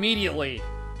immediately.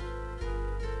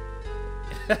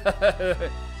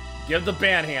 Give the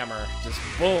banhammer. Just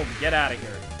boom, get out of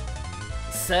here.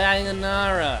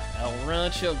 Sayonara, El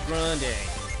Rancho Grande.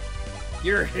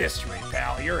 You're history,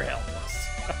 pal. You're helpless.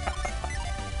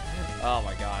 Oh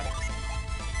my god.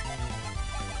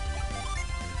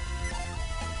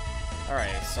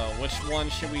 Alright, so which one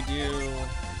should we do?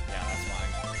 Yeah, that's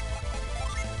fine.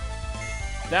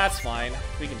 That's fine.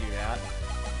 We can do that.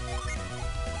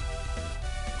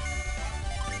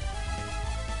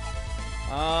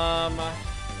 Yeah,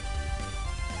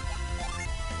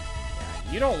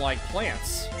 you don't like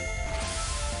plants.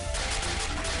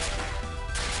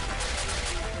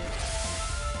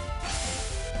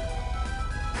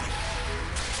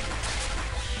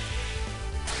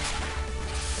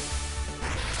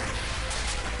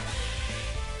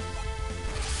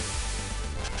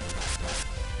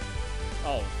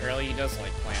 Oh, apparently he does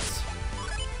like plants.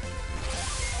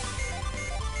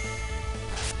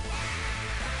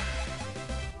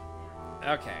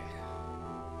 Okay.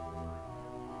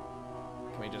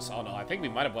 Can we just... Oh no, I think we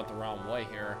might have went the wrong way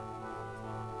here.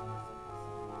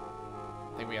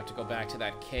 I think we have to go back to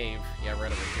that cave. Yeah,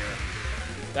 right over here.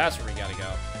 That's where we gotta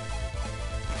go.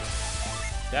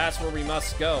 That's where we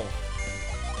must go.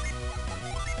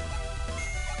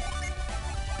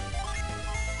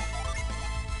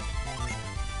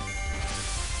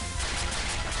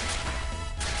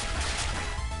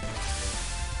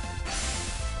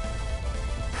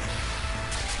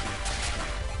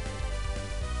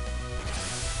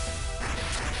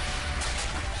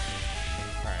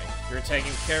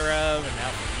 Taken care of, and now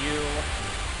for you.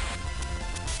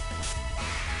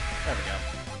 There we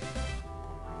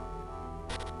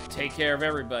go. Take care of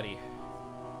everybody.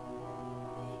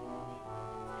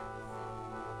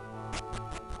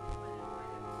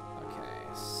 Okay,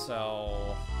 so...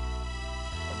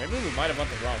 Or maybe we might have went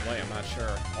the wrong way, I'm not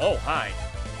sure. Oh, hi!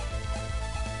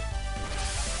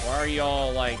 Why are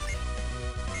y'all, like,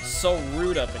 so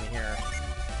rude up in here?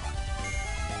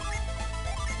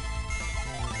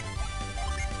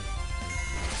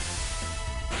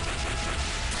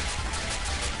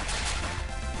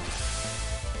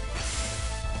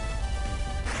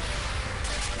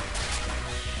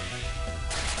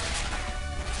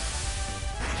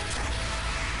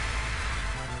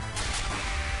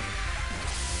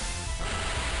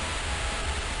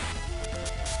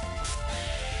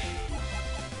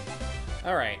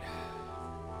 Alright.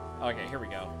 Okay, here we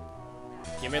go.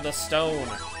 Give me the stone.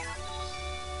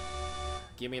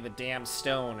 Give me the damn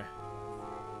stone.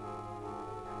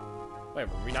 Wait,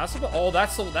 were we not supposed... Oh,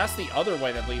 that's the other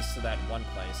way that leads to that one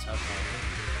place. Okay.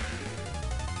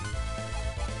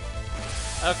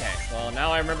 Okay, well,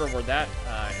 now I remember where that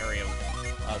area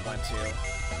went to.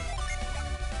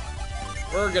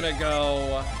 We're gonna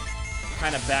go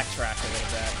kind of backtrack a little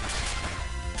bit.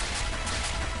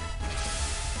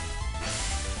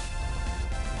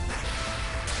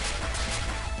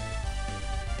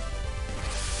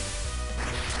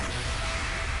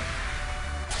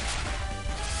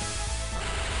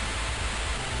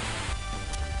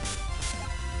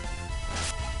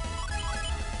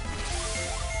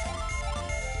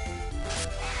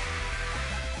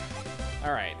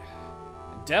 Alright.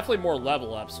 Definitely more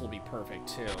level ups will be perfect,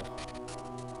 too.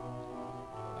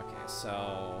 Okay,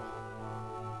 so...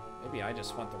 Maybe I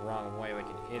just went the wrong way like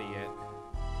an idiot.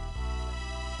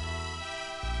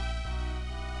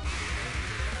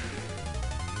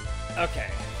 Okay.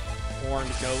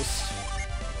 Horned ghost.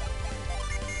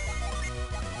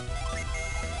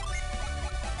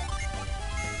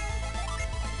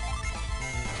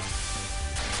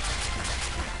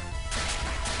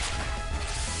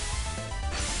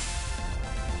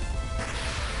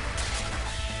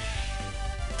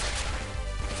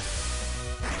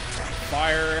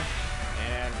 Fire,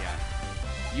 and yeah.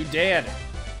 You dead.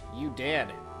 You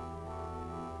dead.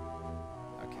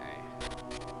 Okay.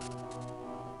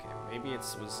 Okay, maybe it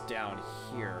was down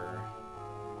here.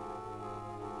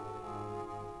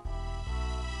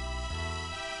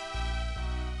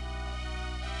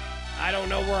 I don't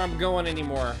know where I'm going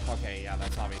anymore. Okay, yeah,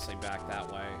 that's obviously back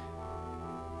that way.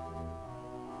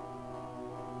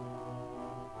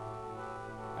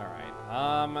 Alright,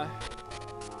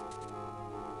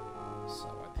 so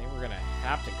I think we're gonna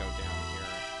have to go down here.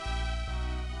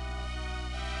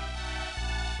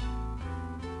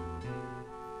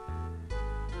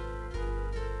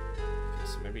 Okay,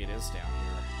 so maybe it is down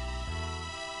here.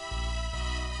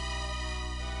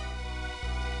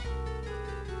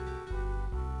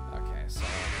 Okay, so I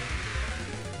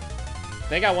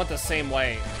think I went the same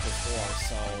way before,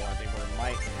 so I think we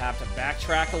might have to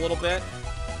backtrack a little bit.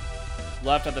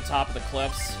 Left at the top of the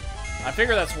cliffs. I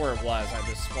figure that's where it was, I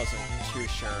just wasn't too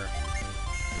sure.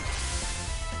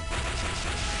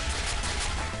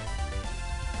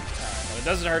 Alright, but it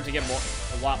doesn't hurt to get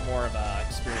a lot more of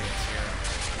experience here.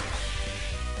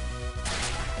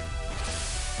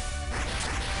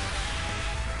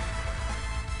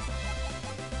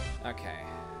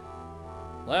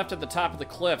 Left at the top of the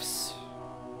cliffs.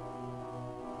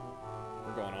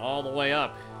 We're going all the way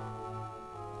up.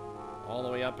 All the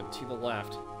way up and to the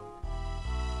left.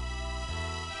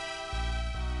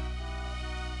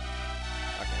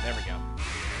 Okay, there we go.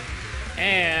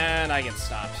 And I get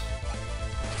stopped.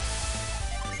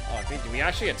 Oh, I think, do we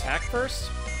actually attack first?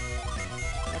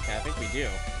 Okay, I think we do.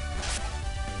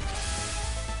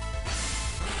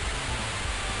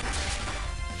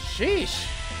 Sheesh!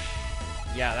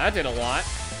 Yeah, that did a lot.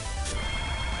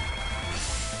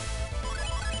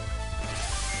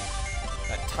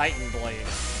 That Titan blade.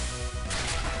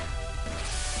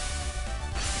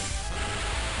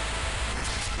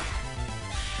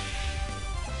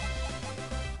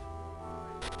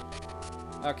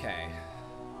 Okay.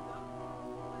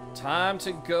 Time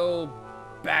to go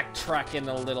backtracking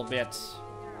a little bit.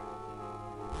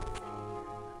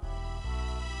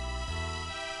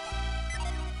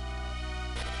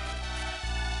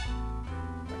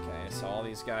 Okay, so all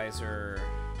these guys are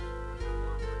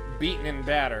beaten and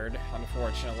battered,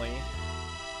 unfortunately.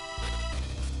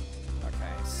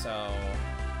 Okay, so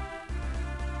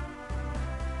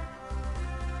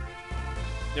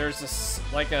there's this,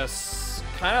 like a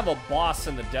kind of a boss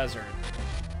in the desert.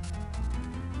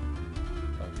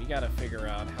 But we gotta figure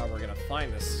out how we're gonna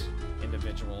find this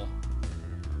individual.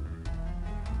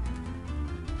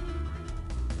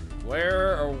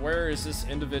 Where is this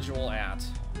individual at?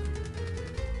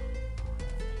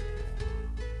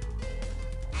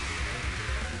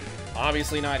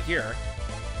 Obviously not here.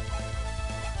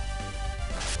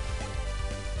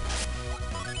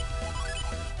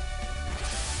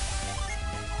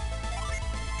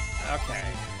 Okay.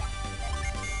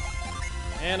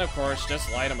 And of course,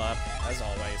 just light them up, as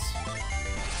always.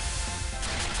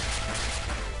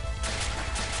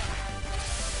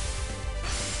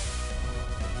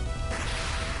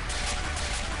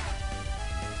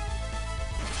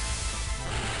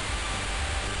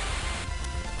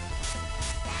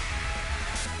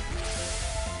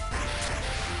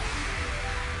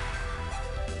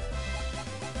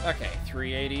 Okay,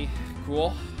 380.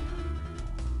 Cool.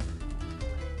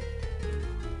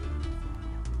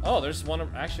 Oh, there's one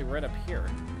actually right up here.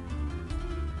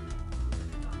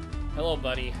 Hello,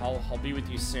 buddy. I'll be with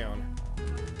you soon.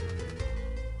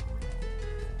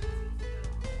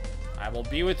 I will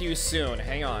be with you soon.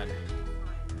 Hang on.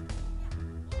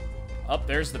 Up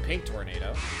there's the pink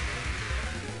tornado.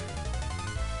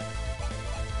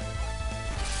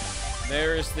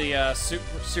 There's the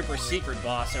super secret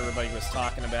boss everybody was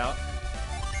talking about.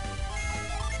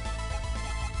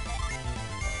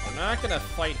 We're not gonna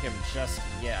fight him just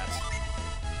yet.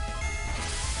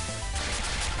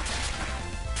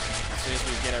 As soon as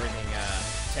we get everything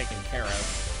taken care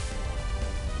of.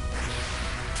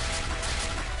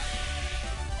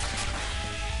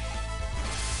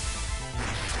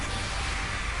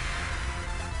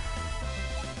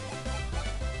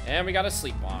 And we got a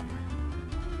sleep bomb.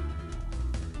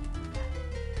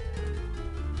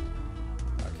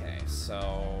 Okay,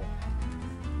 so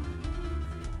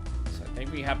I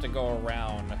think we have to go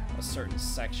around a certain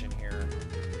section here.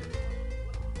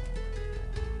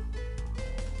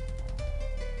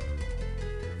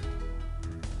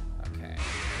 Okay.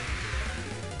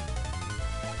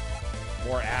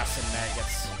 More acid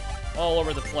maggots all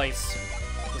over the place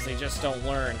because they just don't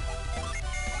learn.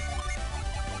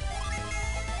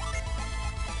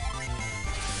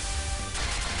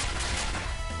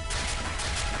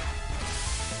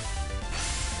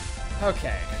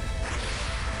 Okay.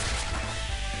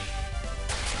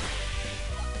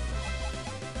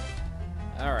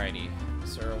 Alrighty.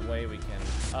 Is there a way we can...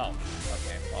 Oh,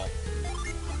 okay, well.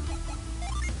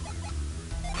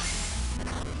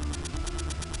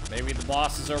 Maybe the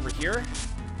boss is over here?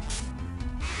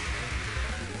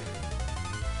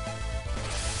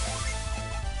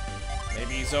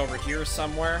 Maybe he's over here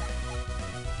somewhere?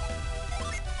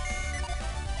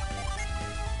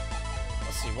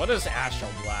 Let's see, what does Astral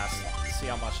Blast? Let's see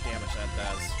how much damage that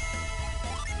does.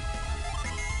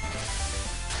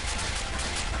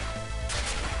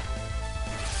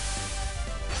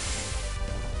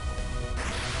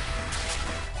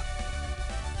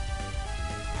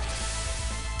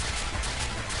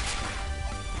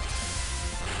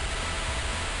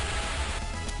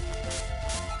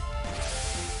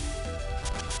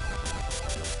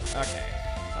 Okay,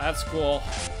 that's cool.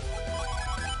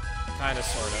 Kinda,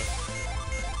 sort of.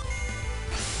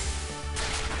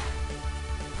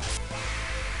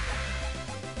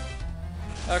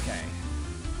 Okay.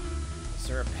 Is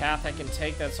there a path I can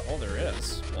take that's... Oh, there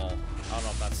is. Well, I don't know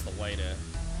if that's the way to...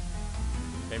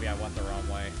 Maybe I went the wrong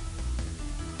way.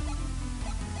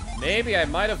 Maybe I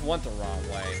might have went the wrong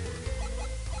way.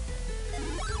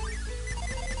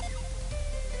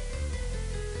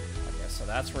 so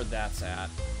that's where that's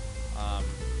at.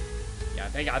 Yeah,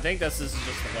 I think this is just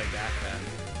the way back then.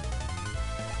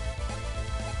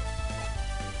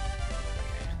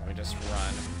 Okay, let me just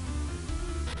run.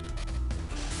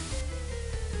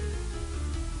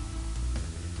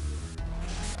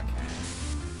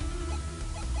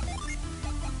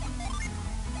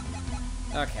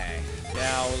 Okay,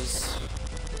 douse.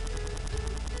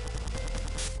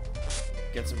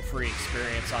 Get some free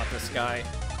experience off this guy.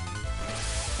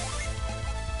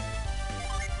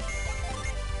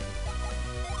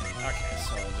 Okay,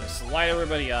 so just light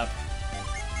everybody up,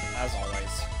 as always.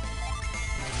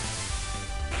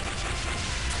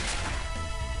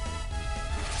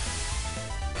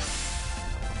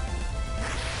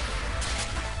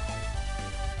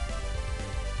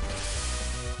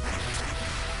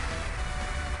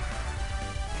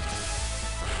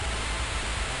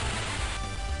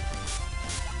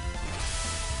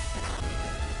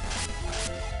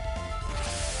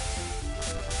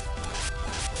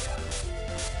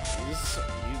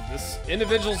 This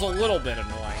individual's a little bit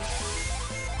annoying.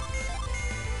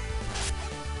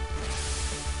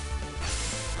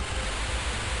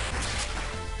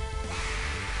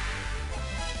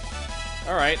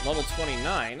 Alright, level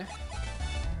 29.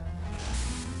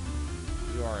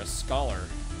 You are a scholar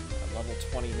at level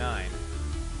 29.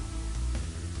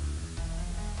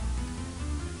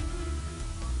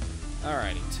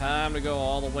 Alrighty, time to go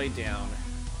all the way down.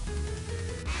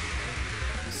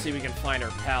 See if we can find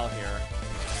our pal here.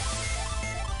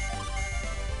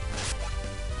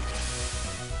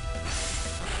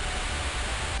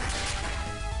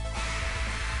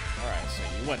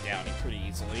 You went down pretty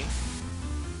easily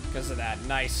because of that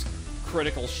nice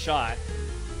critical shot.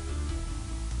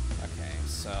 Okay,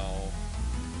 so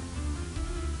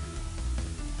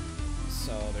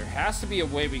there has to be a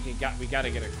way we gotta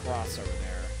get across over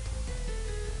there.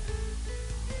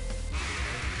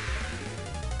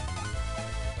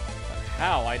 But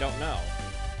how, I don't know.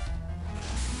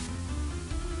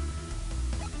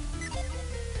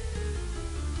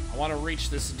 I want to reach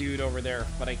this dude over there,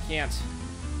 but I can't.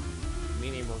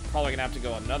 Meaning we're probably gonna have to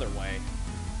go another way.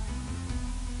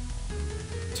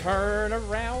 Turn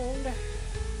around.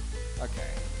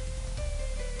 Okay.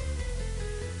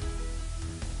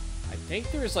 I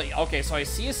think there's like, okay, so I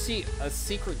see a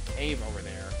secret cave over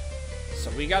there.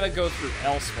 So we gotta go through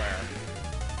elsewhere.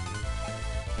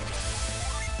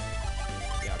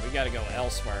 Yeah, we gotta go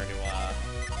elsewhere to,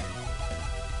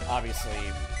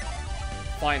 obviously,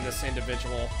 find this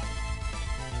individual.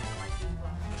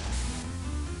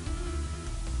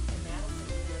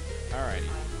 Alrighty.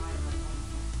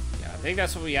 Yeah, I think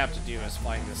that's what we have to do, is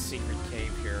find this secret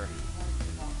cave here.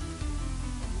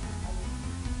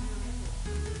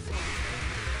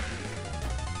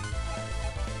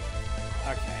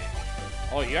 Okay.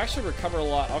 Oh, you actually recover a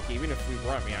lot. Okay, even if we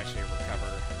run, we actually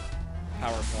recover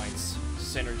power points.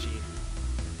 Synergy.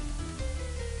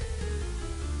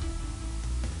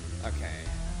 Okay.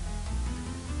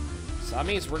 So that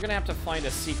means we're gonna have to find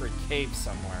a secret cave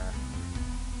somewhere.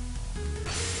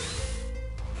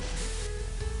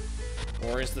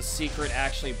 Or is the secret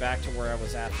actually back to where I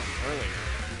was at from earlier?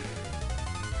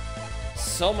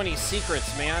 So many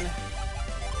secrets, man.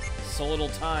 So little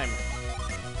time.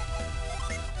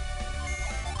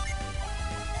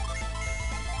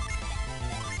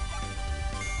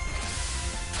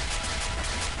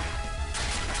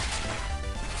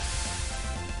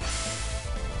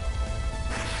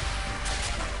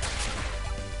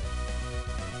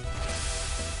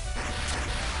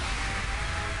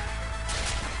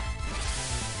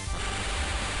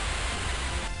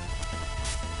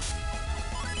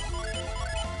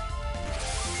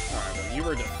 You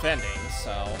were defending,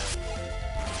 so...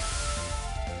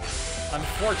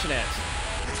 Unfortunate.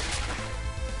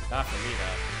 Not for me,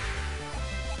 though.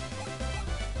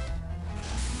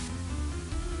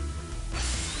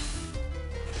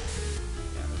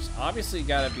 Yeah, there's obviously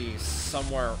gotta be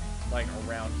somewhere, like,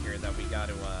 around here that we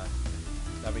gotta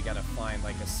find,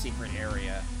 like, a secret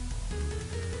area.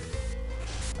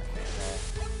 Okay, well...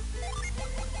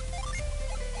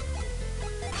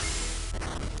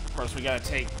 Of course, we gotta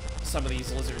take some of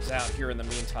these lizards out here in the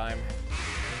meantime.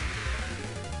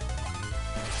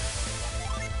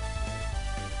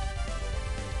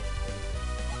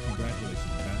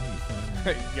 Congratulations,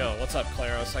 man. Yo, what's up,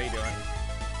 Claros? How you doing?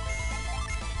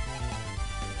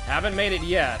 Haven't made it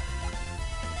yet.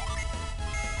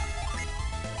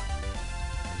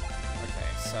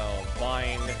 Okay, so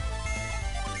bind.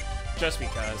 Just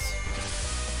because.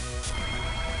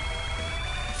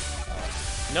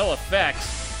 No effect?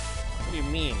 What do you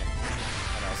mean? I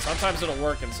know, sometimes it'll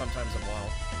work and sometimes it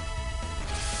won't.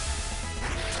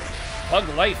 Pug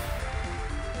life.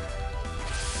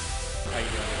 How you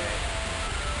doing today?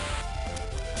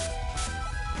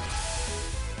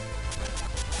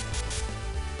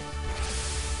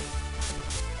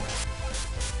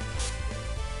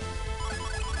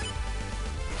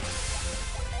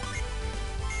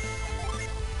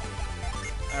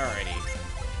 Alrighty.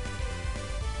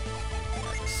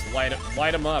 Yeah, just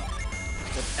light him up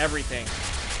with everything.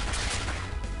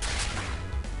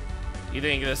 You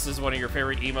think this is one of your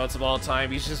favorite emotes of all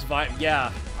time? He's just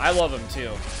yeah, I love him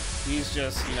too. He's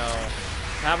just, you know,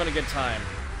 having a good time.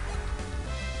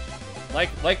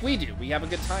 Like we do. We have a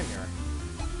good time here.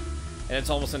 And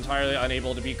it's almost entirely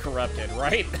unable to be corrupted,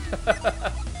 right?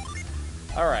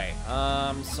 Alright,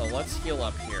 so let's heal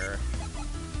up here.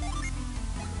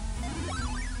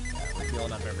 Yeah, we're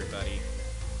healing up everybody.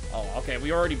 Oh, okay,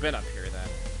 we already been up here then.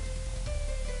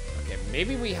 Okay,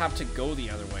 maybe we have to go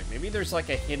the other way. Maybe there's like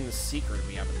a hidden secret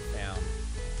we haven't found.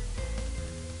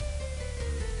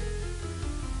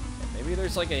 Maybe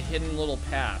there's like a hidden little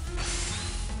path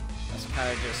that's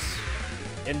kind of just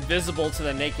invisible to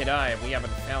the naked eye and we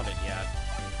haven't found it yet.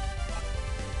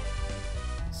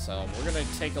 So we're gonna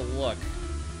take a look.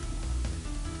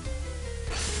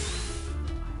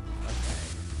 Okay.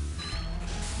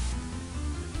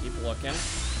 Keep looking.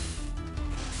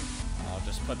 I'll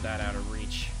just put that out of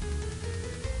reach.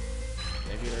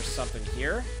 Maybe there's something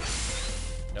here?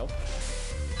 Nope.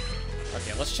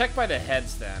 Okay, let's check by the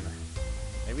heads then.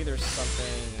 Maybe there's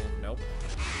something... Nope.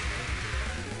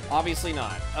 Obviously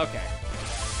not. Okay.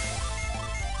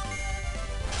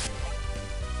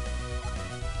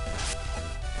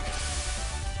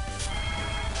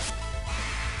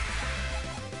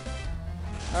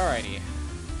 Alrighty.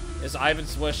 Is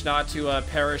Ivan's wish not to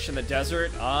perish in the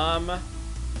desert? I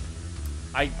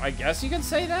guess you can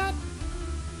say that?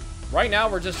 Right now,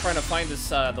 we're just trying to find this,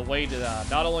 the way to,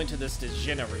 not only to this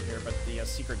Djinn over here, but the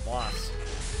secret boss.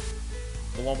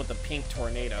 The one with the pink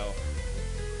tornado.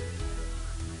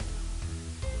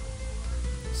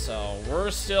 So,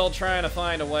 we're still trying to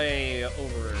find a way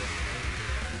over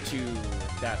to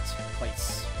that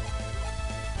place.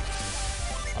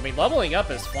 I mean, leveling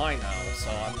up is fine, though, so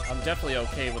I'm definitely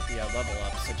okay with the level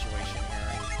up situation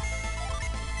here.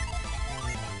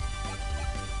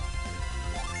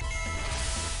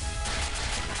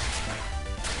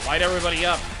 Light everybody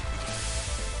up.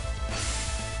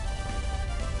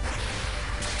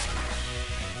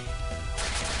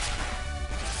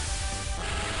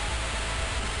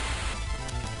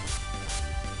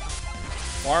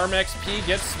 Farm XP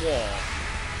gets swole.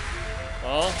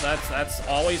 Well, that's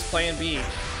always plan B.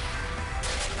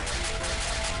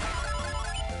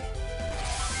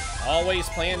 Always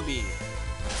plan B.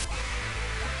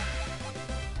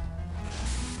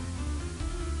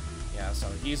 Yeah, so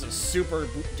he's a super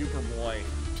duper boy.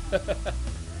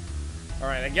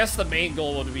 Alright, I guess the main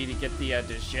goal would be to get the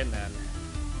Djinn then.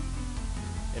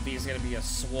 If he's gonna be a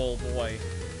swole boy.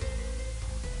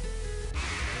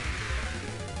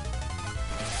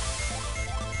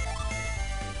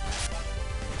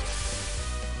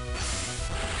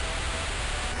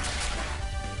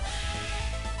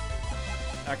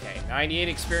 Okay, 98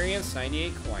 experience,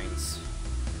 98 coins.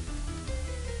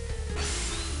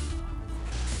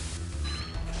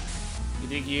 You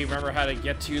think you remember how to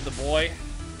get to the boy?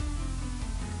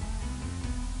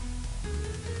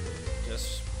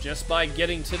 Just by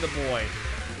getting to the boy.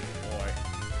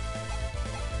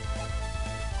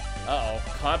 Uh-oh,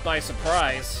 caught by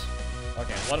surprise.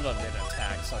 Okay, one of them didn't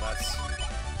attack, so that's...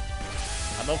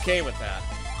 I'm okay with that.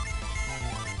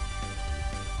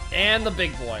 And the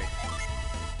big boy.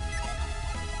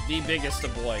 The biggest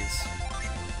of boys.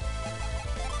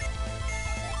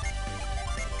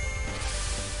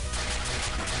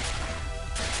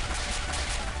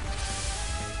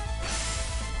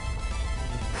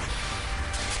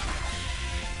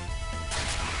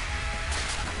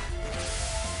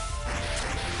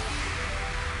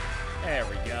 There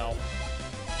we go.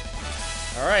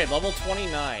 Alright, level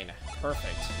 29.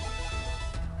 Perfect.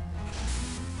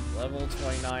 Level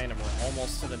 29, and we're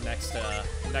almost to the next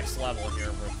level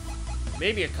here with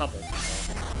maybe a couple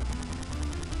people.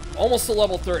 Almost to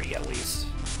level 30 at least.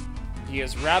 He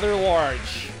is rather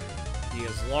large. He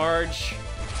is large.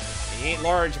 He ain't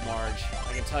large, Marge.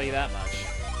 I can tell you that much.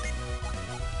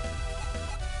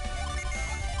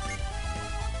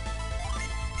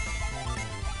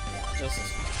 Just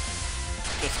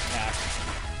attack.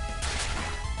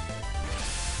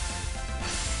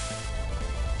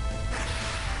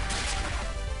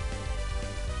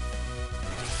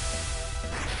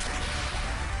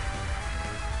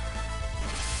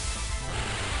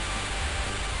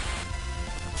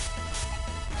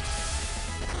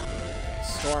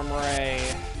 Storm Ray.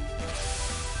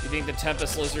 You you think the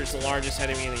Tempest Lizard's the largest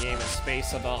enemy in the game in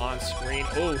space of on screen?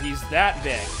 Oh, he's that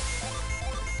big.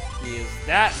 He is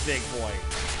that big boy.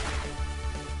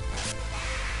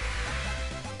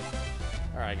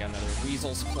 Alright, got another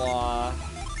Weasel's Claw.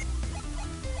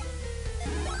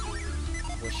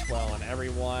 Wish well on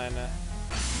everyone.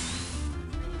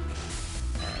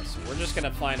 Alright, so we're just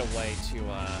gonna find a way to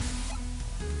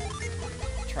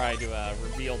try to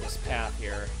reveal this path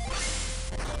here.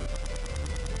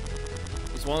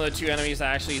 He's one of the two enemies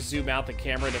that actually zoom out the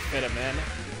camera to fit him in.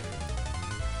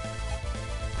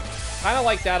 Kind of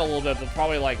like that a little bit, but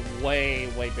probably like way,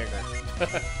 way bigger.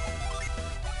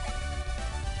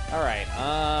 Alright,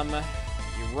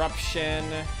 Eruption.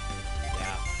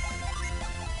 Yeah.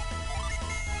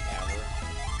 Yeah,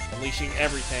 we're unleashing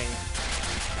everything.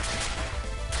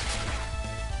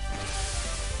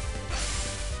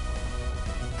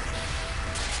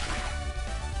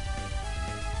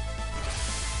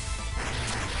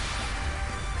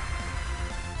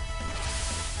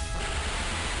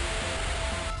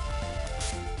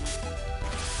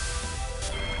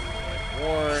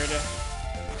 Ward.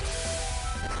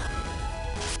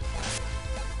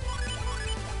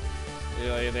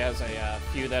 There's a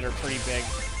few that are pretty big.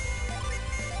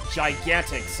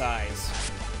 Gigantic size.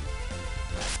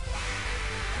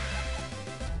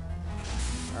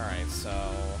 Alright, so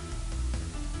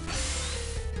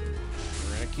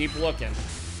we're gonna keep looking.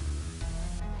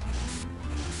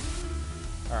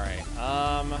 Alright,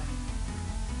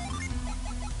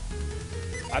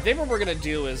 I think what we're gonna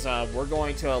do is we're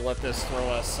going to let this throw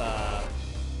us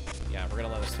yeah, we're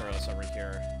gonna let this throw us over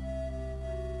here.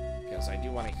 Because I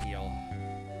do want to heal.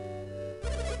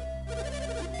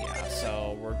 Yeah,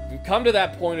 so we've come to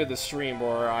that point of the stream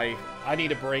where I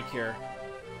need a break here.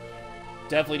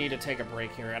 Definitely need to take a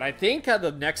break here. And I think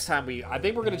the next time I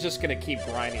think we're just gonna keep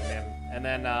grinding them. And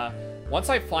then once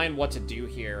I find what to do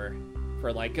here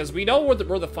for like, because we know where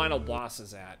the final boss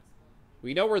is at.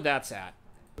 We know where that's at.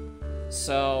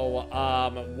 So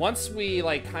once we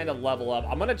like kind of level up,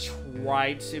 I'm gonna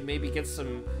try to maybe get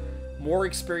some more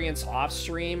experience off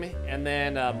stream and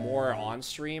then more on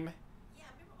stream.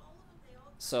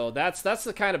 So that's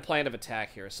the kind of plan of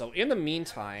attack here. So in the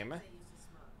meantime,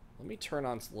 let me turn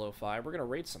on lo-fi. We're gonna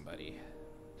raid somebody.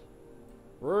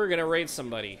 We're gonna raid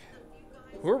somebody.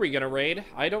 Who are we gonna raid?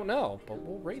 I don't know, but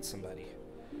we'll raid somebody.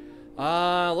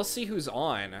 Let's see who's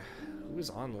on. Who's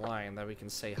online that we can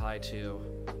say hi to.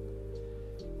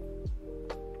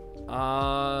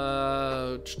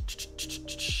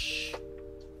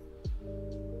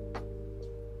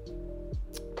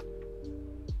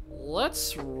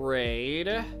 Let's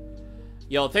raid.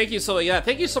 Yo, thank you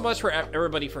so much for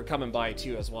everybody for coming by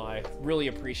too as well. I really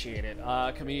appreciate it.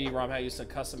 Community ROM had used a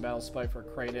custom battle spike for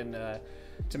Kraden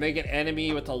to make an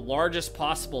enemy with the largest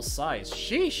possible size.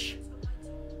 Sheesh.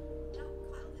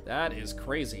 That is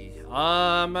crazy.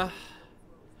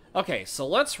 Okay, so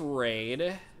let's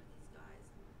raid.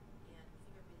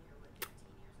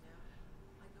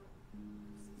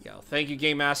 Yo, thank you,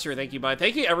 Game Master. Thank you, bud.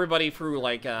 Thank you, everybody, for,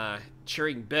 like,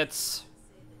 cheering bits.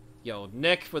 Yo,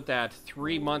 Nick with that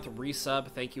 3-month resub.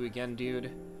 Thank you again,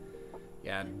 dude.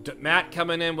 Yeah, Matt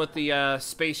coming in with the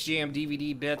Space Jam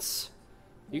DVD bits.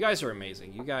 You guys are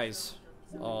amazing. You guys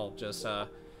all just,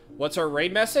 what's our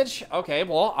raid message? Okay,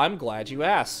 well, I'm glad you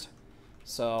asked.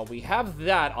 So, we have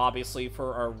that, obviously,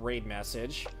 for our raid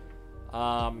message.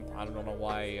 I don't know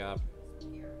why,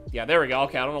 yeah, there we go.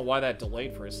 Okay, I don't know why that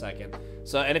delayed for a second.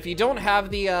 So, and if you don't have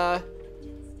the,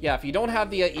 yeah, if you don't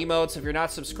have the emotes, if you're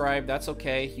not subscribed, that's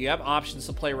okay. You have options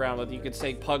to play around with. You can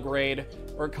say Pug Raid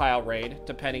or Kyle Raid,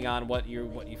 depending on what you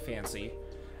fancy.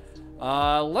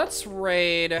 Let's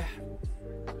raid.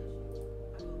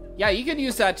 Yeah, you can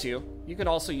use that too. You can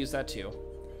also use that too.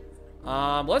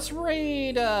 Let's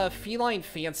raid Feline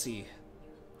Fancy.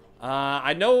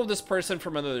 I know this person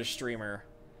from another streamer.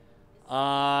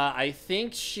 I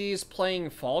think she's playing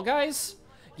Fall Guys.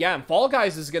 Yeah, and Fall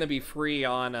Guys is going to be free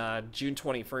on June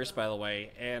 21st, by the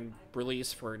way, and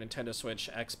released for Nintendo Switch,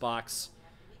 Xbox,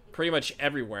 pretty much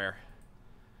everywhere.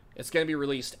 It's going to be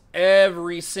released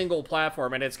every single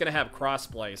platform, and it's going to have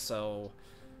crossplay, so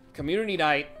Community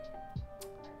Night,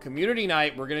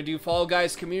 we're going to do Fall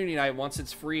Guys Community Night once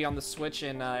it's free on the Switch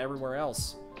and everywhere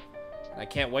else. And I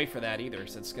can't wait for that either,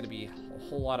 so it's going to be a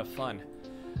whole lot of fun.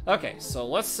 Okay, so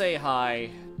let's say hi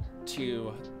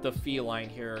to the feline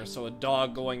here. So a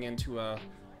dog going into a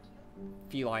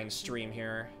feline stream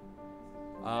here.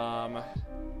 Let's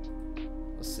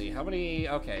see, how many...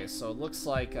 Okay, so it looks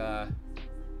like,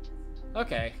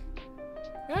 okay.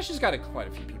 Yeah, she's got quite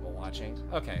a few people watching.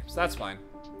 Okay, so that's fine.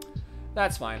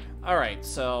 That's fine. Alright,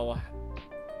 so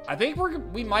I think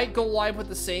we might go live with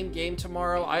the same game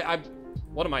tomorrow.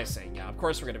 What am I saying? Yeah, of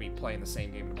course we're gonna be playing the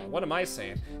same game tomorrow. What am I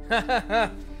saying?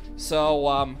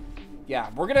 So, yeah,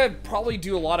 we're gonna probably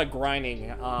do a lot of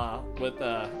grinding with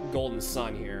Golden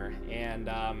Sun here. And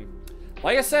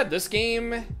like I said, this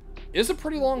game is a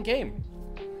pretty long game.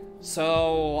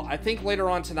 So I think later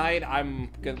on tonight,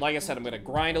 like I said, I'm gonna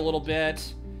grind a little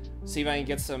bit, see if I can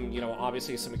get some, you know,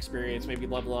 obviously some experience, maybe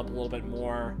level up a little bit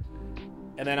more.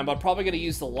 And then I'm probably going to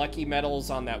use the lucky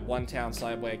medals on that one town so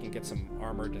that way I can get some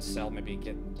armor to sell, maybe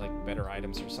get, like, better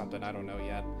items or something. I don't know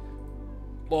yet.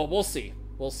 Well, we'll see.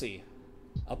 We'll see.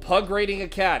 A pug raiding a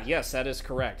cat. Yes, that is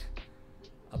correct.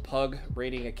 A pug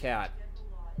raiding a cat.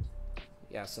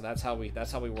 Yeah, so that's how we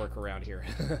work around here.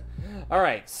 All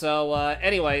right, so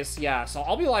anyways, yeah, so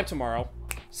I'll be live tomorrow.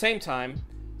 Same time,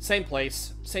 same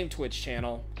place, same Twitch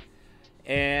channel.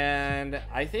 And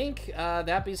I think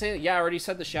that being said, yeah, I already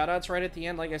said the shoutouts right at the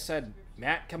end. Like I said,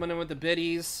 Matt coming in with the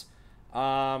biddies.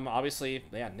 Obviously,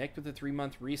 yeah, Nick with the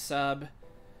 3-month resub.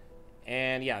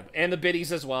 And yeah, and the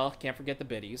biddies as well. Can't forget the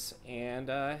biddies. And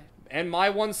my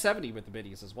 170 with the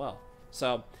biddies as well.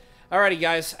 So, alrighty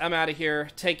guys, I'm out of here.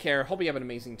 Take care. Hope you have an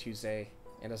amazing Tuesday.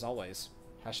 And as always,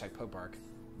 #PugBark.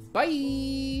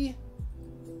 Bye!